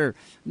sensible or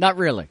not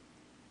really?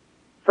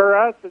 For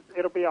us,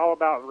 it'll be all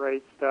about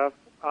race stuff.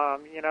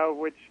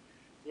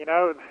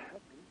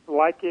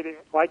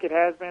 Like it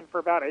has been for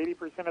about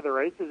 80% of the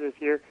races this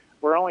year,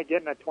 we're only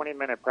getting a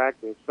 20-minute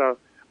practice. So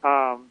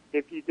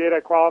if you did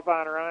a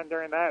qualifying run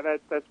during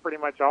that's pretty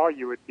much all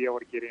you would be able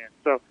to get in.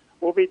 So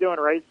we'll be doing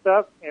race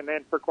stuff, and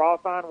then for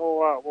qualifying,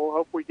 we'll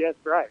hope we guessed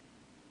right.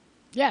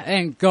 Yeah,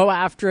 and go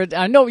after it.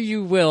 I know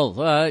you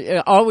will.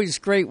 Always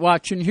great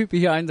watching you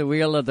behind the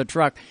wheel of the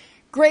truck.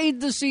 Grade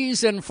the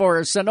season for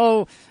us. I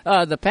know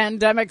the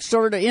pandemic's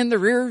sort of in the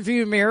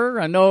rearview mirror.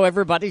 I know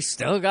everybody's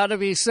still got to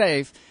be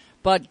safe.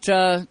 But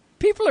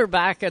people are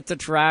back at the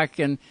track,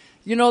 and,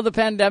 the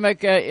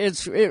pandemic,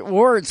 it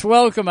wore its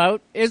welcome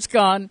out. It's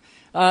gone.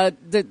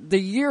 The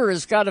year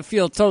has got to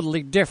feel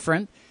totally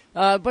different.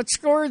 But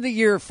score the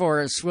year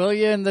for us, will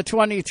you, in the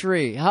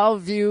 23? How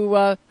have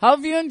you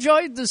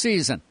enjoyed the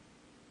season?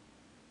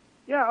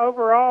 Yeah,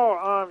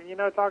 overall,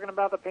 talking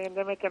about the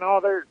pandemic and all,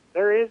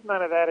 there is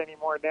none of that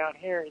anymore down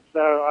here.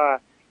 So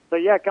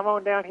yeah, come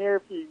on down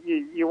here if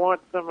you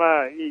want some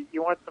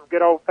you want some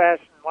good old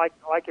fashioned like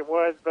it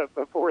was, but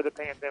before the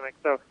pandemic.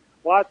 So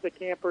lots of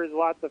campers,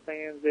 lots of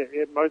fans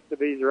at most of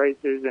these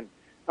races, and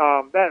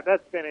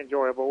that's been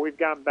enjoyable. We've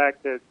gotten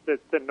back to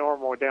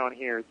normal down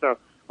here. So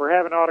we're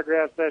having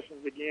autograph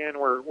sessions again.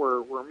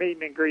 We're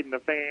meeting and greeting the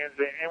fans,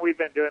 and we've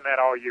been doing that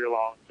all year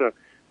long. So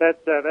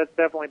that's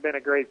definitely been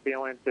a great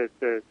feeling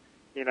to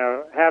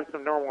have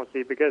some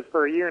normalcy, because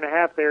for a year and a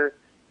half there,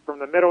 from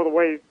the middle of the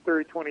way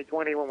through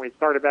 2020 when we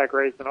started back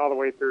racing all the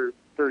way through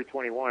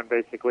 21,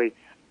 basically,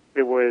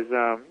 it was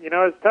it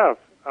was tough.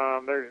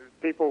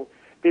 People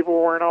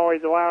weren't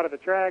always allowed at the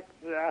track.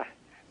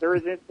 There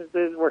was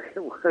instances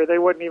where they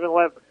wouldn't even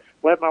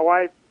let my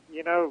wife,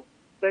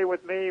 stay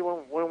with me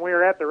when we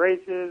were at the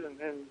races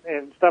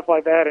and stuff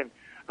like that. And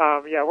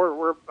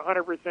we're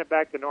 100%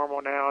 back to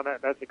normal now, and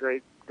that's a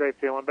great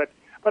feeling.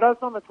 But us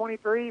on the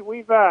 23,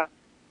 we've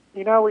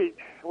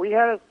we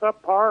had a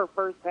subpar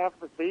first half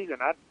of the season.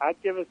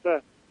 I'd give us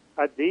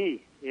a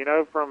D,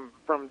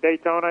 from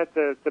Daytona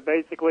to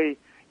basically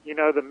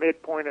the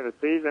midpoint of the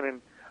season.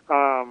 And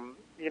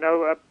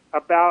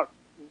about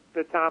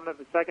the time that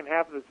the second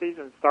half of the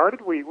season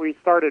started, we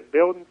started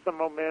building some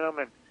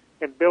momentum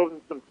and building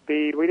some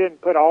speed. We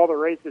didn't put all the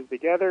races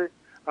together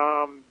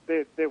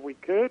that we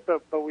could,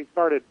 but we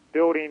started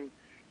building,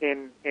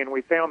 and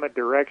we found the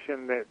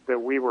direction that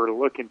we were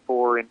looking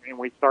for, and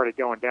we started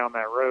going down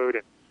that road.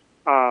 And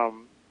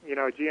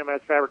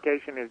GMS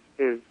Fabrication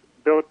is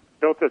built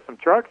us some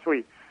trucks.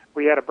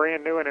 We had a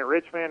brand new one at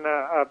Richmond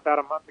about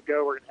a month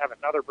ago. We're going to have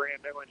another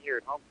brand new one here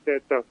at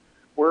Homestead. So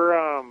we're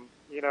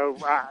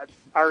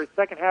our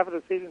second half of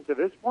the season to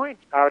this point,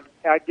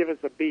 I'd give us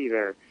a B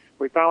there.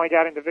 We finally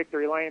got into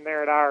victory lane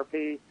there at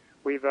IRP.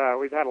 We've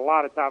had a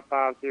lot of top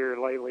fives here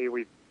lately.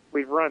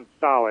 We've run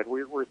solid.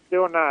 We're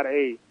still not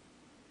a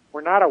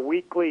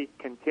weekly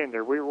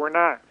contender. We're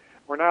not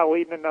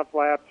leading enough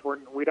laps.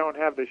 We don't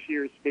have the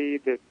sheer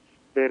speed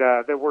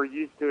that we're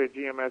used to at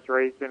GMS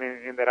Racing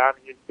and that I'm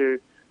used to.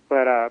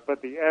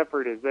 But the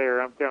effort is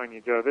there. I'm telling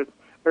you, Joe.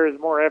 There is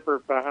more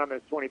effort behind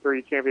this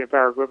 23 Champion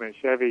Power Equipment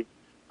Chevy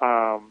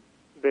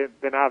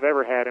than I've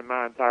ever had in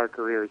my entire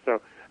career.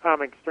 So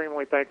I'm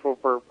extremely thankful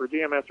for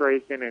GMS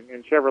Racing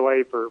and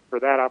Chevrolet for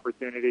that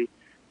opportunity.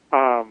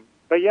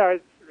 But yeah,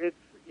 it's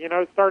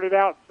started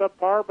out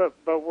subpar,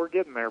 but we're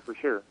getting there for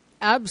sure.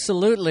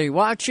 Absolutely.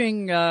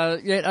 Watching,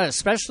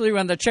 especially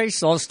when the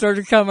chase all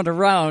started coming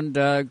around,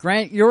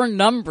 Grant, your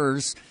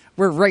numbers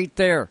were right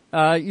there.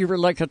 You were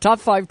like a top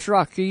 5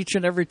 truck each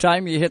and every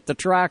time you hit the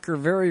track, or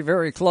very,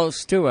 very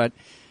close to it.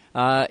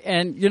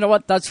 And you know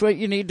what? That's what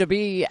you need to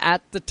be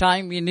at the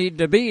time you need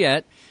to be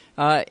at.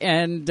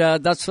 And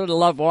that's what I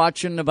love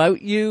watching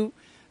about you.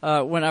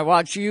 When I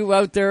watch you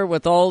out there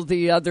with all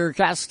the other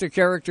cast of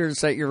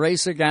characters that you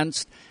race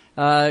against,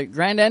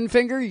 Grant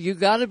Enfinger, you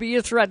got to be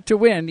a threat to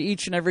win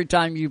each and every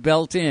time you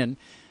belt in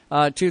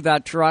to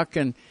that truck.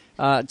 And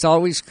it's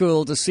always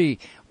cool to see.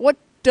 What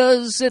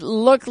does it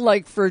look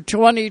like for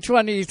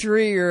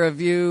 2023, or have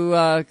you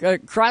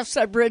crossed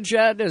that bridge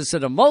yet? Is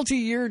it a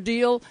multi-year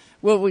deal?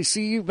 Will we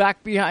see you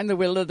back behind the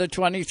wheel of the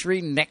 23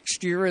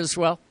 next year as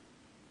well?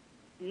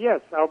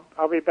 Yes,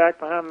 I'll be back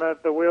behind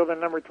the wheel of the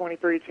number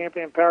 23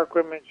 Champion Power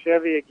Equipment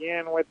Chevy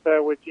again with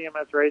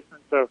GMS Racing.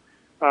 So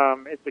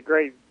it's a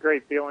great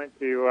feeling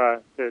to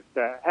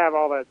have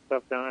all that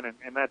stuff done,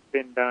 and that's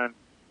been done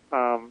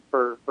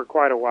for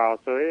quite a while.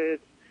 So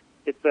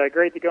it's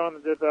great to go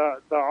into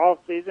the off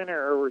season,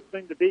 or we're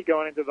soon to be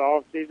going into the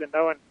off season,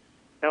 knowing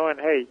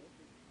hey,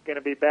 going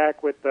to be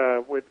back with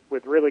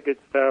really good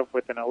stuff,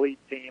 with an elite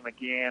team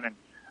again, and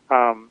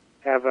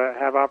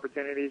have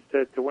opportunities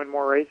to win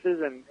more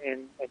races and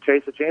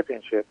chase a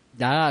championship.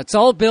 It's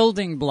all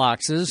building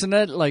blocks, isn't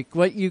it? Like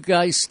what you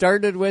guys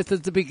started with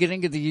at the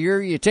beginning of the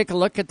year. You take a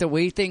look at the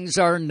way things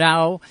are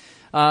now,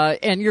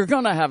 and you're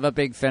going to have a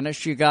big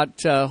finish. You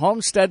got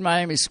Homestead,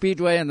 Miami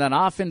Speedway, and then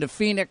off into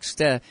Phoenix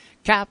to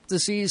cap the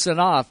season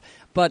off.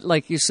 But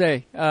like you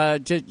say,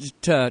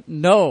 to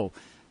know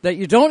that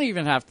you don't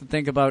even have to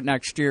think about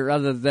next year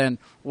other than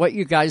what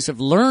you guys have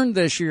learned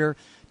this year,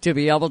 to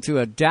be able to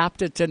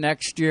adapt it to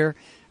next year.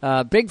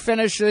 Big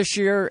finish this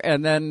year,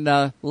 and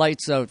then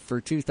lights out for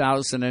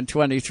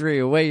 2023.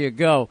 Away you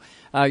go.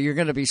 You're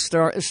going to be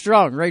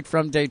strong right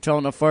from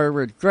Daytona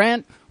forward.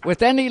 Grant,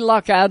 with any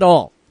luck at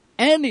all,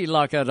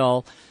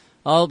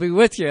 I'll be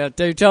with you at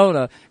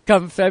Daytona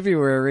come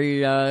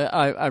February.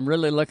 I'm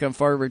really looking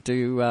forward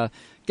to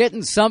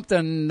getting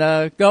something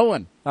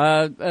going.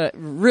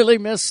 Really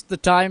missed the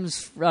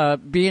times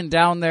being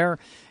down there,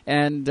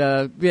 and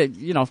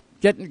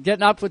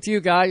getting up with you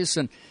guys,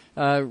 and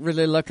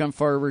really looking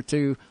forward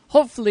to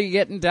hopefully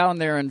getting down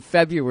there in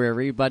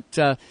February.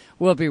 But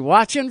we'll be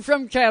watching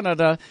from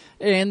Canada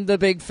in the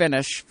big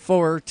finish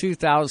for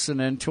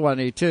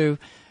 2022.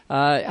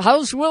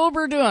 How's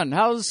Wilbur doing?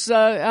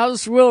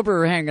 How's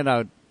Wilbur hanging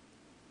out?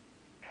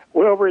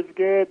 Wilbur's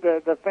good.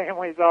 The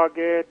family's all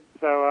good.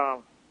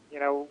 So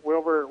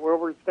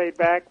Wilbur stayed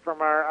back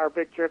from our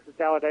big trip to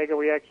Talladega.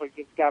 We actually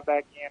just got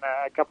back in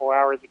a couple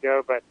hours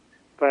ago, but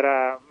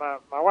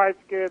my wife's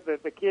good,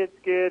 the kid's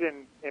good,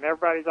 and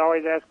everybody's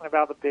always asking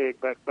about the pig,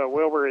 but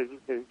Wilbur is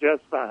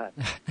just fine.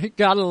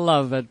 Gotta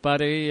love it,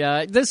 buddy.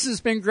 This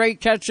has been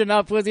great catching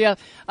up with you.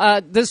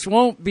 This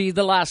won't be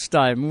the last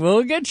time.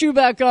 We'll get you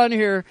back on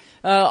here.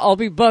 I'll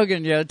be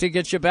bugging you to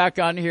get you back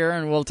on here,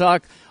 and we'll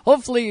talk,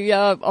 hopefully,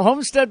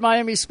 Homestead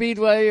Miami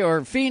Speedway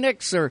or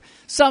Phoenix or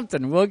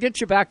something. We'll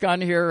get you back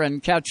on here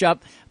and catch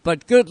up.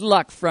 But good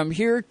luck from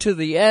here to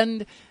the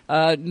end.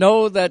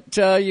 Know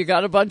that you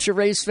got a bunch of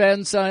race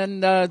fans on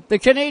the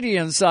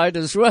Canadian side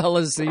as well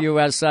as the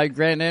U.S. side.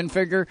 Grant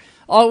Enfinger,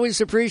 always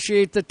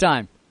appreciate the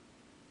time.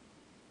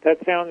 That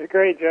sounds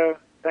great, Joe.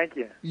 Thank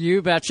you.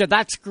 You betcha.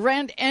 That's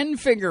Grant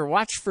Enfinger.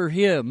 Watch for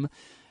him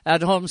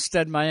at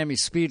Homestead Miami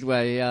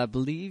Speedway.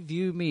 Believe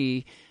you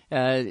me,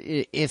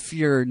 if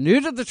you're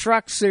new to the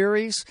truck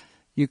series,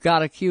 you got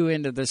to cue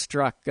into this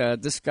truck.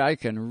 This guy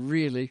can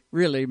really,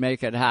 really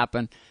make it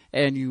happen.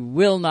 And you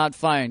will not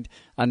find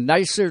a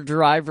nicer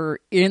driver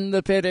in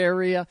the pit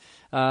area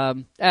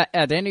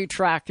at any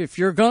track. If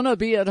you're going to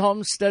be at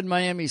Homestead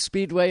Miami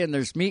Speedway and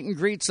there's meet and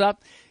greets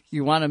up,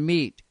 you want to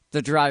meet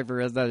the driver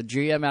of the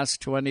GMS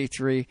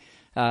 23.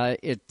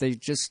 They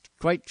just,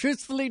 quite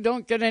truthfully,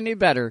 don't get any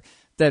better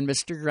than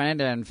Mr.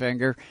 Grant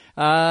Enfinger.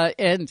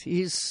 And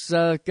he's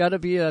got to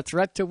be a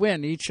threat to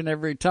win each and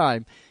every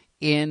time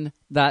in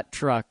that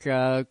truck.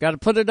 Got to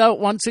put it out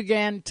once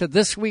again to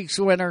this week's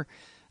winner.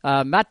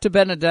 Matt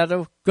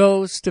DiBenedetto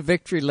goes to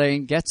victory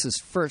lane, gets his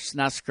first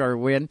NASCAR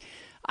win.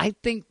 I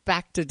think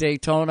back to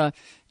Daytona,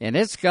 and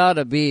it's got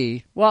to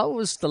be, well, it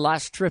was the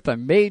last trip I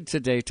made to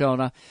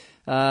Daytona.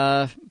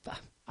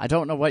 I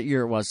don't know what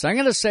year it was. So I'm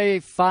going to say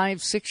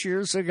 5-6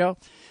 years ago.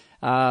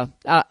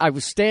 I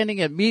was standing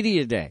at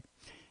Media Day,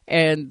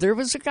 and there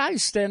was a guy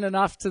standing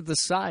off to the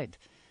side.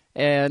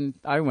 And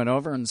I went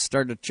over and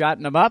started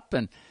chatting him up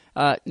and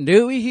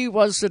knew he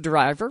was the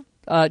driver.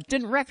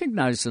 Didn't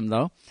recognize him,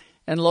 though.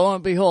 And lo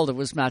and behold, it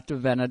was Matt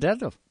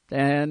DiBenedetto.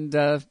 And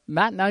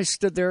Matt and I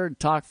stood there and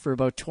talked for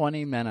about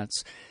 20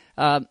 minutes.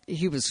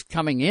 He was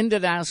coming into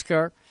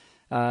NASCAR.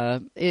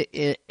 I'll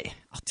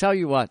tell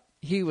you what,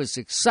 he was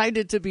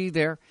excited to be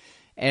there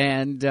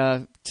and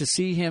to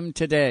see him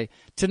today,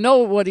 to know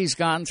what he's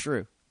gone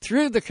through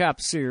the Cup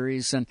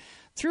Series and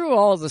through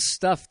all the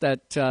stuff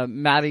that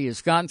Matty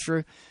has gone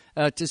through,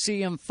 to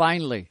see him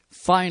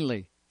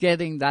finally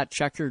getting that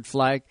checkered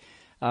flag.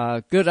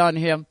 Good on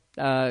him.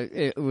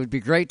 It would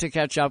be great to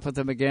catch up with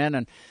him again,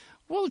 and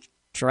we'll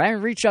try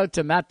and reach out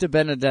to Matt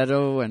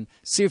DiBenedetto and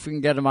see if we can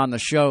get him on the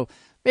show,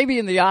 maybe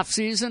in the off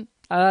season,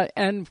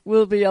 and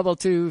we'll be able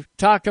to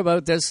talk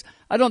about this.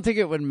 I don't think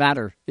it would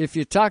matter if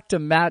you talk to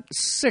Matt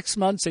 6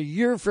 months, a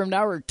year from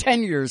now, or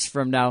 10 years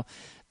from now.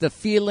 The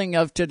feeling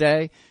of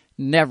today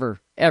never,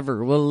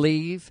 ever will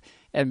leave,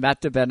 and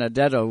Matt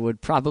DiBenedetto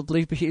would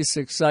probably be as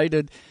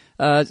excited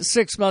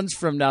 6 months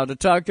from now to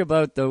talk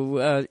about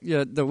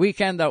the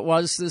weekend that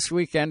was this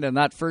weekend and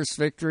that first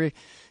victory.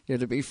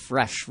 It'll be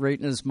fresh right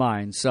in his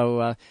mind.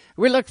 So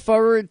we look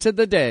forward to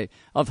the day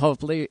of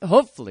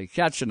hopefully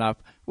catching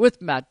up with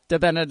Matt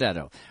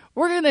DiBenedetto.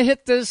 We're going to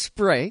hit this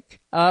break.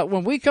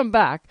 When we come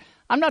back,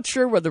 I'm not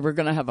sure whether we're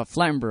going to have a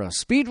Flamborough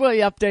Speedway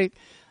update.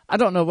 I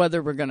don't know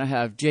whether we're going to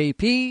have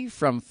JP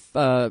from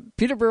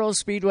Peterborough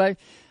Speedway.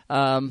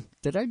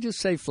 Did I just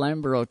say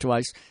Flamborough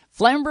twice?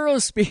 Flamborough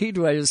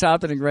Speedway is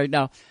happening right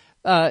now.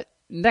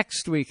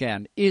 Next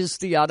weekend is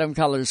the Autumn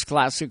Colors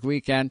Classic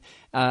weekend.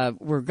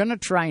 We're going to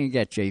try and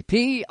get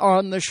JP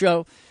on the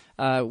show.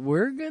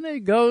 We're going to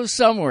go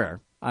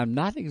somewhere. I'm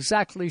not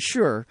exactly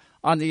sure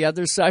on the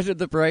other side of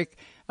the break,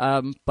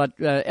 but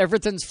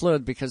everything's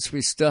fluid because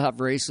we still have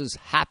races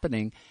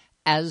happening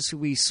as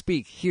we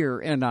speak here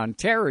in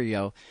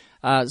Ontario.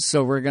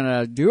 So we're going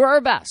to do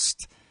our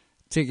best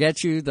to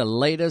get you the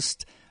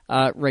latest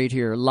right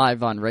here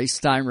live on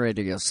Racetime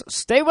Radio. So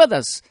stay with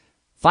us.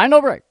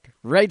 Final break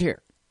right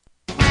here.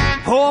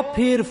 Poor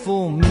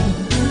pitiful me,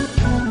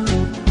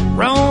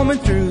 roaming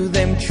through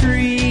them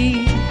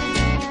trees.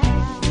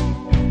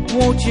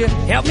 Won't you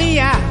help me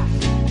out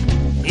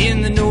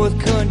in the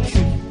North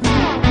Country,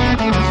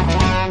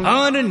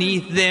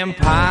 underneath them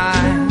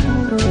pines,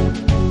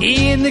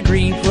 in the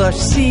green plush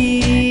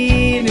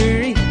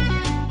scenery?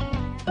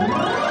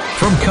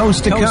 From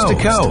coast to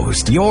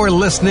coast, you're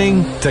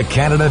listening to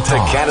Canada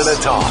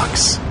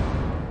Talks.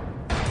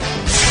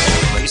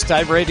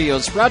 Racetime Radio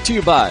is brought to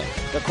you by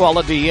the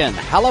Quality Inn,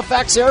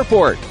 Halifax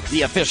Airport,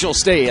 the official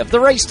stay of the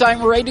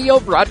Racetime Radio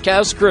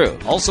broadcast crew.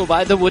 Also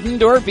by the Wooden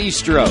Door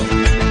Bistro.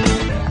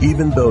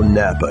 Even though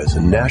Napa is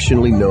a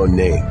nationally known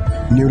name,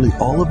 nearly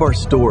all of our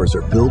stores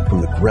are built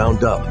from the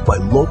ground up by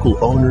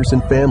local owners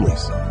and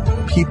families.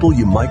 People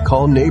you might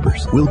call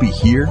neighbors will be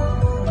here,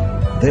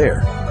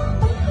 there,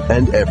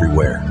 and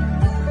everywhere,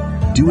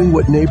 doing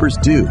what neighbors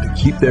do to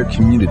keep their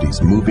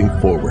communities moving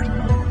forward.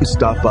 You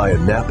stop by a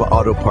Napa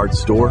Auto Parts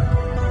store,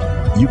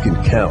 you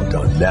can count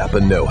on Napa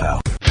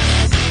know-how.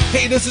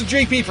 Hey, this is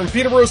JP from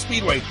Peterborough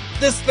Speedway.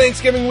 This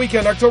Thanksgiving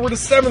weekend, October the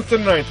 7th to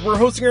 9th, we're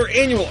hosting our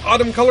annual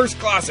Autumn Colors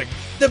Classic,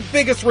 the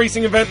biggest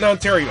racing event in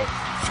Ontario.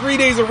 3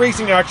 days of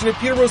racing action at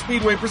Peterborough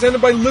Speedway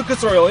presented by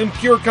Lucas Oil in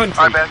Pure Country.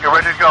 All right, man, you're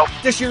ready to go.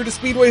 This year, the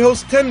Speedway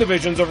hosts 10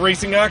 divisions of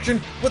racing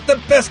action with the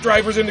best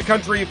drivers in the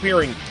country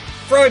appearing.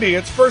 Friday,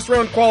 it's first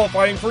round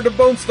qualifying for the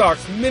Bone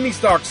Stocks, Mini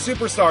Stocks,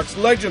 Super Stocks,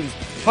 Legends,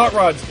 Hot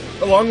Rods,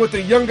 along with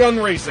the Young Gun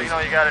races. You know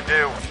you gotta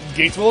do.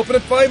 Gates will open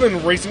at 5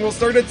 and racing will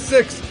start at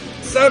 6.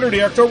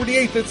 Saturday, October the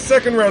 8th, it's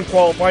second round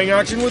qualifying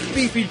action with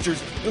B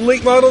features, the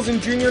late models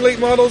and junior late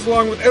models,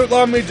 along with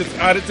Outlaw Midgets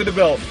added to the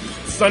bill.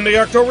 Sunday,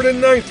 October the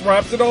 9th,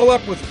 wraps it all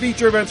up with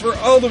feature events for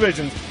all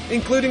divisions,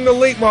 including the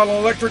late model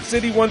Electric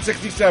City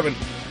 167.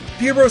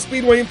 Peterborough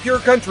Speedway and Pure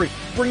Country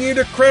bring you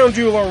to Crown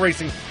Jewel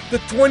Racing, the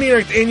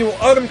 29th annual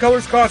Autumn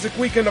Colors Classic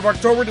weekend of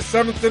October the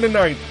 7th to the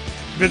 9th.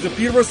 Visit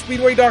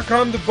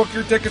PeterboroughSpeedway.com to book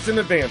your tickets in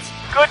advance.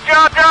 Good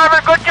job,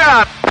 driver. Good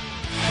job.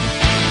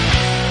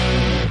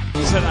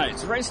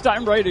 Tonight's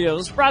Racetime Radio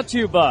is brought to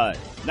you by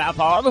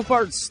Napa Auto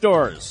Parts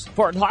Stores,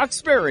 Port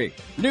Hawkesbury,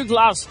 New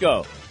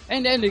Glasgow,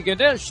 and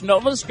Antigonish,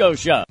 Nova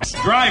Scotia.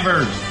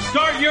 Drivers,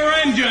 start your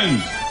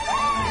engines!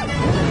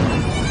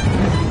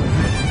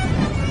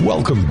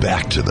 Welcome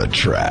back to the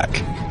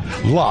track.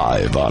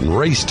 Live on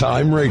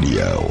Racetime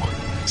Radio,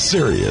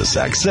 Sirius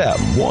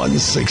XM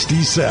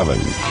 167.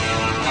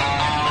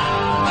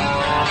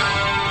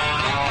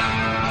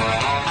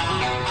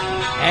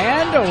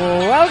 And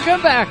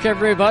welcome back,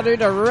 everybody,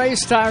 to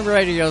Racetime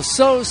Radio.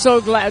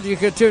 So glad you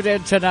could tune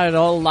in tonight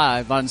all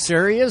live on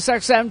Sirius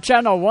XM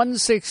Channel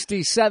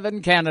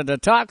 167 Canada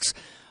Talks.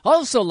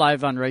 Also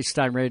live on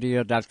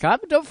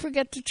RaceTimeRadio.com. Don't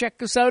forget to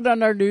check us out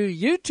on our new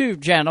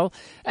YouTube channel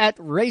at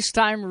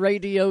Racetime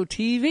Radio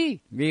TV.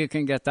 You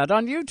can get that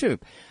on YouTube.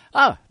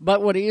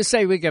 But what do you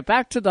say we get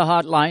back to the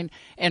hotline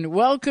and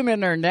welcome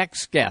in our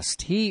next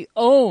guest. He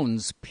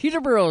owns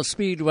Peterborough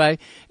Speedway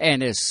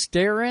and is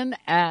staring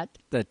at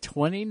the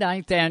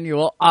 29th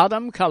annual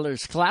Autumn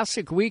Colors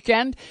Classic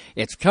weekend.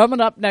 It's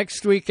coming up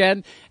next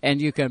weekend,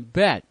 and you can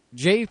bet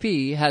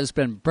JP has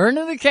been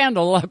burning the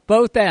candle at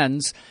both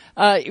ends.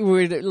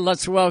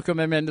 Let's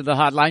welcome him into the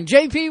hotline.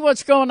 JP,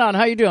 what's going on?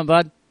 How you doing,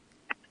 bud?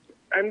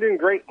 I'm doing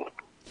great.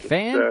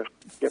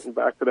 Getting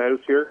back to the house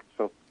here,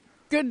 so.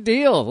 Good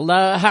deal.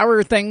 How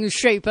are things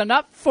shaping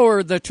up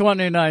for the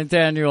 29th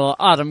annual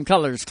Autumn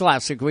Colors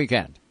Classic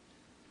weekend?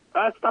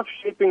 Stuff's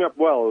shaping up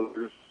well.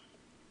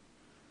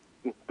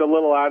 The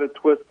little added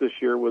twist this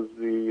year was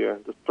the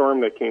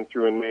storm that came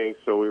through in May,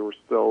 so we were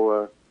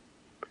still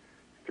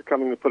they're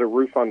coming to put a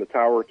roof on the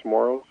tower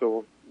tomorrow,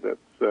 so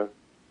that's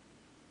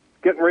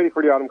getting ready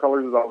for the Autumn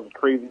Colors is always a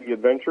crazy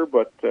adventure,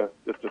 but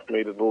this just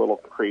made it a little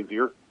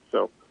crazier.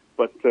 So,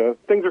 but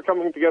things are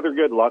coming together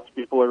good. Lots of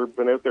people have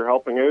been out there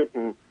helping out,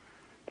 and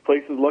the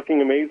place is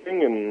looking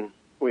amazing, and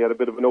we had a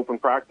bit of an open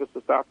practice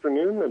this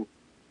afternoon,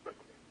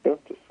 and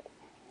just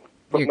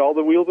putting all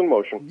the wheels in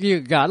motion.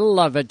 You gotta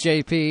love it,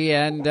 JP,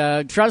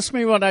 and trust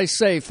me when I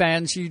say,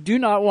 fans, you do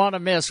not want to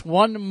miss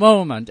one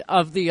moment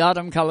of the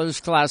Autumn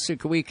Colors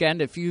Classic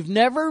weekend. If you've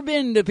never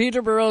been to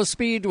Peterborough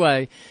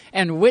Speedway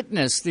and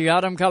witnessed the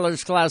Autumn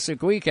Colors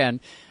Classic weekend,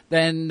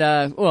 then,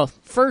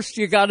 first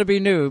you got to be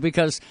new,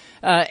 because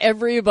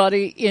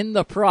everybody in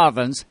the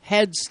province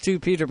heads to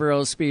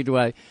Peterborough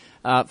Speedway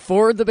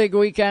for the big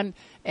weekend,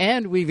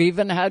 and we've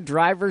even had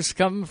drivers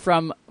come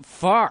from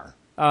far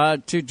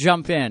to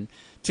jump in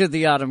to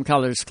the Autumn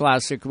Colors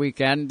Classic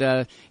weekend.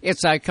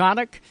 It's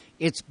iconic,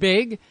 it's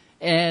big,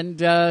 and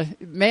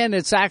man,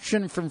 it's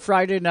action from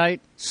Friday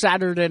night,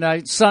 Saturday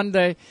night,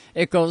 Sunday.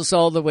 It goes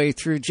all the way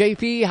through.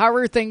 JP, how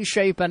are things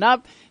shaping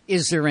up?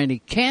 Is there any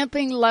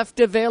camping left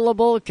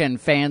available? Can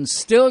fans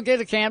still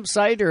get a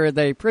campsite, or are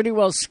they pretty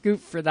well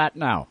scooped for that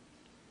now?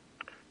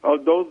 Oh,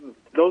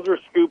 those are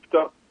scooped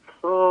up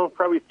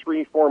probably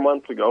 3-4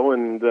 months ago,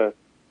 and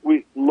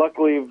we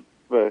luckily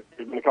there's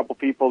been a couple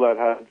people that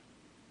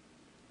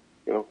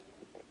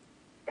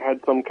had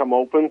some come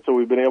open, so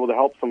we've been able to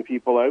help some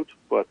people out.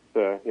 But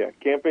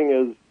camping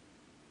is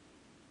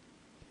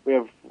we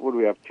have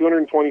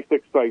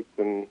 226 sites,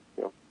 and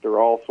they're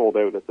all sold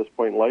out at this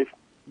point in life.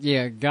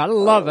 Yeah, gotta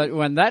love it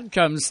when that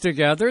comes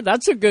together.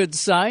 That's a good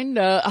sign.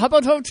 How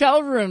about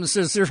hotel rooms?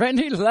 Is there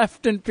any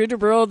left in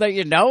Peterborough that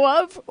you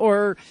know of?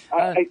 Or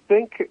I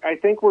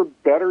think we're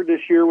better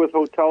this year with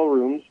hotel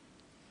rooms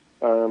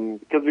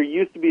because there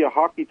used to be a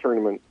hockey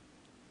tournament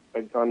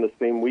on the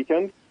same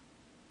weekend,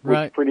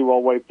 which pretty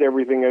well wiped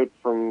everything out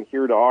from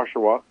here to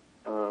Oshawa.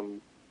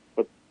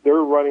 But they're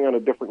running on a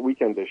different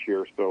weekend this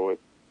year, so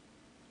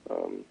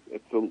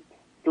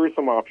there are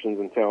some options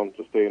in town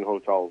to stay in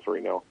hotels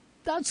right now.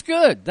 That's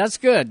good. That's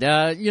good.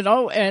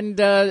 And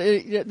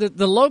the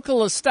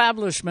local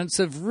establishments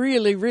have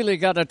really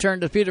got to turn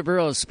to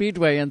Peterborough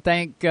Speedway and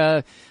thank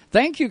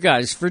you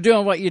guys for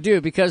doing what you do,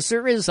 because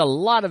there is a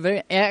lot of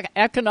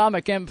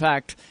economic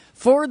impact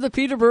for the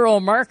Peterborough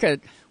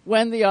market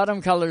when the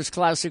Autumn Colors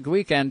Classic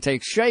weekend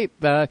takes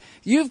shape.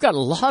 You've got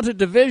a lot of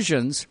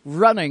divisions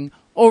running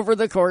over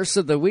the course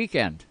of the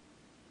weekend.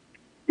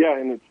 Yeah,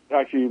 and it's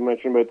actually, you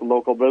mentioned about the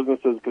local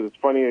businesses, because it's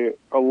funny,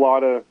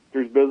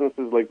 there's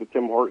businesses like the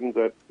Tim Hortons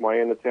at my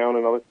end of town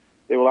and others,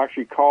 they will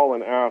actually call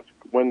and ask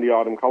when the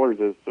Autumn Colors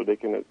is so they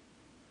can,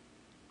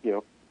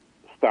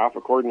 staff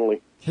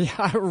accordingly.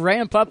 Yeah,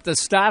 ramp up the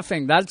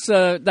staffing. That's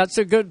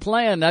a good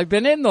plan. I've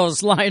been in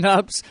those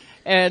lineups,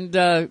 and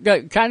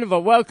got kind of a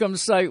welcome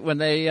sight when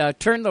they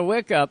turn the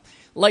wick up.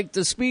 like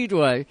the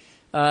Speedway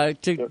to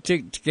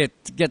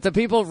get the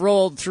people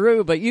rolled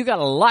through. But you got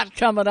a lot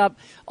coming up,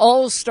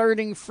 all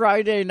starting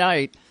Friday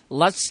night.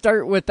 Let's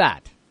start with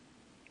that.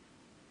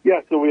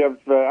 Yeah, so we have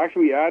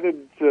actually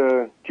added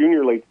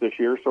junior lates this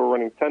year, so we're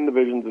running 10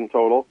 divisions in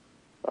total.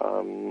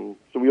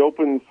 So we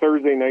open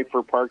Thursday night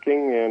for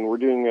parking, and we're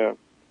doing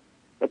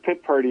a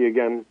pit party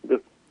again this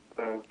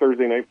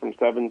Thursday night from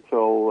 7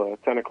 till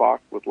 10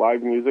 o'clock with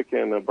live music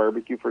and a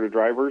barbecue for the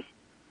drivers.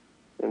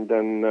 And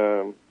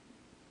then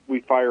we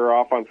fire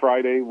off on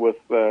Friday with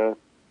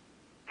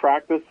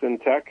practice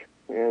and tech,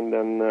 and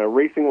then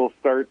racing will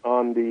start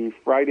on the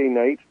Friday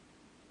night.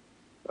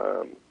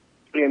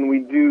 And we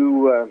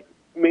do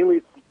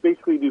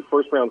basically do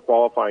first-round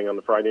qualifying on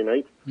the Friday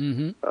night.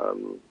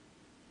 Mm-hmm.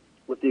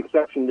 With the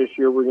exception this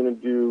year, we're going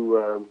to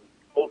do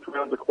both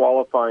rounds of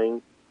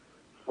qualifying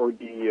for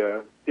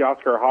the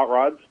Oscar Hot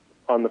Rods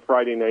on the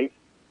Friday night,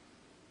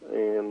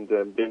 and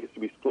they used to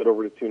be split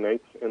over to 2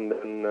 nights. And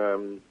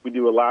then we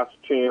do a last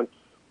chance.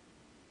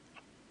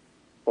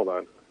 Hold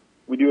on.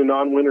 We do a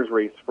non-winners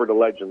race for the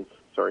Legends.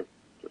 Sorry.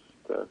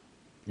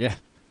 Yeah.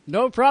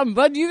 No problem,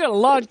 bud. You got a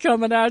lot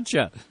coming at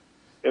you.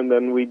 And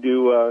then we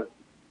do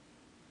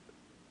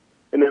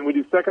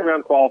second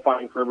round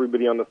qualifying for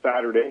everybody on the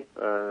Saturday.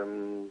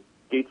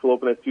 Gates will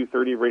open at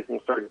 2:30. Racing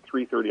will start at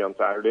 3:30 on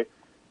Saturday,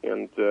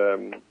 and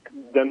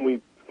then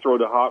we throw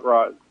the hot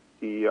rod,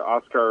 the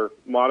Oscar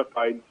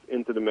modifieds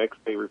into the mix.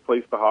 They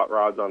replace the hot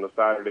rods on the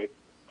Saturday,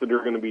 so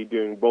they're going to be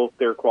doing both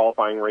their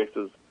qualifying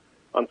races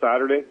on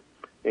Saturday,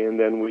 and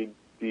then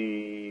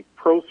the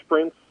pro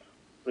sprints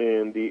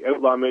and the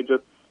outlaw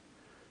midgets,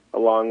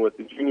 along with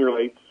the junior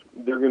lates,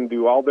 they're going to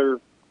do all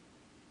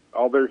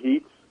their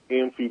heats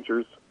and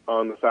features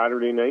on the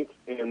Saturday night,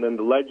 and then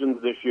the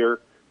Legends this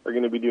year are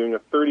going to be doing a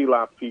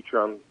 30-lap feature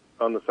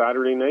on the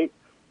Saturday night,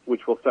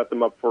 which will set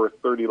them up for a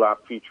 30-lap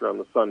feature on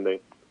the Sunday.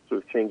 So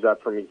we've changed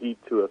that from a heat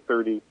to a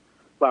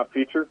 30-lap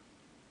feature.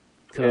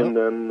 Cool. And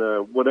then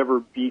whatever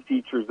B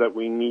features that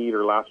we need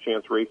or last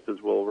chance races,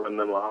 we'll run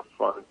them off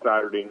on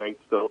Saturday night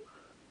still,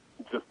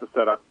 just to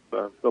set up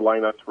the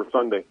lineups for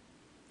Sunday.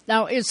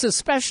 Now, it's a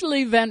special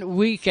event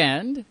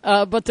weekend,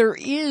 but there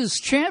is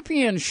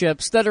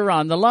championships that are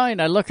on the line.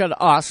 I look at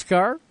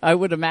Oscar. I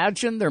would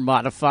imagine they're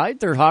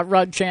modified. Their hot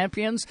rod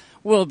champions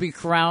will be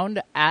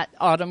crowned at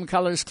Autumn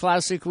Colors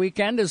Classic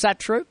Weekend. Is that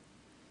true?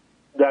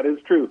 That is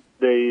true.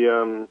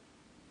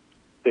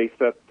 They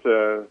set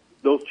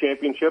those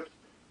championships,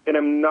 and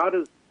I'm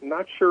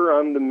not sure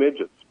on the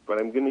midgets,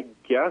 but I'm going to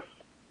guess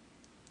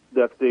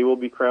that they will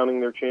be crowning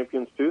their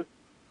champions too.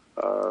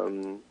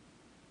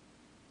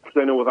 Because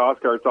I know with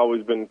Oscar, it's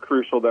always been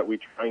crucial that we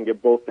try and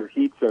get both their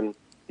heats in,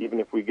 even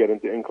if we get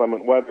into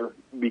inclement weather,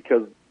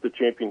 because the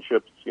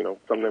championships,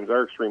 sometimes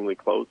are extremely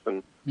close,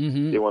 and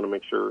they want to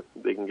make sure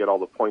they can get all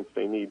the points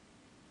they need.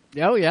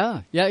 Oh,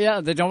 yeah.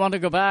 They don't want to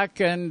go back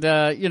and,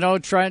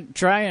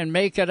 try and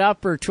make it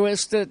up or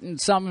twist it in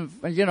some,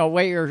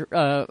 way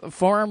or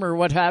form or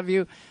what have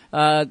you.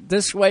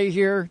 This way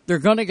here, they're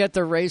going to get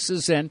their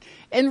races in.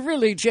 And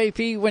really,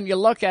 JP, when you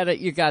look at it,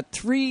 you got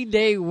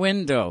 3-day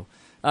window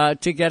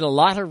to get a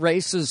lot of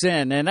races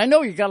in. And I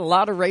know you got a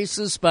lot of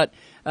races, but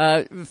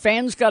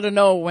fans got to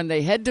know when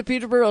they head to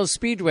Peterborough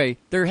Speedway,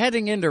 they're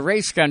heading into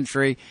race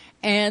country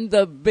and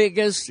the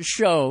biggest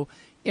show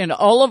in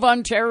all of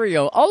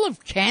Ontario, all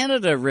of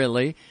Canada,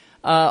 really,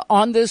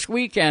 on this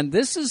weekend.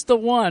 This is the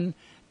one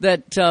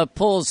that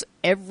pulls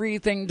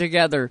everything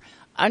together.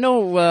 I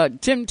know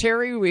Tim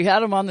Terry, we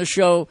had him on the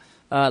show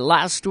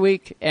last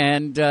week,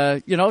 and,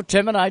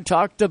 Tim and I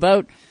talked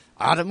about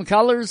Autumn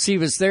Colors. He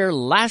was there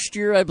last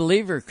year, I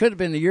believe, or it could have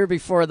been the year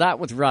before that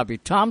with Robbie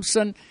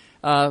Thompson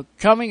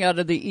coming out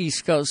of the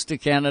East Coast to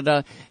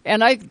Canada.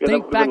 And I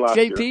think back,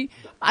 JP,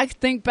 I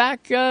think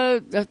back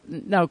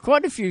now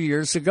quite a few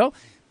years ago,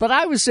 but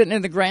I was sitting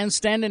in the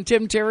grandstand and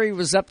Tim Terry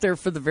was up there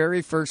for the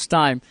very first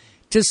time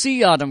to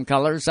see Autumn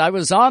Colors. I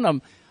was on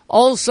him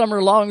all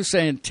summer long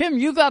saying, Tim,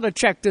 you got to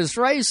check this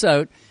race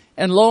out.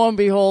 And lo and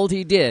behold,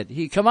 he did.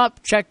 He come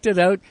up, checked it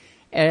out.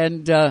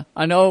 And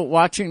I know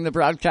watching the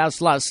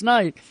broadcast last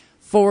night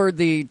for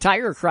the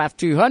Tigercraft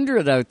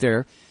 200 out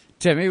there,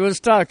 Timmy was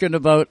talking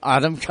about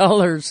Autumn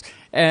Colors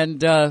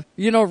and,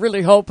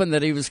 really hoping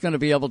that he was going to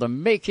be able to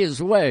make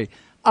his way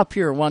up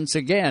here once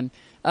again.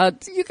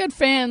 You got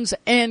fans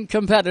and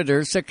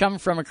competitors that come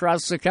from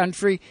across the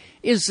country.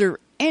 Is there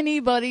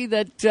anybody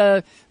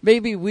that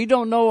maybe we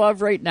don't know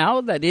of right now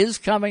that is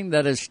coming,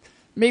 that has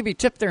maybe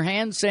tipped their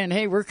hand saying,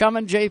 hey, we're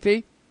coming,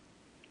 JP?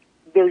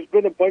 There's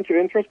been a bunch of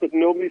interest, but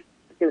nobody's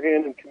tipped their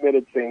hand and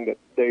committed saying that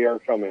they are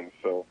coming.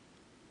 So,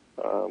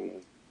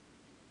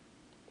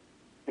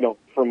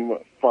 from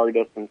far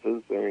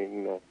distances, I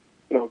mean,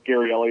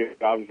 Gary Elliott,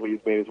 obviously,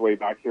 he's made his way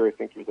back here. I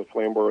think he was at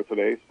Flamborough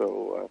today,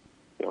 so,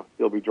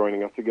 he'll be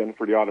joining us again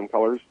for the Autumn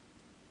Colors.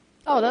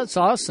 Oh, that's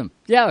awesome.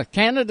 Yeah,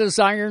 Canada's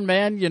Iron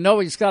Man.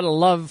 He's got to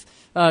love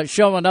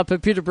showing up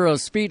at Peterborough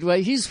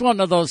Speedway. He's one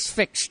of those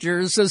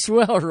fixtures as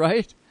well,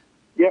 right?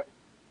 Yep.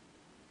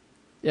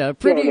 Yeah,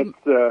 pretty.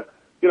 Yeah,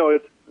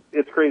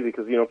 it's crazy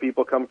because,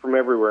 people come from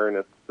everywhere, and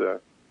it's,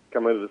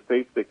 come out of the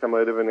States. They come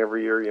out of it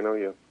every year. You know,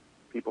 you have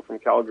people from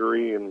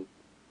Calgary, and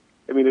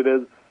I mean, it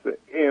is.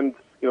 And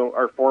you know,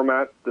 our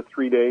format, the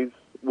 3 days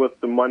with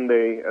the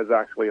Monday as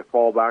actually a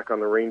fallback on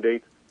the rain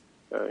date.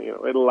 You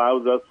know, it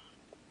allows us,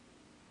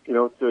 you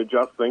know, to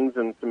adjust things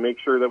and to make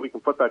sure that we can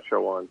put that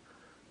show on.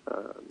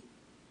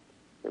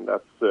 And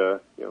that's, you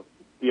know,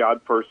 the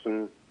odd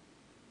person.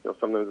 You know,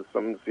 sometimes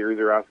some of the series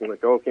are asking,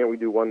 like, oh, can't we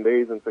do 1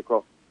 days? And it's like,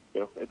 well, you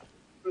know, it's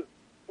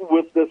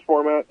with this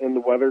format and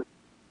the weather,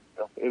 you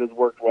know, it has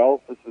worked well.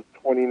 This is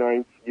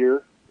 29th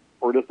year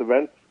for this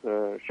event.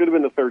 Should have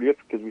been the 30th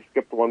because we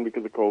skipped one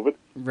because of COVID.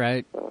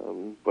 Right.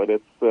 But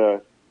it's,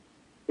 you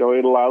know,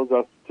 it allows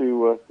us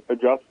to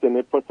adjust, and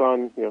it puts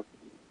on, you know,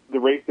 the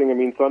racing. I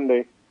mean,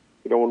 Sunday,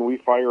 you know, when we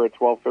fire at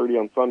 12:30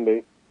 on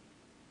Sunday,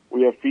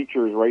 we have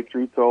features right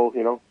through till,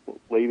 you know,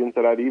 late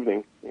into that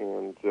evening,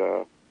 and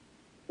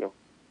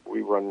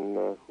we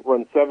run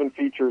 7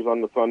 features on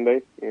the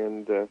Sunday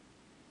and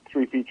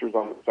 3 features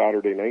on the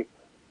Saturday night.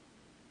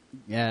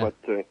 Yeah.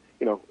 But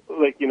you know,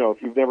 like, you know,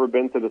 if you've never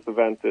been to this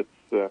event,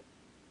 it's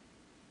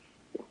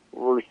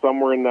we're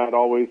somewhere in that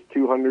always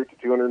 200 to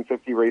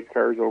 250 race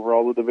cars over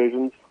all the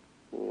divisions,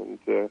 and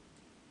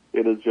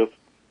it is just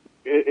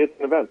it's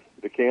an event.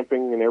 The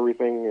camping and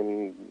everything,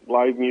 and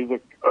live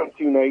music on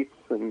 2 nights,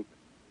 and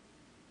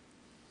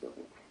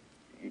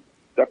you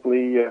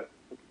definitely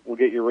will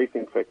get your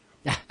racing fix.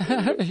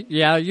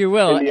 Yeah, you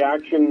will. In the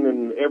action,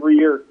 and every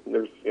year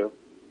there's, you know,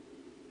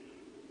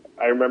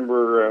 I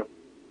remember,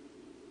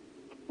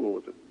 what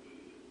was it?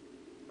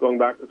 Going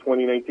back to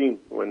 2019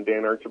 when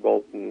Dan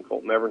Archibald and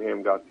Colton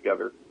Evernham got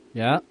together.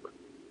 Yeah.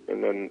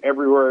 And then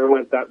everywhere I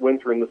went that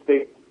winter in the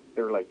States,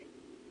 they were like,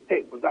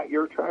 hey, was that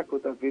your track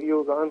with that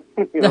videos on?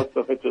 You know,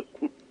 so it just,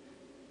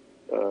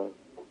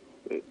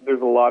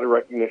 there's a lot of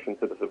recognition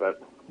to this event.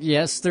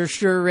 Yes, there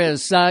sure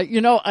is. You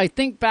know, I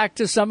think back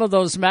to some of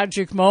those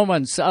magic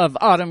moments of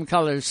Autumn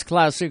Colors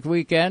Classic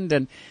Weekend,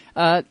 and,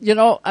 you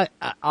know, I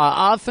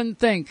often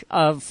think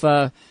of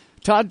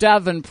Todd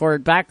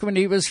Davenport back when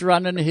he was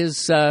running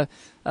his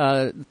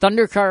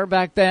Thunder car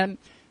back then.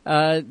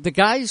 The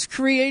guys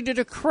created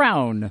a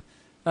crown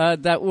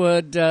that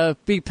would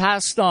be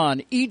passed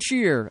on each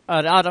year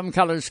at Autumn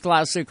Colors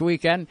Classic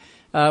Weekend.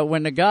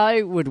 When a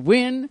guy would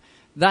win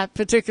that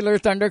particular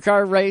Thunder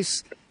car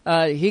race,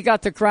 he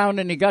got the crown,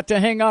 and he got to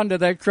hang on to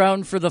that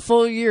crown for the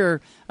full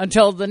year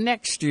until the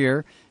next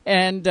year.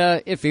 And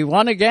if he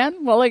won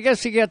again, well, I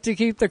guess he got to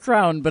keep the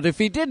crown. But if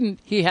he didn't,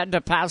 he had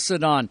to pass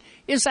it on.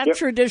 Is that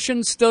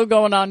tradition still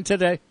going on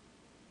today?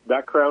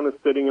 That crown is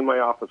sitting in my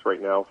office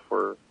right now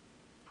for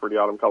the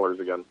Autumn Colors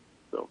again.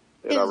 So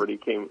it already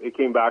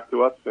came back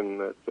to us,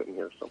 and it's sitting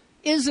here. So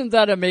isn't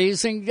that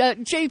amazing?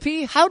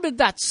 JP, how did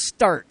that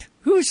start?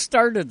 Who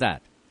started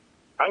that?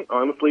 I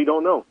honestly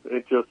don't know.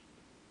 It just,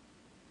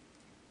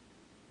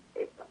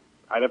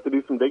 I'd have to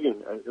do some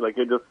digging. Like,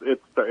 it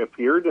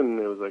appeared, and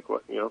it was like,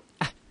 what, you know,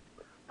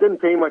 didn't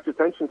pay much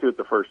attention to it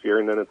the first year,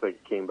 and then it's like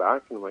it came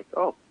back, and I'm like,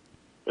 oh,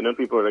 and then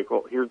people are like,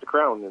 well, here's the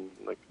crown, and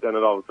like then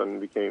it all of a sudden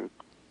became,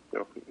 you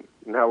know,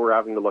 now we're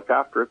having to look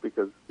after it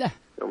because, you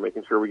know,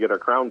 making sure we get our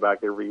crown back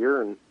every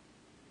year. And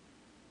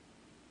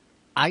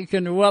I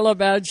can well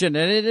imagine,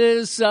 and it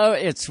is,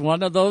 it's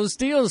one of those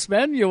deals,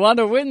 man. You want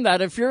to win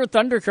that. If you're a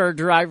Thundercar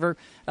driver,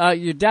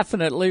 you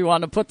definitely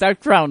want to put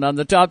that crown on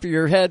the top of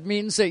your head.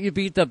 Means that you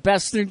beat the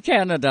best in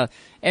Canada,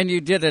 and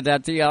you did it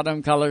at the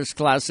Autumn Colors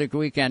Classic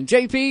Weekend.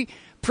 JP,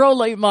 Pro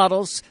Late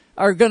Models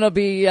are going to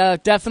be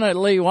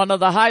definitely one of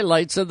the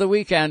highlights of the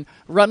weekend,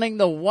 running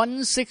the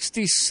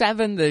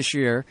 167 this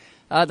year.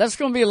 That's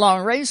going to be a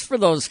long race for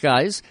those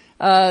guys.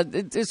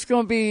 It's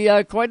going to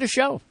be quite a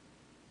show.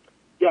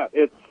 Yeah,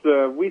 it's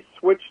we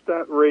switched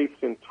that race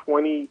in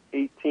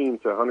 2018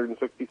 to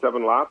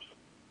 167 laps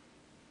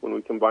when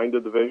we combined the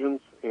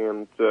divisions,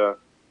 and you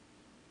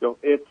know,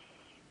 it's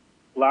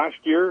last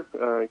year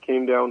it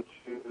came down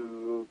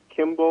to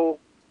Kimball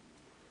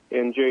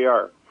and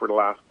JR for the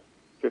last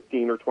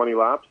 15 or 20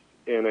 laps,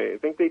 and I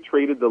think they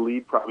traded the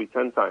lead probably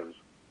 10 times,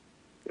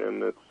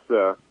 and it's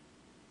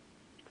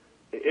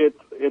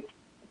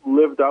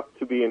lived up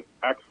to be an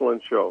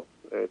excellent show.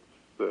 It's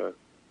you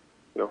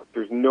know,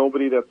 there's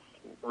nobody that's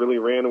really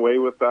ran away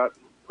with that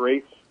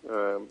race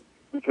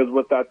because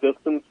with that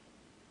distance,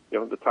 you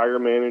know, the tire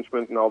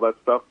management and all that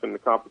stuff, and the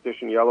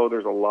competition yellow,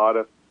 there's a lot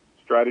of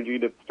strategy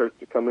that starts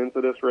to come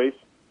into this race,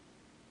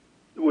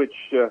 which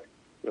you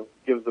know,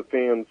 gives the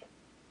fans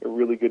a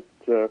really good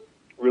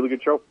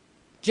show.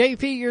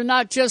 JP, you're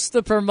not just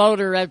the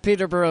promoter at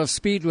Peterborough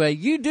Speedway.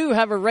 You do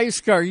have a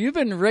race car. You've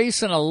been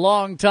racing a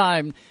long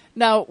time.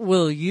 Now,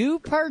 will you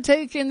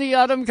partake in the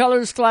Autumn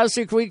Colors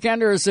Classic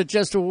Weekend, or is it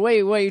just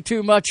way, way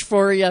too much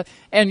for you,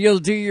 and you'll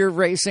do your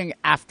racing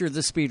after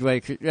the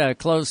Speedway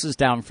closes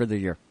down for the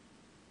year?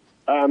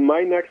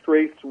 My next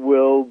race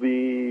will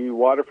be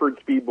Waterford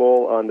Speed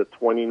Bowl on the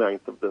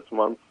 29th of this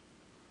month.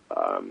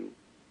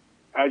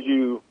 As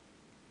you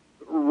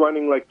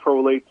running like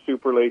Pro Late,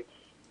 Super Late,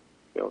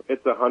 you know,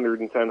 it's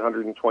 110,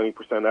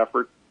 120%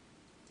 effort.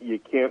 You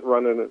can't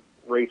run a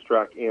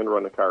racetrack and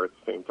run a car at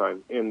the same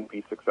time and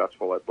be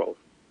successful at both.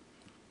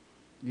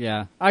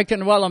 Yeah, I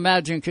can well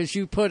imagine, because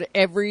you put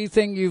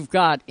everything you've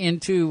got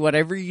into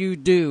whatever you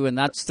do, and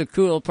that's the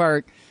cool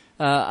part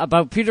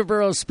about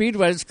Peterborough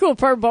Speedway. It's the cool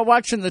part about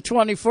watching the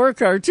 24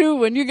 car, too,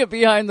 when you get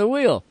behind the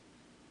wheel.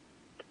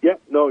 Yeah,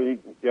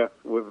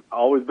 we've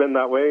always been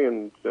that way,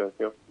 and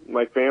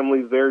my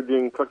family's there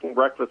cooking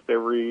breakfast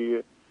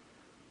we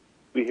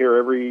here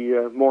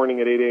every morning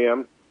at 8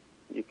 a.m.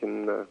 You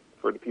can,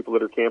 for the people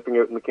that are camping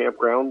out in the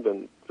campground,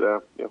 and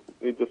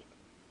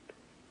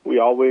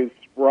we're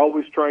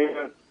always trying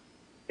to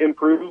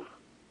improve,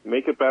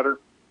 make it better,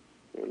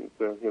 and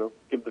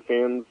give the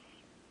fans,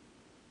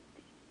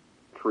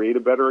 create a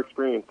better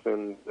experience.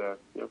 And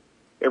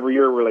every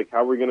year we're like,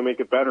 how are we going to make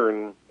it better?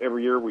 And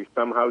every year we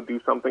somehow do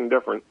something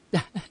different.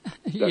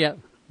 Yeah.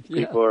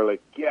 People are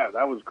like, yeah,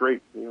 that was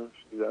great. Let's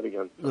do that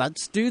again.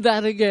 Let's do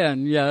that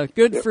again. Yeah,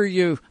 good for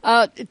you.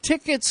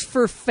 Tickets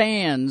for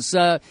fans.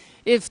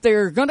 If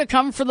they're going to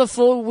come for the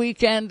full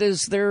weekend,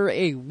 is there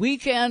a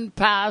weekend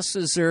pass?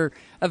 Is there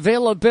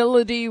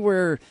availability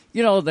where,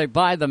 they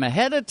buy them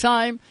ahead of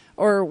time?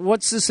 Or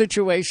what's the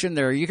situation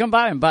there? You can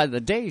buy them by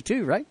the day,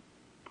 too, right?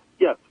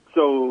 Yes.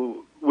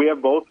 So we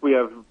have both. We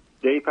have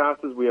day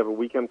passes. We have a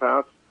weekend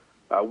pass.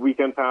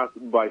 Weekend pass,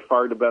 by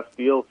far the best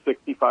deal.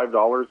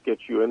 $65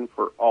 gets you in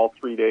for all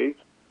 3 days.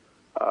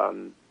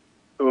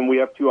 When we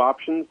have two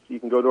options, you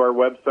can go to our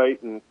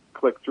website and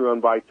click through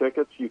on buy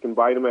tickets. You can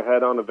buy them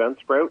ahead on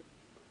Eventsprout,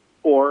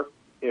 or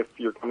if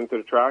you're coming to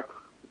the track,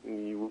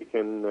 you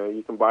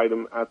can buy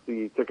them at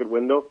the ticket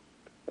window.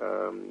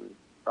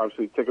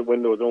 Obviously, ticket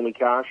window is only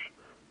cash,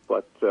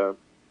 but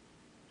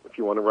if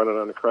you want to run it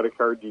on a credit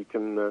card, you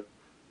can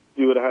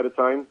do it ahead of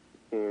time.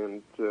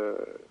 And I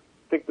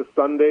think the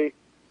Sunday's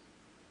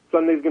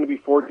going to be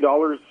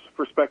 $40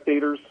 for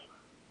spectators.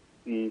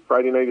 The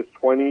Friday night is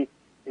 $20,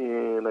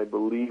 and I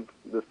believe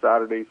the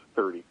Saturday's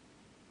 $30.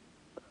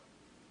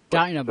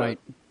 Dynamite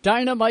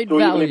so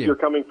value. Even if you're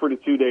coming for the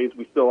 2 days,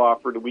 we still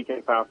offer the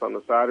weekend pass on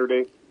the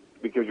Saturday,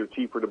 because you're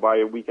cheaper to buy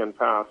a weekend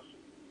pass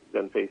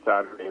than pay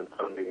Saturday and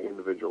Sunday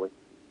individually.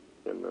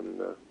 And then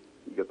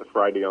you get the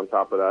Friday on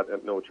top of that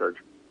at no charge.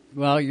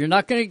 Well, you're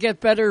not going to get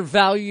better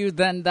value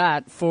than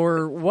that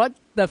for what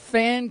the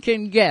fan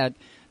can get.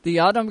 The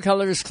Autumn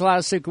Colors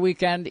Classic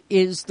weekend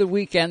is the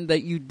weekend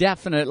that you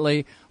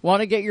definitely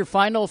want to get your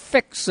final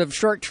fix of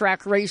short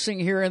track racing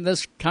here in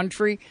this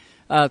country.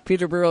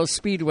 Peterborough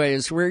Speedway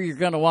is where you're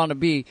going to want to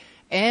be.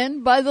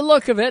 And by the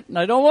look of it, and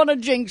I don't want to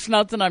jinx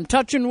nothing, I'm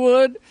touching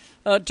wood,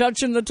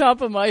 touching the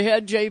top of my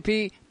head,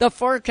 JP, the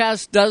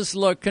forecast does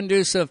look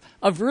conducive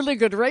of really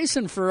good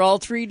racing for all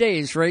 3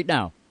 days right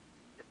now.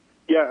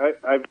 Yeah,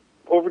 I've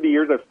over the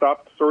years, I've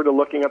stopped sort of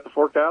looking at the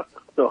forecast.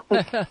 So.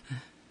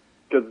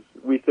 Because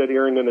we sit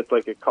here and then it's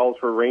like it calls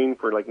for rain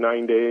for like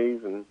 9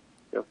 days, and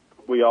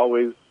we've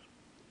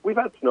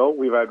had snow,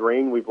 we've had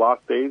rain, we've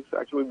lost days.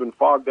 Actually, we've been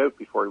fogged out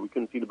before. We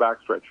couldn't see the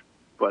backstretch,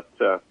 but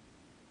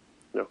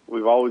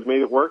we've always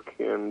made it work.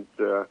 And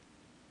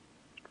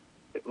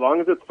as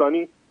long as it's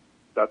sunny,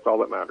 that's all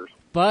that matters.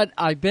 But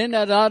I've been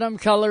at Autumn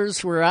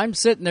Colors where I'm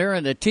sitting there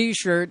in a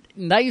T-shirt,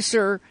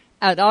 nicer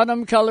at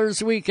Autumn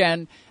Colors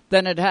weekend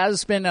than it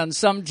has been on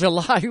some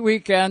July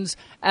weekends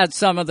at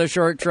some of the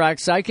short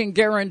tracks. I can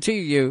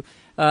guarantee you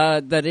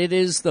that it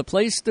is the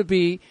place to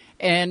be.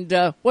 And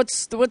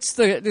what's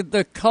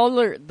the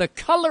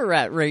color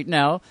at right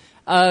now?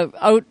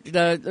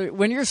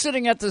 When you're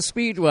sitting at the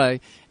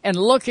Speedway and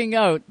looking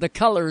out, the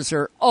colors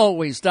are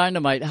always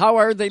dynamite. How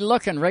are they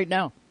looking right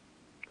now?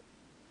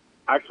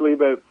 Actually,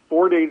 about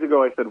 4 days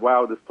ago, I said,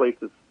 wow, this place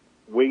is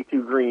way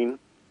too green.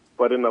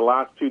 But in the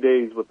last 2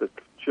 days with the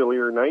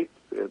chillier nights,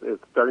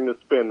 it's starting to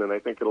spin, and I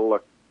think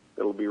it'll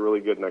be really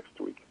good next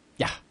week.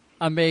 Yeah,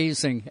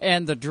 amazing.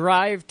 And the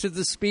drive to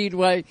the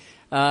Speedway,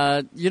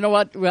 you know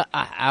what?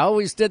 I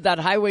always did that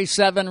Highway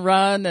 7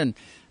 run and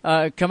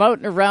come out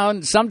and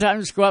around,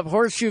 sometimes go up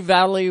Horseshoe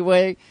Valley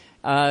Way.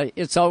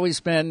 It's always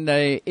been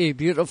a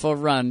beautiful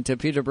run to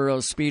Peterborough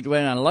Speedway,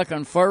 and I'm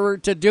looking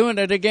forward to doing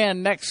it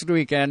again next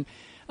weekend.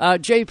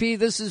 JP,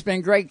 this has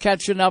been great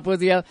catching up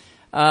with you.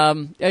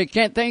 I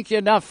can't thank you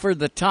enough for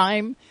the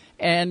time.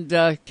 And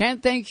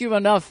can't thank you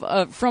enough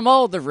from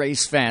all the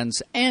race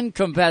fans and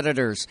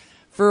competitors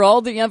for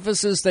all the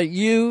emphasis that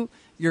you,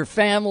 your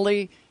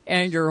family,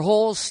 and your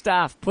whole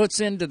staff puts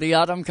into the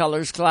Autumn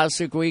Colors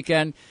Classic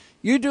weekend.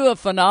 You do a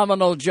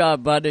phenomenal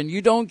job, bud, and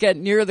you don't get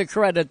near the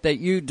credit that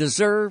you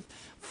deserve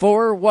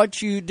for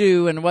what you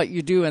do and what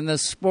you do in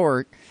this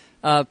sport.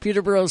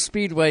 Peterborough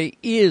Speedway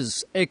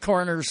is a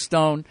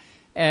cornerstone,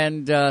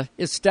 and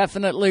it's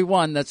definitely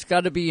one that's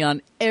got to be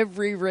on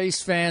every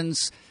race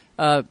fan's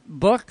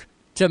book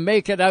to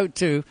make it out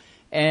to.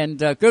 And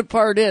good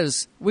part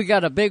is we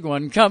got a big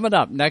one coming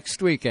up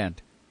next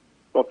weekend.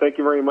 Well, thank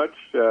you very much.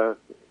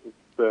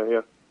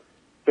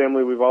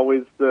 Family, we've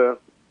always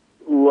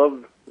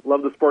loved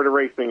the sport of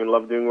racing and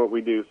love doing what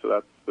we do.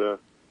 So that's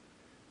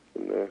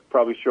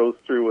probably shows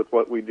through with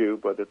what we do,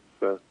 but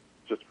it's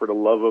just for the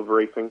love of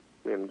racing,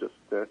 and just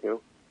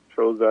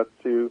shows that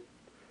to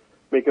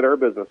make it our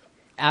business.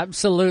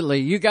 Absolutely.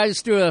 You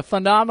guys do a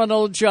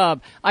phenomenal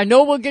job. I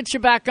know we'll get you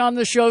back on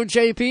the show,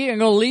 JP, and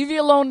we'll leave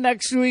you alone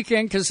next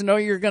weekend because I know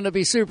you're going to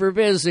be super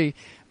busy.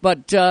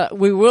 But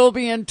we will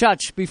be in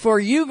touch before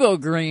you go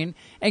green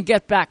and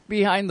get back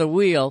behind the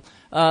wheel.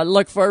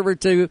 Look forward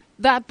to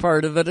that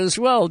part of it as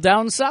well,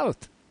 down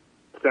south.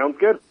 Sounds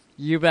good.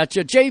 You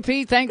betcha.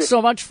 JP, thanks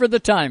so much for the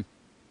time.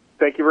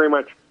 Thank you very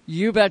much.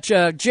 You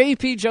betcha.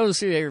 JP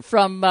Josie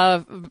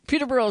from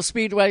Peterborough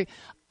Speedway.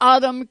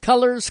 Autumn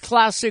Colors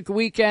Classic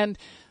Weekend.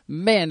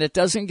 Man, it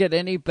doesn't get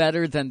any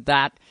better than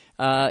that.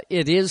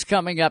 It is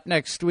coming up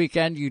next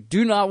weekend. You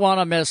do not want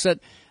to miss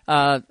it.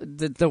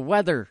 The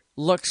weather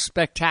looks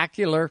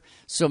spectacular,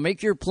 so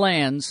make your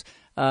plans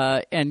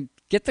and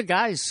get the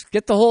guys,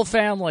 get the whole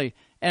family,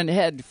 and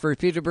head for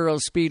Peterborough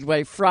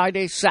Speedway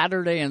Friday,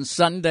 Saturday, and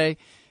Sunday.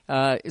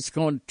 It's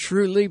going to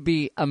truly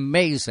be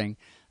amazing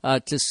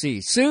to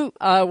see. Sue,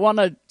 I want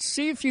to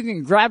see if you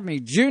can grab me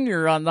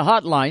Junior on the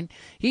hotline.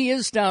 He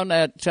is down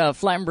at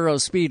Flamborough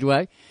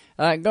Speedway.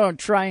 I'm going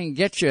to try and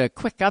get you a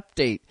quick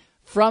update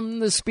from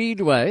the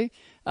Speedway.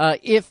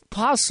 If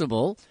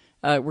possible,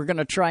 we're going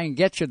to try and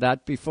get you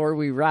that before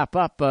we wrap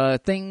up.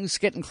 Things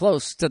getting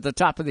close to the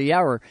top of the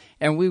hour,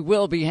 and we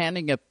will be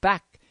handing it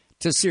back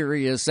to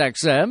Sirius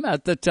XM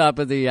at the top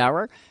of the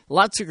hour.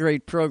 Lots of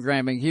great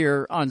programming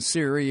here on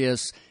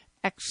Sirius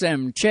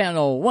XM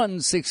Channel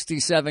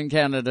 167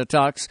 Canada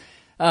Talks.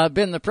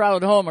 Been the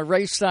proud home of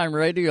Racetime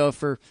Radio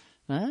for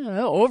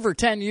over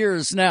 10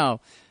 years now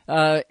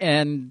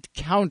and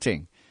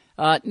counting.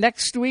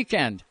 Next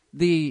weekend,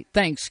 the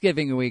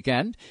Thanksgiving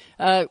weekend,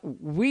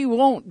 we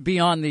won't be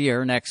on the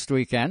air next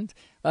weekend.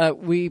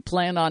 We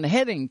plan on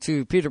heading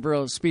to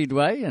Peterborough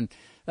Speedway and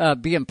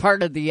being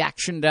part of the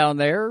action down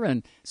there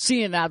and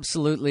seeing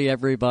absolutely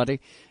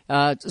everybody.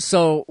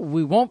 So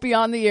we won't be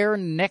on the air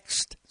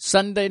next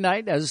Sunday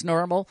night as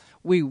normal.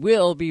 We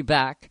will be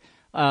back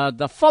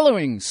the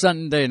following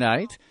Sunday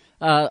night,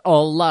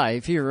 all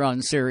live here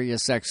on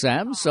Sirius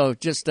XM. So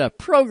just a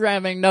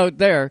programming note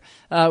there.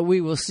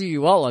 We will see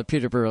you all at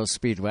Peterborough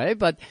Speedway.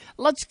 But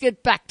let's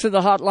get back to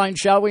the hotline,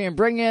 shall we, and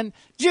bring in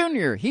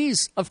Junior.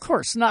 He's, of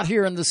course, not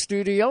here in the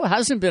studio.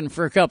 Hasn't been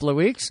for a couple of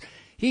weeks.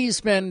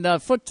 He's been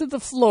foot to the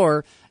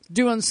floor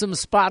doing some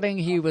spotting.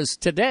 He was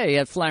today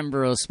at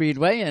Flamborough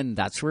Speedway, and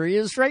that's where he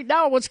is right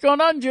now. What's going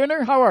on,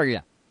 Junior? How are you?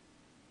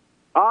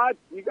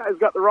 You guys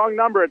got the wrong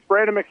number. It's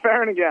Brandon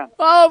McFerrin again.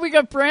 Oh, we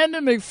got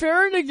Brandon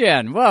McFerrin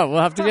again. Well,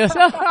 we'll have to get...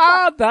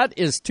 That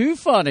is too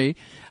funny.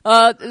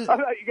 I thought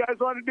you guys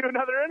wanted to do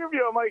another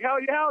interview. I'm like,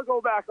 hell yeah, I'll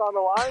go back on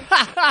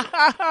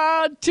the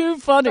line. Too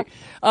funny.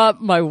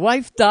 My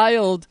wife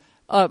dialed...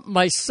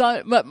 my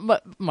son,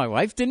 my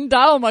wife didn't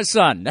dial my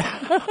son.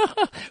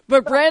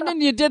 But Brandon,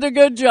 you did a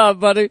good job,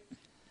 buddy.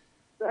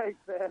 Thanks,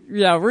 man.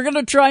 Yeah, we're going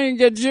to try and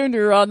get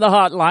Junior on the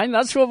hotline.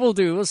 That's what we'll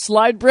do. We'll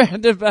slide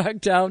Brandon back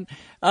down,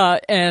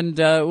 and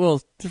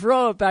we'll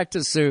throw it back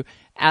to Sue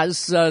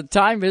as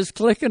time is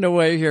clicking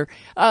away here.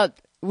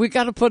 We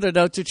got to put it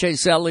out to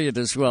Chase Elliott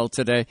as well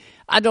today.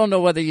 I don't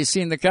know whether you've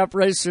seen the Cup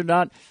race or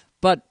not,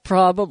 but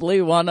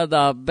probably one of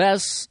the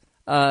best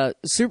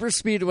super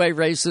speedway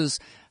races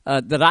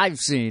that I've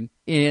seen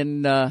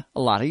in a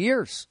lot of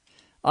years.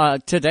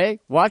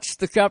 Today, watched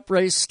the Cup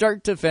race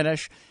start to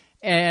finish,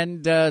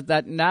 and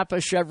that Napa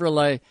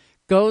Chevrolet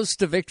goes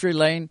to victory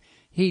lane.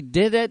 He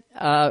did it,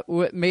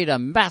 made a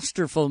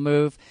masterful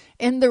move,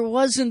 and there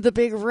wasn't the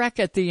big wreck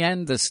at the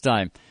end this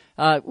time,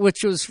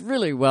 which was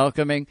really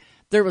welcoming.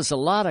 There was a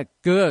lot of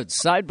good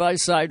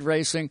side-by-side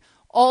racing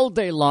all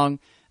day long.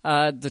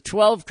 The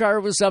 12 car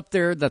was up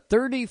there. The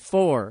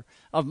 34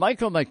 of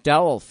Michael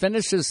McDowell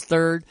finishes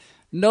third.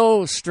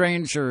 No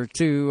stranger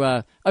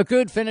to a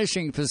good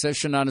finishing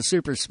position on a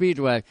super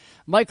speedway.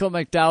 Michael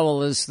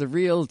McDowell is the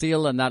real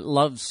deal in that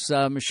Love's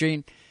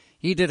machine.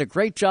 He did a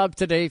great job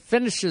today,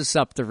 finishes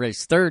up the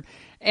race third,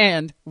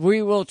 and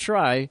we will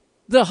try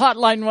the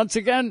hotline once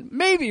again.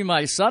 Maybe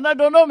my son, I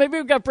don't know. Maybe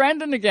we've got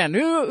Brandon again.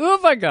 Who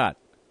have I got?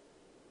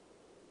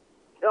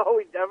 No,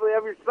 we definitely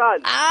have your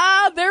son.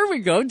 There we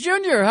go.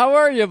 Junior, how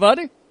are you,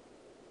 buddy?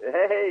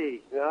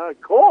 Hey,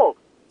 cool.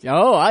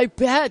 Oh, I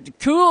bet.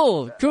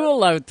 Cool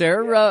out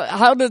there.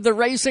 How did the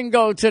racing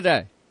go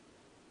today?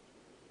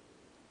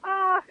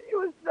 It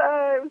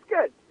was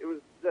good. It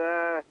was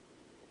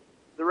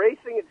the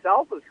racing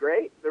itself was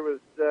great. There was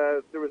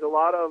a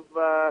lot of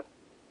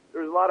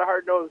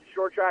hard-nosed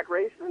short track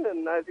racing,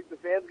 and I think the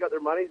fans got their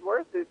money's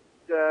worth. It's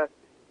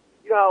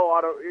you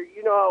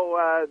know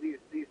how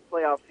these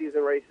playoff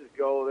season races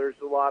go. There's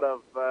a lot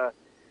of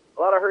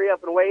hurry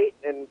up and wait,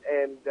 and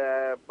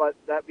but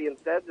that being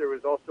said, there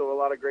was also a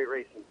lot of great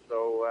racing.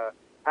 So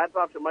hats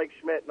off to Mike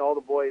Schmidt and all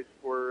the boys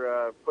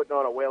for putting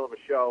on a whale of a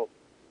show.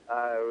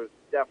 It was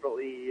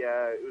definitely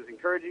it was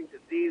encouraging to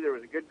see. There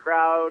was a good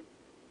crowd.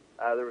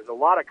 There was a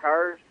lot of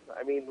cars.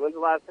 I mean, when's the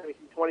last time you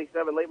see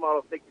 27 late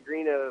models take the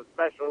green at a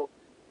special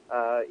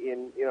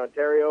in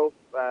Ontario?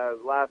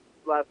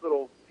 Last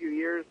little few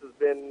years has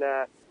been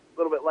a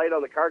little bit light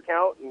on the car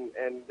count,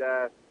 and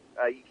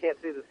you can't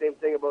say the same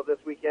thing about this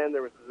weekend.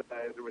 There was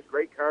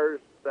great cars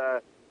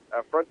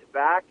front to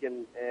back,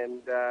 and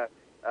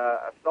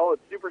a solid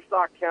super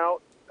stock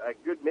count, a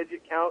good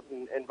midget count,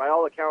 and by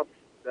all accounts,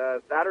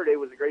 Saturday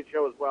was a great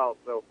show as well.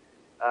 So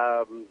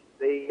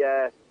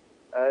the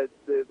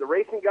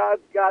racing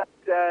gods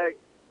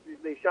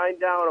they shined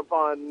down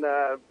upon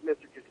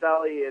Mr.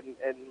 Caselli and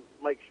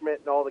Mike Schmidt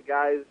and all the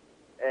guys,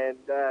 and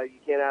you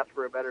can't ask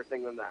for a better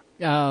thing than that.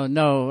 Oh,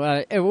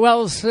 no.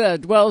 Well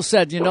said. Well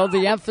said. You know,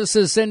 the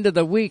emphasis into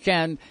the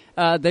weekend,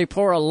 they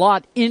pour a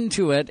lot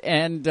into it,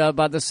 and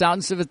by the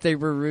sounds of it, they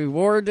were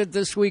rewarded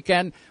this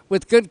weekend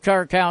with good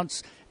car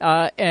counts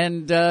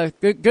and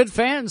good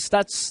fans.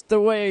 That's the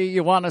way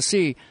you want to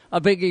see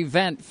a big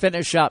event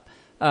finish up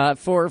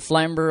for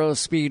Flamborough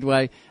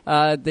Speedway.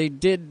 They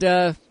did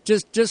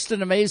just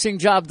an amazing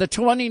job. The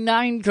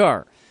 29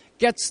 car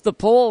gets the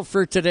pole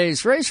for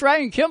today's race.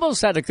 Ryan Kimball's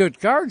had a good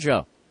car,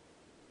 Joe.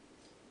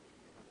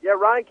 Yeah,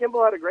 Ryan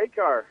Kimball had a great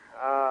car.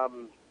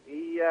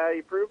 He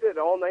proved it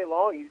all night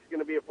long. He's going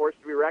to be a force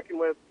to be reckoned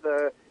with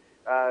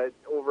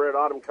over at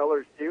Autumn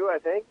Colors too, I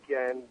think.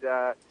 And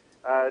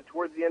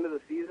towards the end of the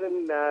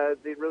season,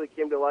 they really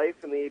came to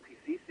life in the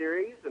APC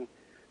series. And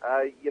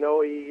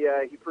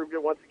he proved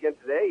it once again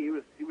today. He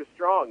was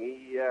strong.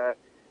 He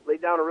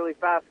laid down a really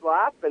fast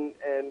lap, and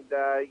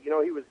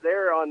he was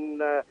there on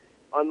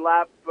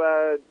lap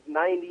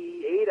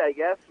 98, I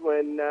guess,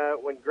 when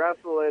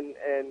Gressel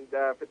and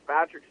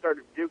Fitzpatrick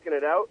started duking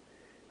it out.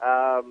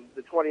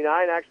 The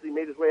 29 actually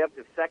made his way up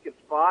to second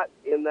spot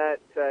in that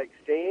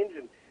exchange,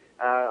 and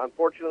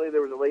unfortunately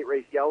there was a late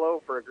race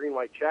yellow for a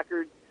green-white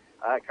checkered.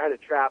 Kind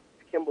of trapped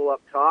Kimball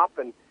up top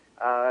and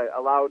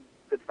allowed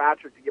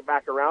Fitzpatrick to get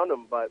back around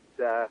him, but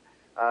a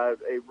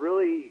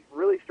really,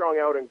 really strong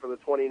outing for the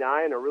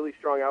 29, a really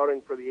strong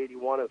outing for the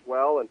 81 as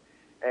well,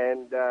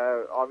 and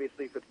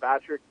obviously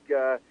Fitzpatrick,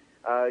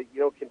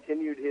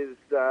 continued his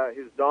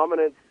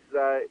dominance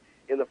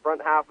in the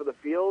front half of the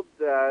field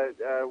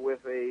with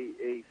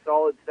a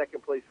solid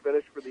second place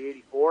finish for the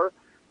 84,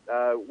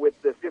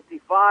 with the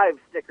 55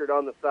 stickered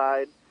on the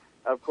side.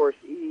 Of course,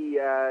 he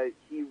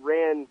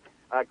ran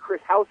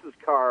Chris House's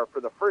car for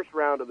the first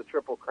round of the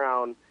Triple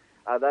Crown.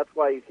 That's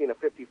why you've seen a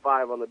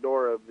 55 on the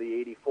door of the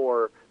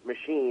 84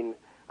 machine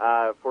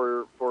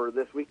for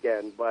this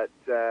weekend. But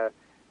it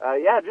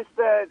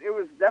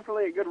was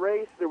definitely a good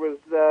race. There was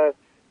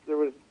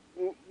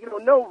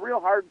no real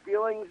hard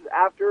feelings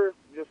after,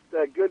 just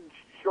good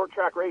short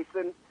track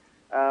racing.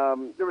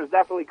 There was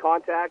definitely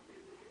contact,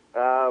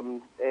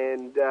 and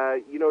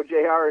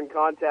JR in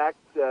contact.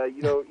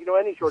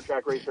 Any short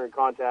track racer in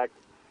contact.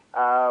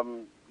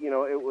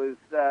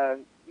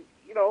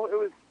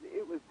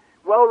 It was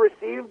well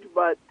received,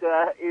 but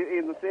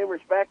in the same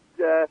respect,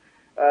 there's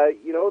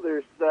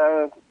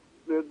the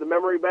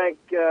memory bank,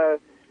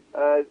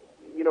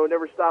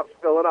 never stops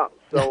filling up.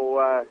 So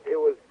it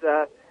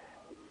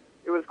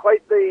was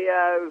quite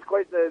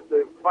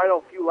the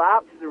final few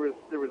laps. There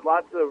was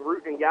lots of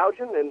rooting and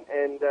gouging,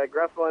 and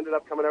Gressel ended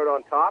up coming out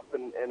on top,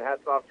 and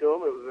hats off to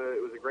him.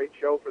 It was a great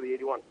show for the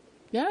 81.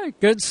 Yeah,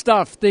 good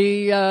stuff.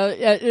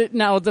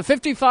 Now the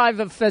 55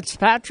 of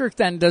Fitzpatrick.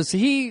 Then does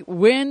he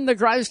win the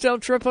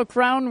Grisdale Triple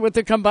Crown with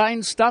the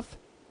combined stuff?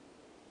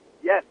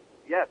 Yes.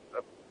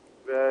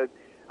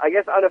 I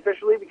guess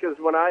unofficially, because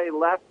when I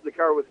left, the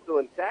car was still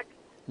in tech.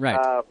 Right.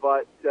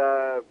 But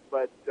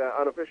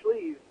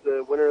unofficially, he's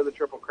the winner of the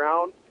Triple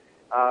Crown,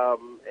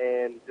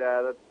 and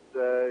that's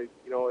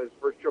his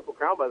first Triple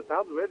Crown. By the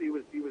sounds of it, he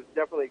was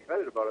definitely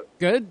excited about it.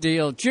 Good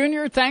deal,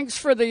 Junior. Thanks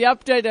for the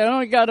update. I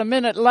only got a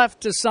minute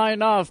left to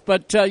sign off,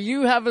 but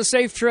you have a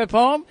safe trip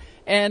home,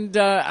 and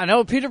I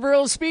know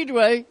Peterborough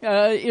Speedway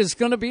is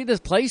going to be the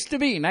place to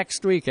be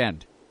next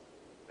weekend.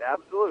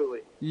 Absolutely.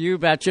 You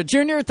betcha,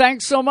 Junior.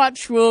 Thanks so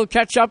much. We'll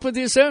catch up with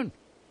you soon.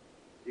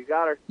 You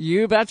got her.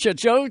 You betcha.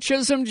 Joe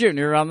Chisholm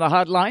Jr. on the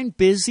hotline.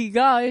 Busy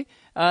guy.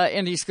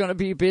 And he's going to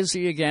be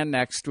busy again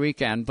next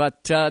weekend.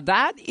 But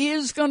that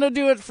is going to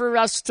do it for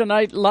us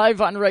tonight,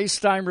 live on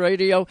Racetime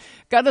Radio.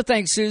 Got to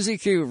thank Susie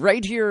Q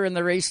right here in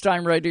the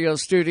Racetime Radio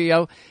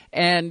studio,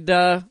 and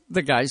the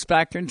guys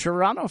back in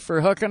Toronto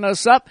for hooking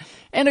us up.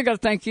 And I got to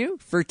thank you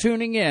for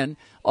tuning in,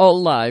 all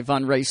live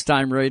on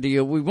Racetime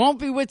Radio. We won't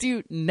be with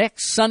you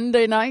next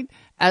Sunday night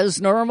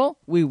as normal.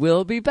 We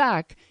will be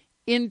back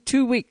in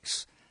 2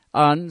 weeks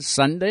on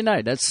Sunday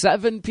night at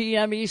 7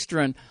 p.m.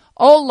 Eastern,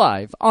 all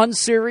live on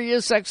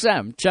Sirius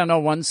XM, channel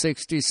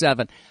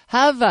 167.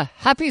 Have a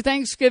happy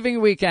Thanksgiving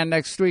weekend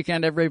next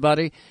weekend,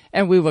 everybody,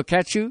 and we will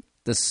catch you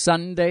the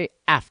Sunday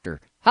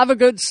after. Have a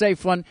good,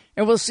 safe one,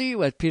 and we'll see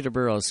you at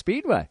Peterborough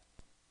Speedway.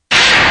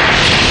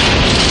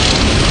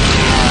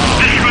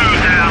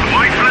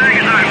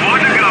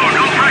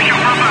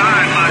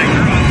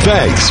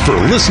 Thanks for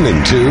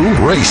listening to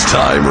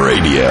Racetime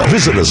Radio.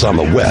 Visit us on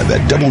the web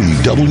at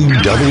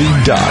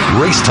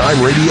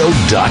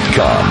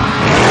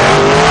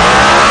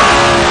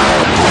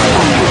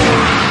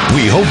www.racetimeradio.com.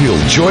 We hope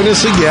you'll join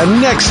us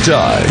again next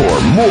time for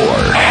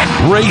more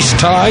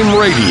Racetime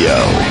Radio.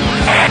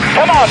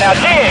 Come on now,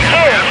 dig.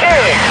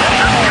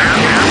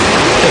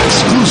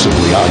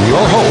 Exclusively on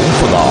your home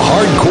for the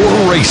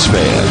hardcore race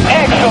fan.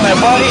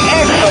 Excellent, buddy.